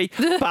than 3.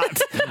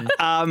 But,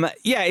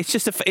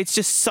 it's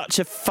just such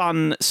a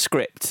fun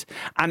script.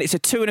 And it's a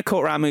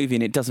 2.25 hour movie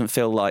and it doesn't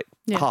feel like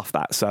half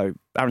that. So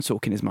Aaron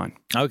Sorkin is mine.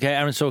 Okay,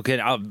 Aaron Sorkin.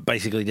 I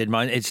basically did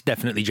mine. It's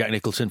definitely Jack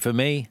Nicholson for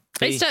me.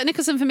 It's Jack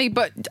Nicholson for me,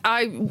 but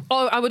I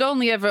would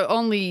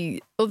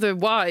only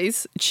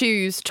otherwise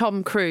choose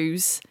Tom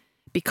Cruise.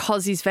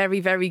 Because he's very,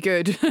 very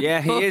good.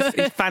 Yeah, he is.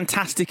 He's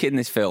fantastic in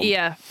this film.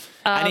 Yeah.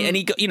 And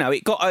he got,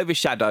 it got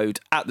overshadowed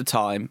at the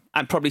time,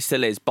 and probably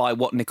still is, by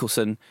what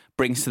Nicholson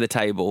brings to the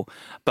table.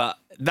 But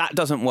that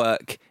doesn't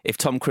work if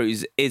Tom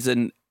Cruise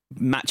isn't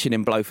matching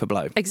him blow for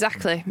blow.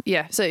 Exactly.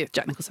 Yeah. So,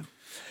 Jack Nicholson.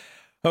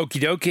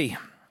 Okie dokie.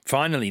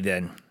 Finally,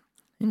 then.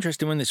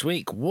 Interesting one this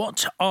week.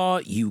 What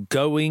are you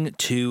going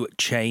to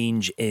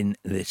change in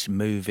this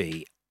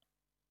movie?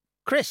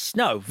 Chris?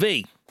 No,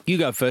 V. You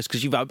go first,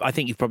 because I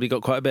think you've probably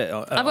got quite a bit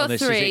on I've got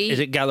this. 3. Is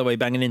it Galloway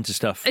banging into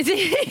stuff?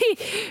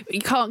 You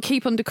can't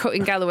keep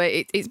undercutting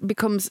Galloway. It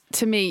becomes,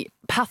 to me,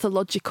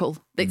 pathological.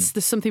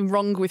 There's something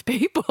wrong with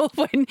people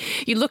when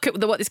you look at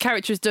what this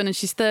character has done, and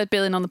she's third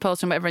billing on the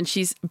poster and whatever, and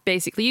she's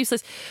basically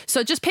useless.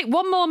 So just pick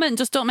one moment,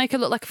 just don't make her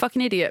look like a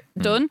fucking idiot.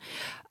 Done.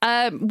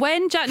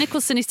 When Jack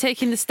Nicholson is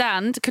taking the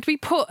stand, could we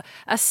put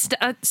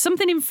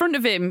something in front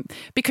of him,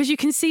 because you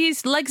can see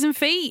his legs and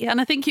feet, and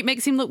I think it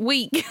makes him look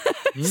weak.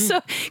 So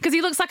because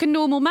he looks like a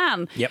normal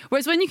man. Yep.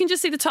 Whereas when you can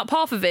just see the top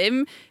half of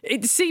him,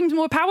 it seems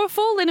more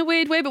powerful in a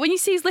weird way. But when you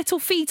see his little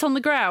feet on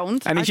the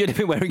ground, and he should have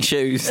been wearing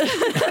shoes.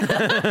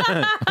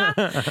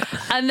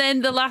 And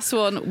then the last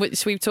one,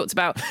 which we've talked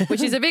about,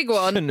 which is a big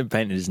one. Shouldn't have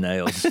painted his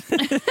nails.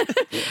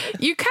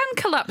 You can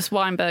collapse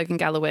Weinberg and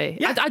Galloway.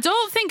 Yeah. I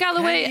don't think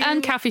Galloway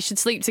and Caffey should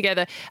sleep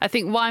together. I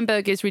think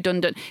Weinberg is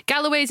redundant.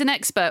 Galloway's an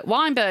expert.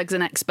 Weinberg's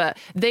an expert.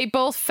 They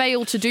both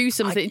fail to do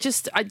something.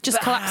 I just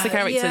collapse the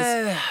characters.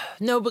 Yeah.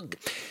 No,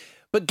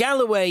 but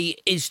Galloway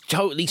is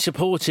totally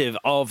supportive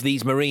of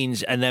these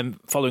Marines and them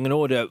following an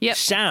order. Yep.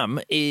 Sam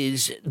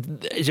is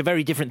a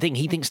very different thing.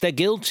 He thinks they're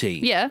guilty.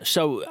 Yeah.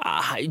 So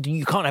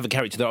you can't have a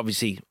character that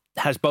obviously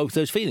has both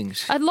those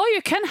feelings. A lawyer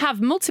can have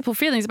multiple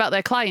feelings about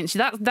their clients.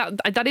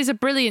 That is a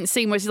brilliant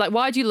scene where it's like,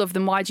 why do you love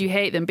them? Why do you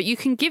hate them? But you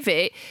can give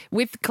it,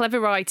 with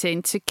clever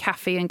writing, to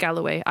Caffey and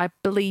Galloway. I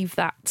believe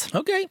that.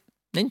 Okay.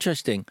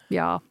 Interesting.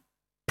 Yeah.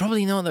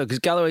 Probably not, though, because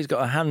Galloway's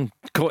got a hand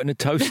caught in a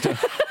toaster.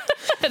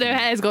 And her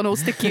hair's gone all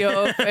sticky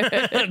up.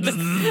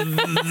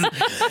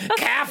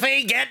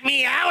 Caffey, get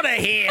me out of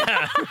here!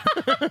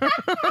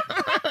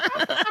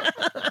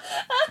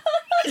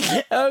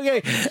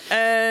 Okay,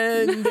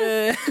 and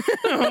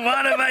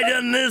what have I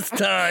done this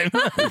time?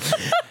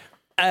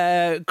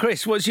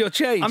 Chris, what's your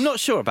change? I'm not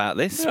sure about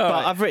this,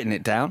 but I've written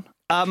it down.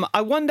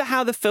 I wonder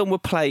how the film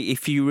would play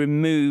if you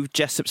remove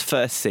Jessup's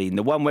first scene,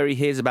 the one where he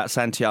hears about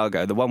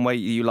Santiago, the one where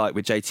you like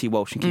with J.T.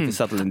 Walsh and Kiefer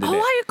Sutherland in it.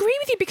 I agree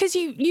with you, because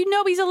you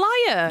know he's a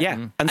liar.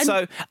 Yeah, and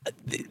so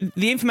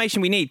the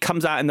information we need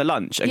comes out in the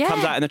lunch and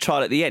comes out in the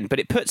trial at the end, but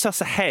it puts us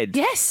ahead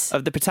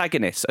of the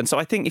protagonist. And so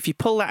I think if you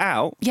pull that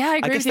out, I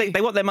agree guess with you.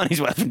 they want their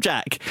money's worth from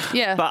Jack.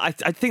 Yeah.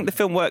 But I think the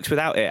film works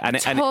without it. And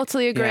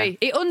Totally agree.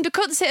 It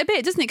undercuts it a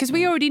bit, doesn't it? Because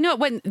we already know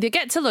when they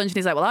get to lunch and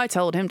he's like, well, I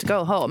told him to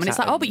go home. And it's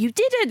like, oh, but you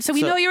didn't. So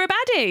we know you're a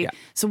baddie. Yeah.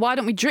 So why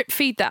don't we drip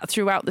feed that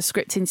throughout the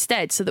script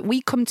instead, so that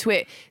we come to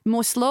it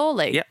more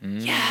slowly? Yeah.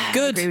 Yeah.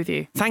 Good. I agree with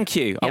you. Thank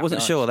you. I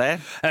wasn't sure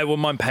there. Well,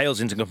 mine pales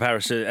in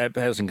comparison to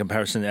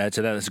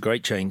that. That's a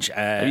great change.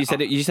 You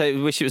said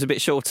you wish it was a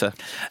bit shorter.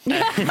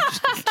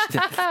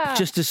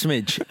 Just a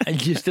smidge,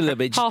 just a little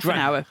bit. Half an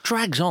hour.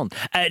 Drags on.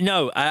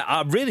 No,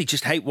 I really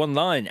just hate one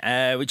line,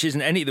 which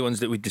isn't any of the ones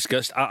that we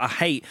discussed. I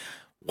hate,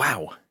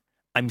 wow,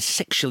 I'm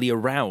sexually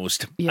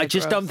aroused. Yeah, I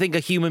just gross. don't think a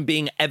human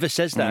being ever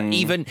says that.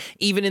 Even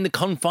in the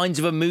confines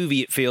of a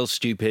movie, it feels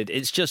stupid.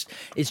 It's just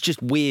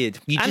weird.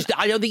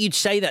 I don't think you'd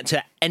say that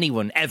to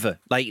anyone ever.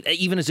 Like,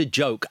 even as a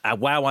joke,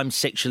 wow, I'm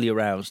sexually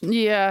aroused.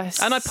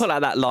 Yes. And I pull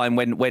out that line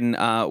when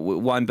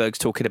Weinberg's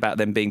talking about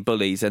them being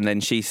bullies, and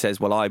then she says,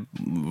 well, I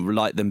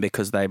like them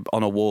because they're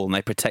on a wall and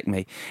they protect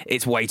me.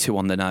 It's way too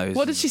on the nose.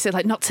 What did she say?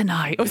 Like, not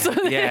tonight or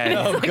something?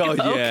 Yeah. Oh, God,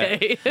 yeah.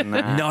 Okay.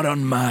 Nah. Not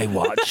on my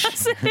watch.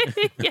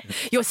 Yeah.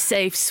 You're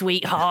safe,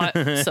 sweetheart.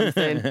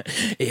 Something.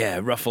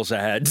 Yeah, ruffles her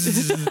head.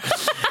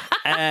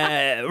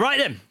 Right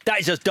then,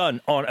 that is us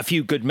done on A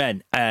Few Good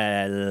Men.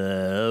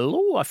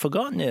 I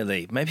forgot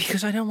nearly. Maybe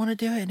because I don't want to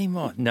do it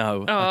anymore.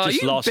 No, I've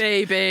just lost.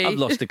 Baby. I've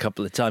lost a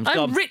couple of times.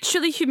 I'm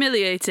ritually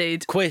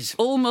humiliated. Quiz.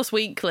 Almost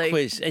weekly.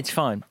 Quiz. It's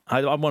fine.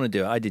 I want to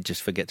do it. I did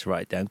just forget to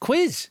write it down.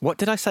 Quiz. What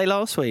did I say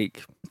last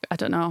week? I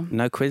don't know.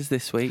 No quiz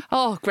this week.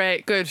 Oh,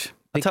 great. Good.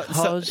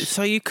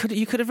 So you could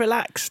have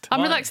relaxed.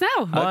 I'm relaxed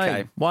now. Why?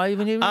 Okay. Why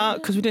even you?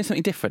 Because we're doing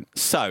something different.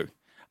 So,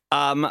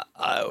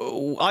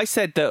 I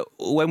said that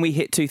when we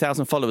hit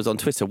 2,000 followers on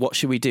Twitter, what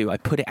should we do? I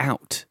put it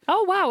out.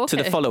 Oh, wow. Okay.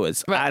 To the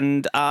followers. Right.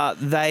 And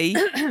they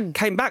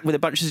came back with a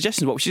bunch of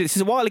suggestions. What we should do. This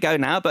is a while ago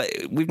now, but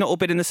we've not all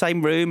been in the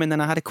same room. And then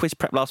I had a quiz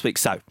prep last week.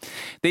 So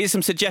these are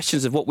some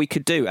suggestions of what we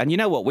could do. And you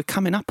know what? We're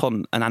coming up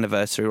on an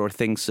anniversary or a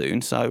thing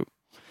soon. So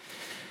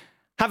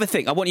have a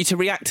think. I want you to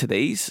react to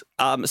these.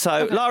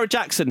 Okay. Lara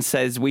Jackson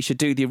says we should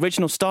do the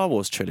original Star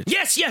Wars trilogy.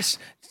 Yes.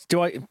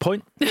 Do I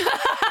point?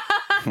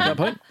 That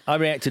point? I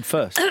reacted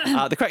first.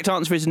 The correct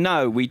answer is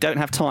no. We don't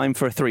have time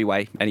for a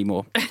three-way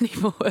anymore.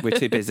 We're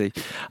too busy.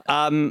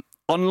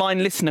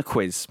 Online listener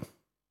quiz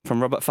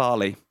from Robert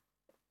Farley.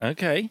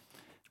 Okay.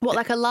 What,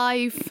 like a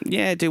live?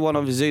 Yeah, do one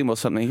on Zoom or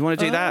something. You want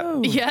to do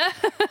that? Yeah.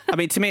 I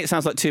mean, to me, it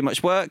sounds like too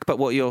much work. But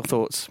what are your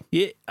thoughts?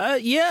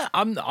 Yeah.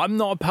 I'm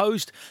not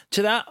opposed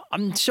to that.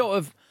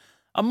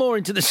 I'm more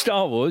into the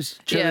Star Wars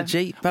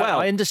trilogy, but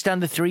I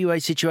understand the three-way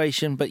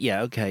situation, but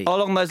yeah, okay.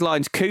 Along those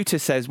lines,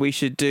 Cooter says we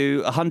should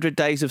do 100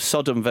 Days of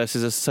Sodom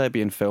versus a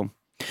Serbian film.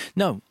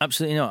 No,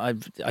 absolutely not.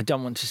 I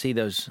don't want to see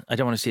those. I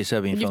don't want to see a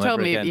Serbian film You've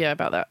told me, again.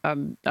 about that.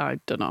 I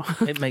don't know.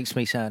 It makes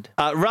me sad.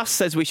 Russ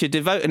says we should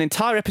devote an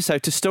entire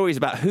episode to stories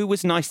about who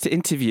was nice to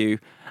interview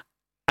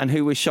and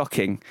who was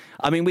shocking.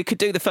 I mean, we could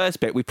do the first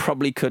bit. We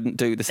probably couldn't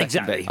do the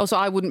second bit. Also,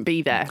 I wouldn't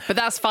be there, but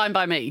that's fine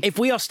by me. If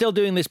we are still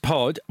doing this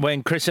pod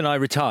when Chris and I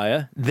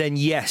retire, then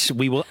yes,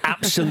 we will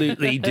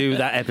absolutely do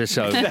that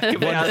episode.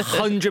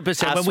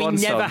 100%. When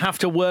we never have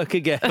to work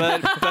again.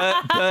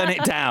 Burn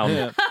it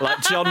down,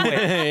 like John Wick.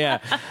 Yeah.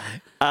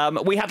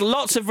 We had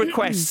lots of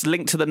requests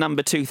linked to the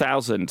number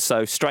 2000.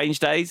 So Strange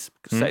Days,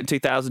 set in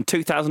 2000,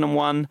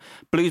 2001,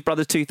 Blues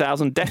Brothers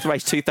 2000, Death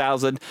Race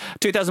 2000,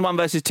 2001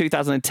 versus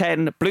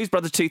 2010, Blues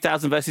Brothers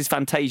 2000 versus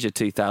Fantasia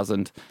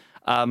 2000.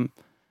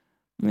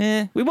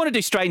 We want to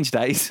do Strange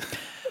Days.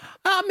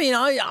 I mean,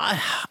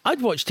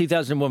 I'd watch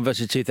 2001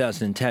 versus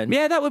 2010.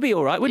 Yeah, that would be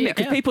all right, wouldn't it?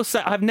 Because people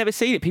say, I've never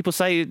seen it, people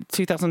say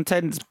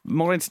 2010's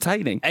more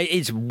entertaining.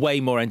 It's way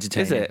more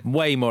entertaining. Is it?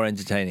 Way more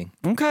entertaining.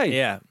 Okay.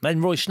 Yeah,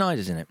 and Roy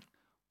Schneider's in it.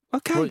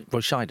 Okay.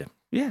 Roy Scheider.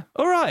 Yeah.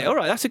 All right.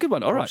 That's a good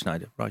one. All right.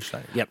 Roy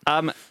Schneider. Yep.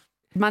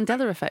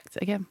 Mandela effect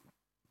again.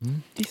 Do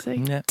you see?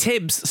 Yeah.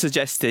 Tibbs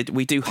suggested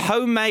we do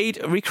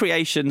homemade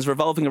recreations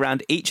revolving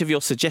around each of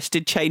your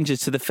suggested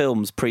changes to the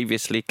films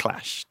previously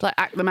clashed. Like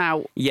act them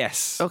out.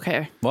 Yes.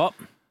 Okay. What?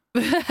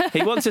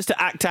 He wants us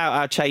to act out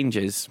our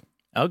changes.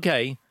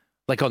 Okay.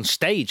 Like on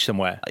stage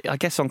somewhere? I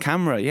guess on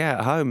camera, yeah.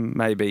 At home,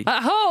 maybe.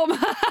 At home?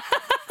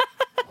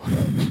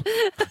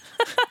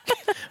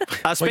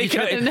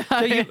 Speaking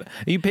are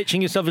you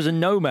pitching yourself as a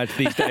nomad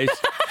these days?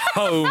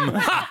 Home.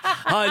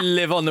 I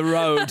live on the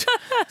road.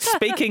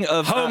 Speaking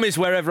of... Home is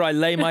wherever I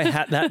lay my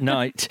hat that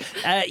night.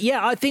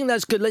 Yeah, I think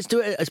that's good. Let's do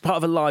it as part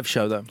of a live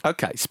show, though.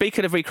 Okay.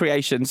 Speaking of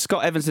recreations,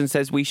 Scott Evanson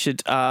says we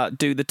should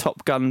do the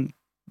Top Gun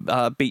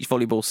beach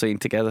volleyball scene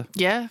together.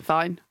 Yeah,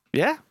 fine.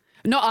 Yeah?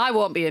 No, I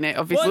won't be in it,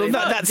 obviously.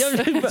 Well,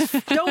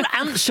 don't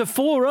answer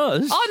for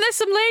us. Oh, and there's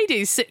some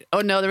ladies.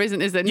 Oh, no, there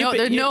isn't, is there? No,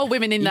 there are no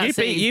women in that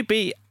scene.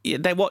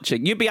 They're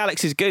watching. You'd be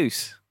Alex's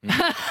goose.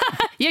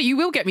 Yeah, you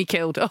will get me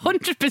killed,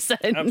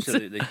 100%.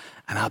 Absolutely.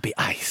 And I'll be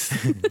ice.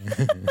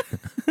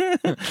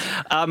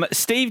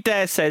 Steve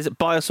Dare says,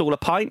 buy us all a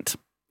pint.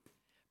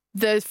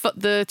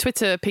 The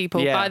Twitter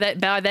people,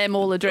 buy them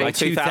all a drink. Buy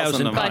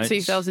 2,000 Buy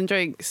 2,000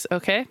 drinks,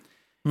 okay?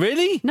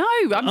 Really? No,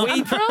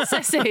 I'm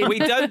processing. We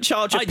don't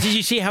charge... Did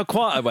you see how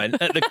quiet I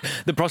went at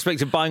the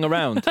prospect of buying a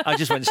round? I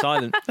just went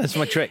silent. That's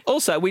my trick.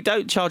 Also, we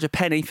don't charge a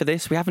penny for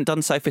this. We haven't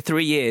done so for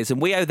 3 years,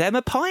 and we owe them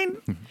a pint?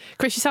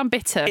 Chris, you sound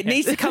bitter. It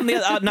needs to come the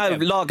other... no,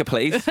 lager,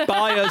 please.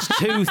 Buy us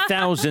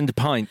 2,000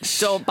 pints.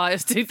 Don't buy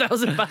us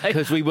 2,000 pints.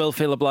 Because we will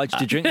feel obliged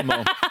to drink them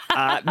all.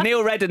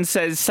 Neil Redden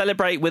says,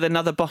 celebrate with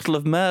another bottle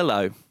of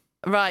Merlot.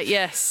 Right,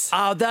 yes.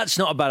 Oh, that's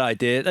not a bad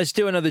idea. Let's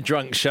do another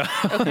drunk show.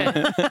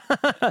 Okay.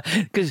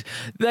 Because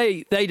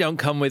they don't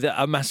come with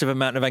a massive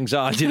amount of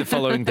anxiety the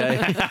following day.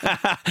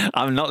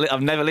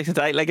 I've never listened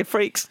to 8-Legged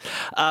Freaks.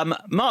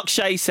 Mark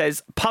Shea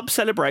says, pub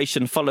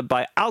celebration followed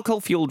by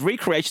alcohol-fueled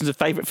recreations of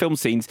favourite film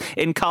scenes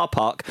in car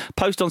park.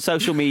 Post on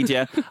social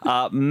media.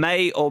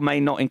 May or may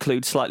not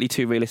include slightly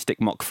too realistic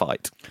mock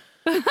fight.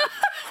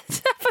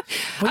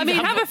 I mean,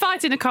 have a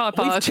fight in a car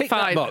park. We've ticked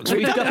that box.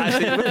 We've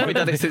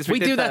done it since we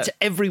do did that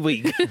every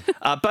week.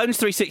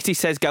 Bones360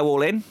 says go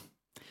all in.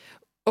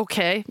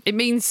 Okay, it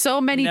means so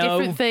many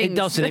different things. It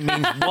doesn't. It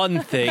means one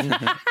thing.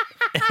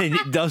 And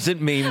it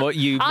doesn't mean what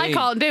you mean. I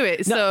can't do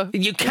it, so... No,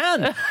 you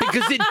can,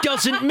 because it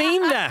doesn't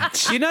mean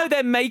that. You know,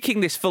 they're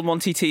making this Full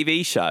Monty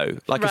TV show,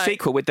 like a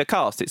sequel with the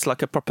cast. It's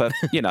like a proper,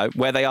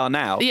 where they are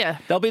now. Yeah.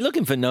 They'll be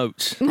looking for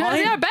notes.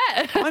 I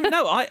bet.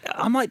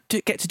 I might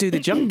get to do the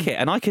junket,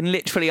 and I can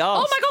literally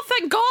ask... Oh my God,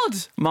 thank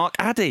God. Mark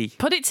Addy.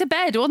 Put it to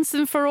bed once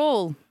and for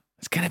all.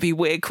 It's going to be a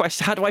weird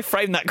question. How do I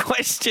frame that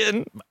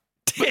question?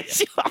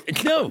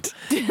 No.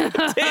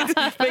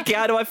 Vicky,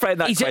 how do I frame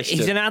that question?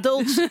 He's an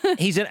adult.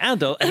 He's an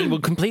adult, and he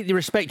will completely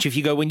respect you if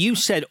you go, when you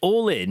said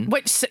all in,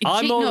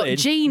 I'm all in.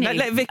 Genie.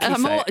 Let Vicky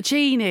say it.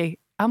 Genie.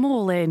 I'm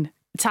all in.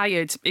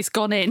 Tired. It's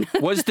gone in.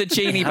 Was the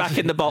genie back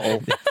in the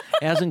bottle?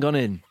 It hasn't gone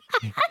in.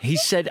 He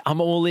said,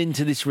 I'm all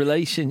into this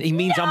relation. He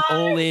means I'm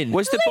all in.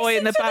 Was the boy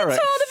in the barracks?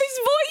 Listen to the tone of his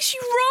voice,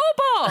 you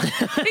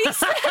robot. He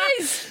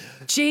says...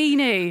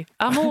 Genie,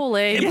 I'm all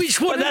in.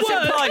 Which one that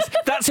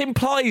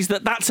implies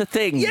that that's a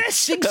thing.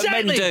 Yes, exactly.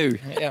 That men do.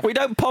 Yeah. We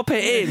don't pop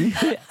it in.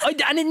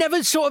 And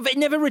it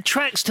never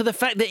retracts to the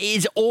fact that it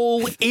is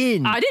all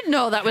in. I didn't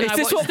know that when I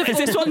watched the Is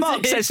this what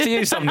Mark says to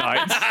you some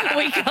nights?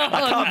 We can't.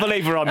 I can't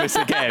believe we're on this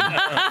again.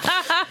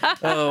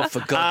 Oh, for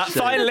God's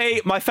sake.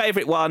 Finally, my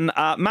favourite one.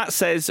 Matt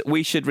says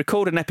we should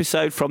record an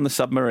episode from the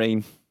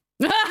submarine.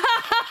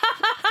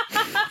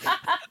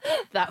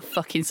 That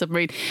fucking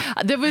submarine.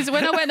 There was,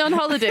 when I went on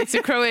holiday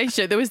to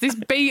Croatia, there was this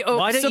beat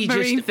up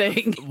submarine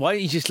thing. Why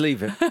don't you just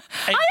leave it? I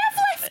have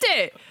left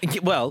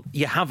it. Well,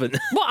 you haven't.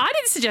 Well, I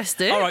didn't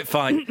suggest it. All right,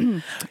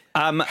 fine.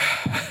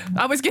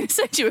 I was going to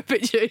send you a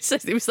picture. It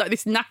says it was like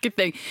this knackered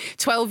thing,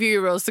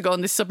 €12 to go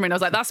on this submarine. I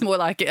was like, that's more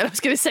like it. And I was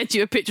going to send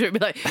you a picture and be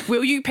like,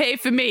 will you pay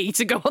for me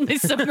to go on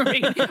this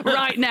submarine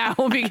right now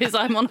because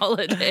I'm on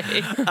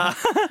holiday?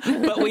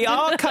 But we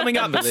are coming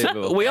up.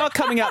 We are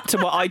coming up to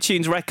what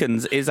iTunes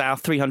reckons is our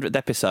 300th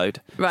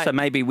episode. Right. So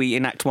maybe we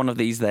enact one of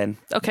these then.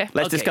 Okay.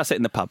 Let's discuss it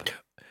in the pub.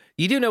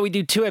 You do know we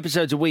do 2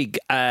 episodes a week,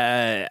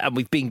 and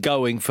we've been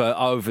going for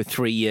over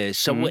 3 years.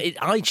 So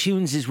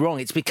iTunes is wrong.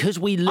 It's because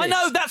we list. I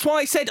know, that's why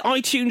I said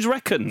iTunes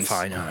reckons.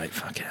 Fine, all right,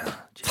 fuck it.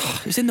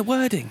 It's in the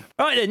wording.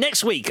 All right, then,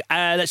 next week,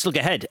 let's look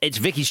ahead. It's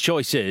Vicky's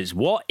Choices.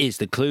 What is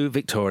the clue,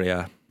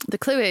 Victoria? The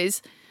clue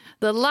is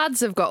the lads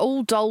have got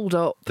all dolled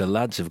up. The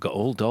lads have got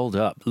all dolled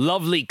up.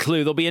 Lovely clue.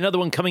 There'll be another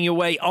one coming your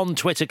way on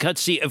Twitter,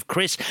 courtesy of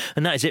Chris.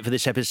 And that is it for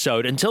this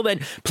episode. Until then,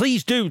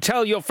 please do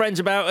tell your friends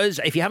about us.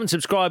 If you haven't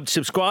subscribed,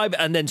 subscribe,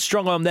 and then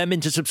strong arm them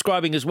into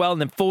subscribing as well,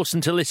 and then force them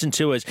to listen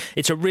to us.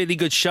 It's a really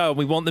good show, and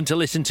we want them to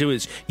listen to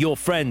us. Your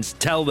friends,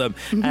 tell them.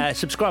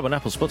 Subscribe on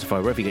Apple,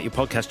 Spotify, wherever you get your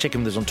podcast. Check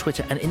in with us on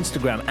Twitter and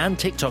Instagram and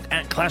TikTok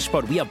at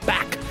ClashPod. We are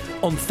back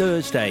on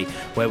Thursday,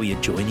 where we are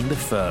joining the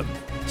firm.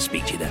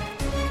 Speak to you then.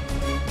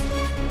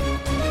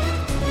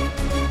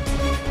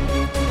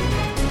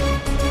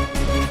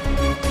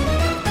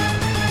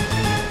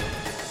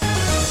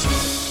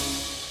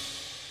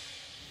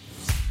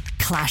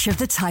 Clash of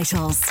the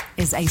Titles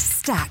is a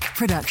Stack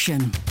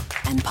production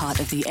and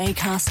part of the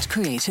Acast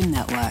Creator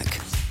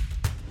Network.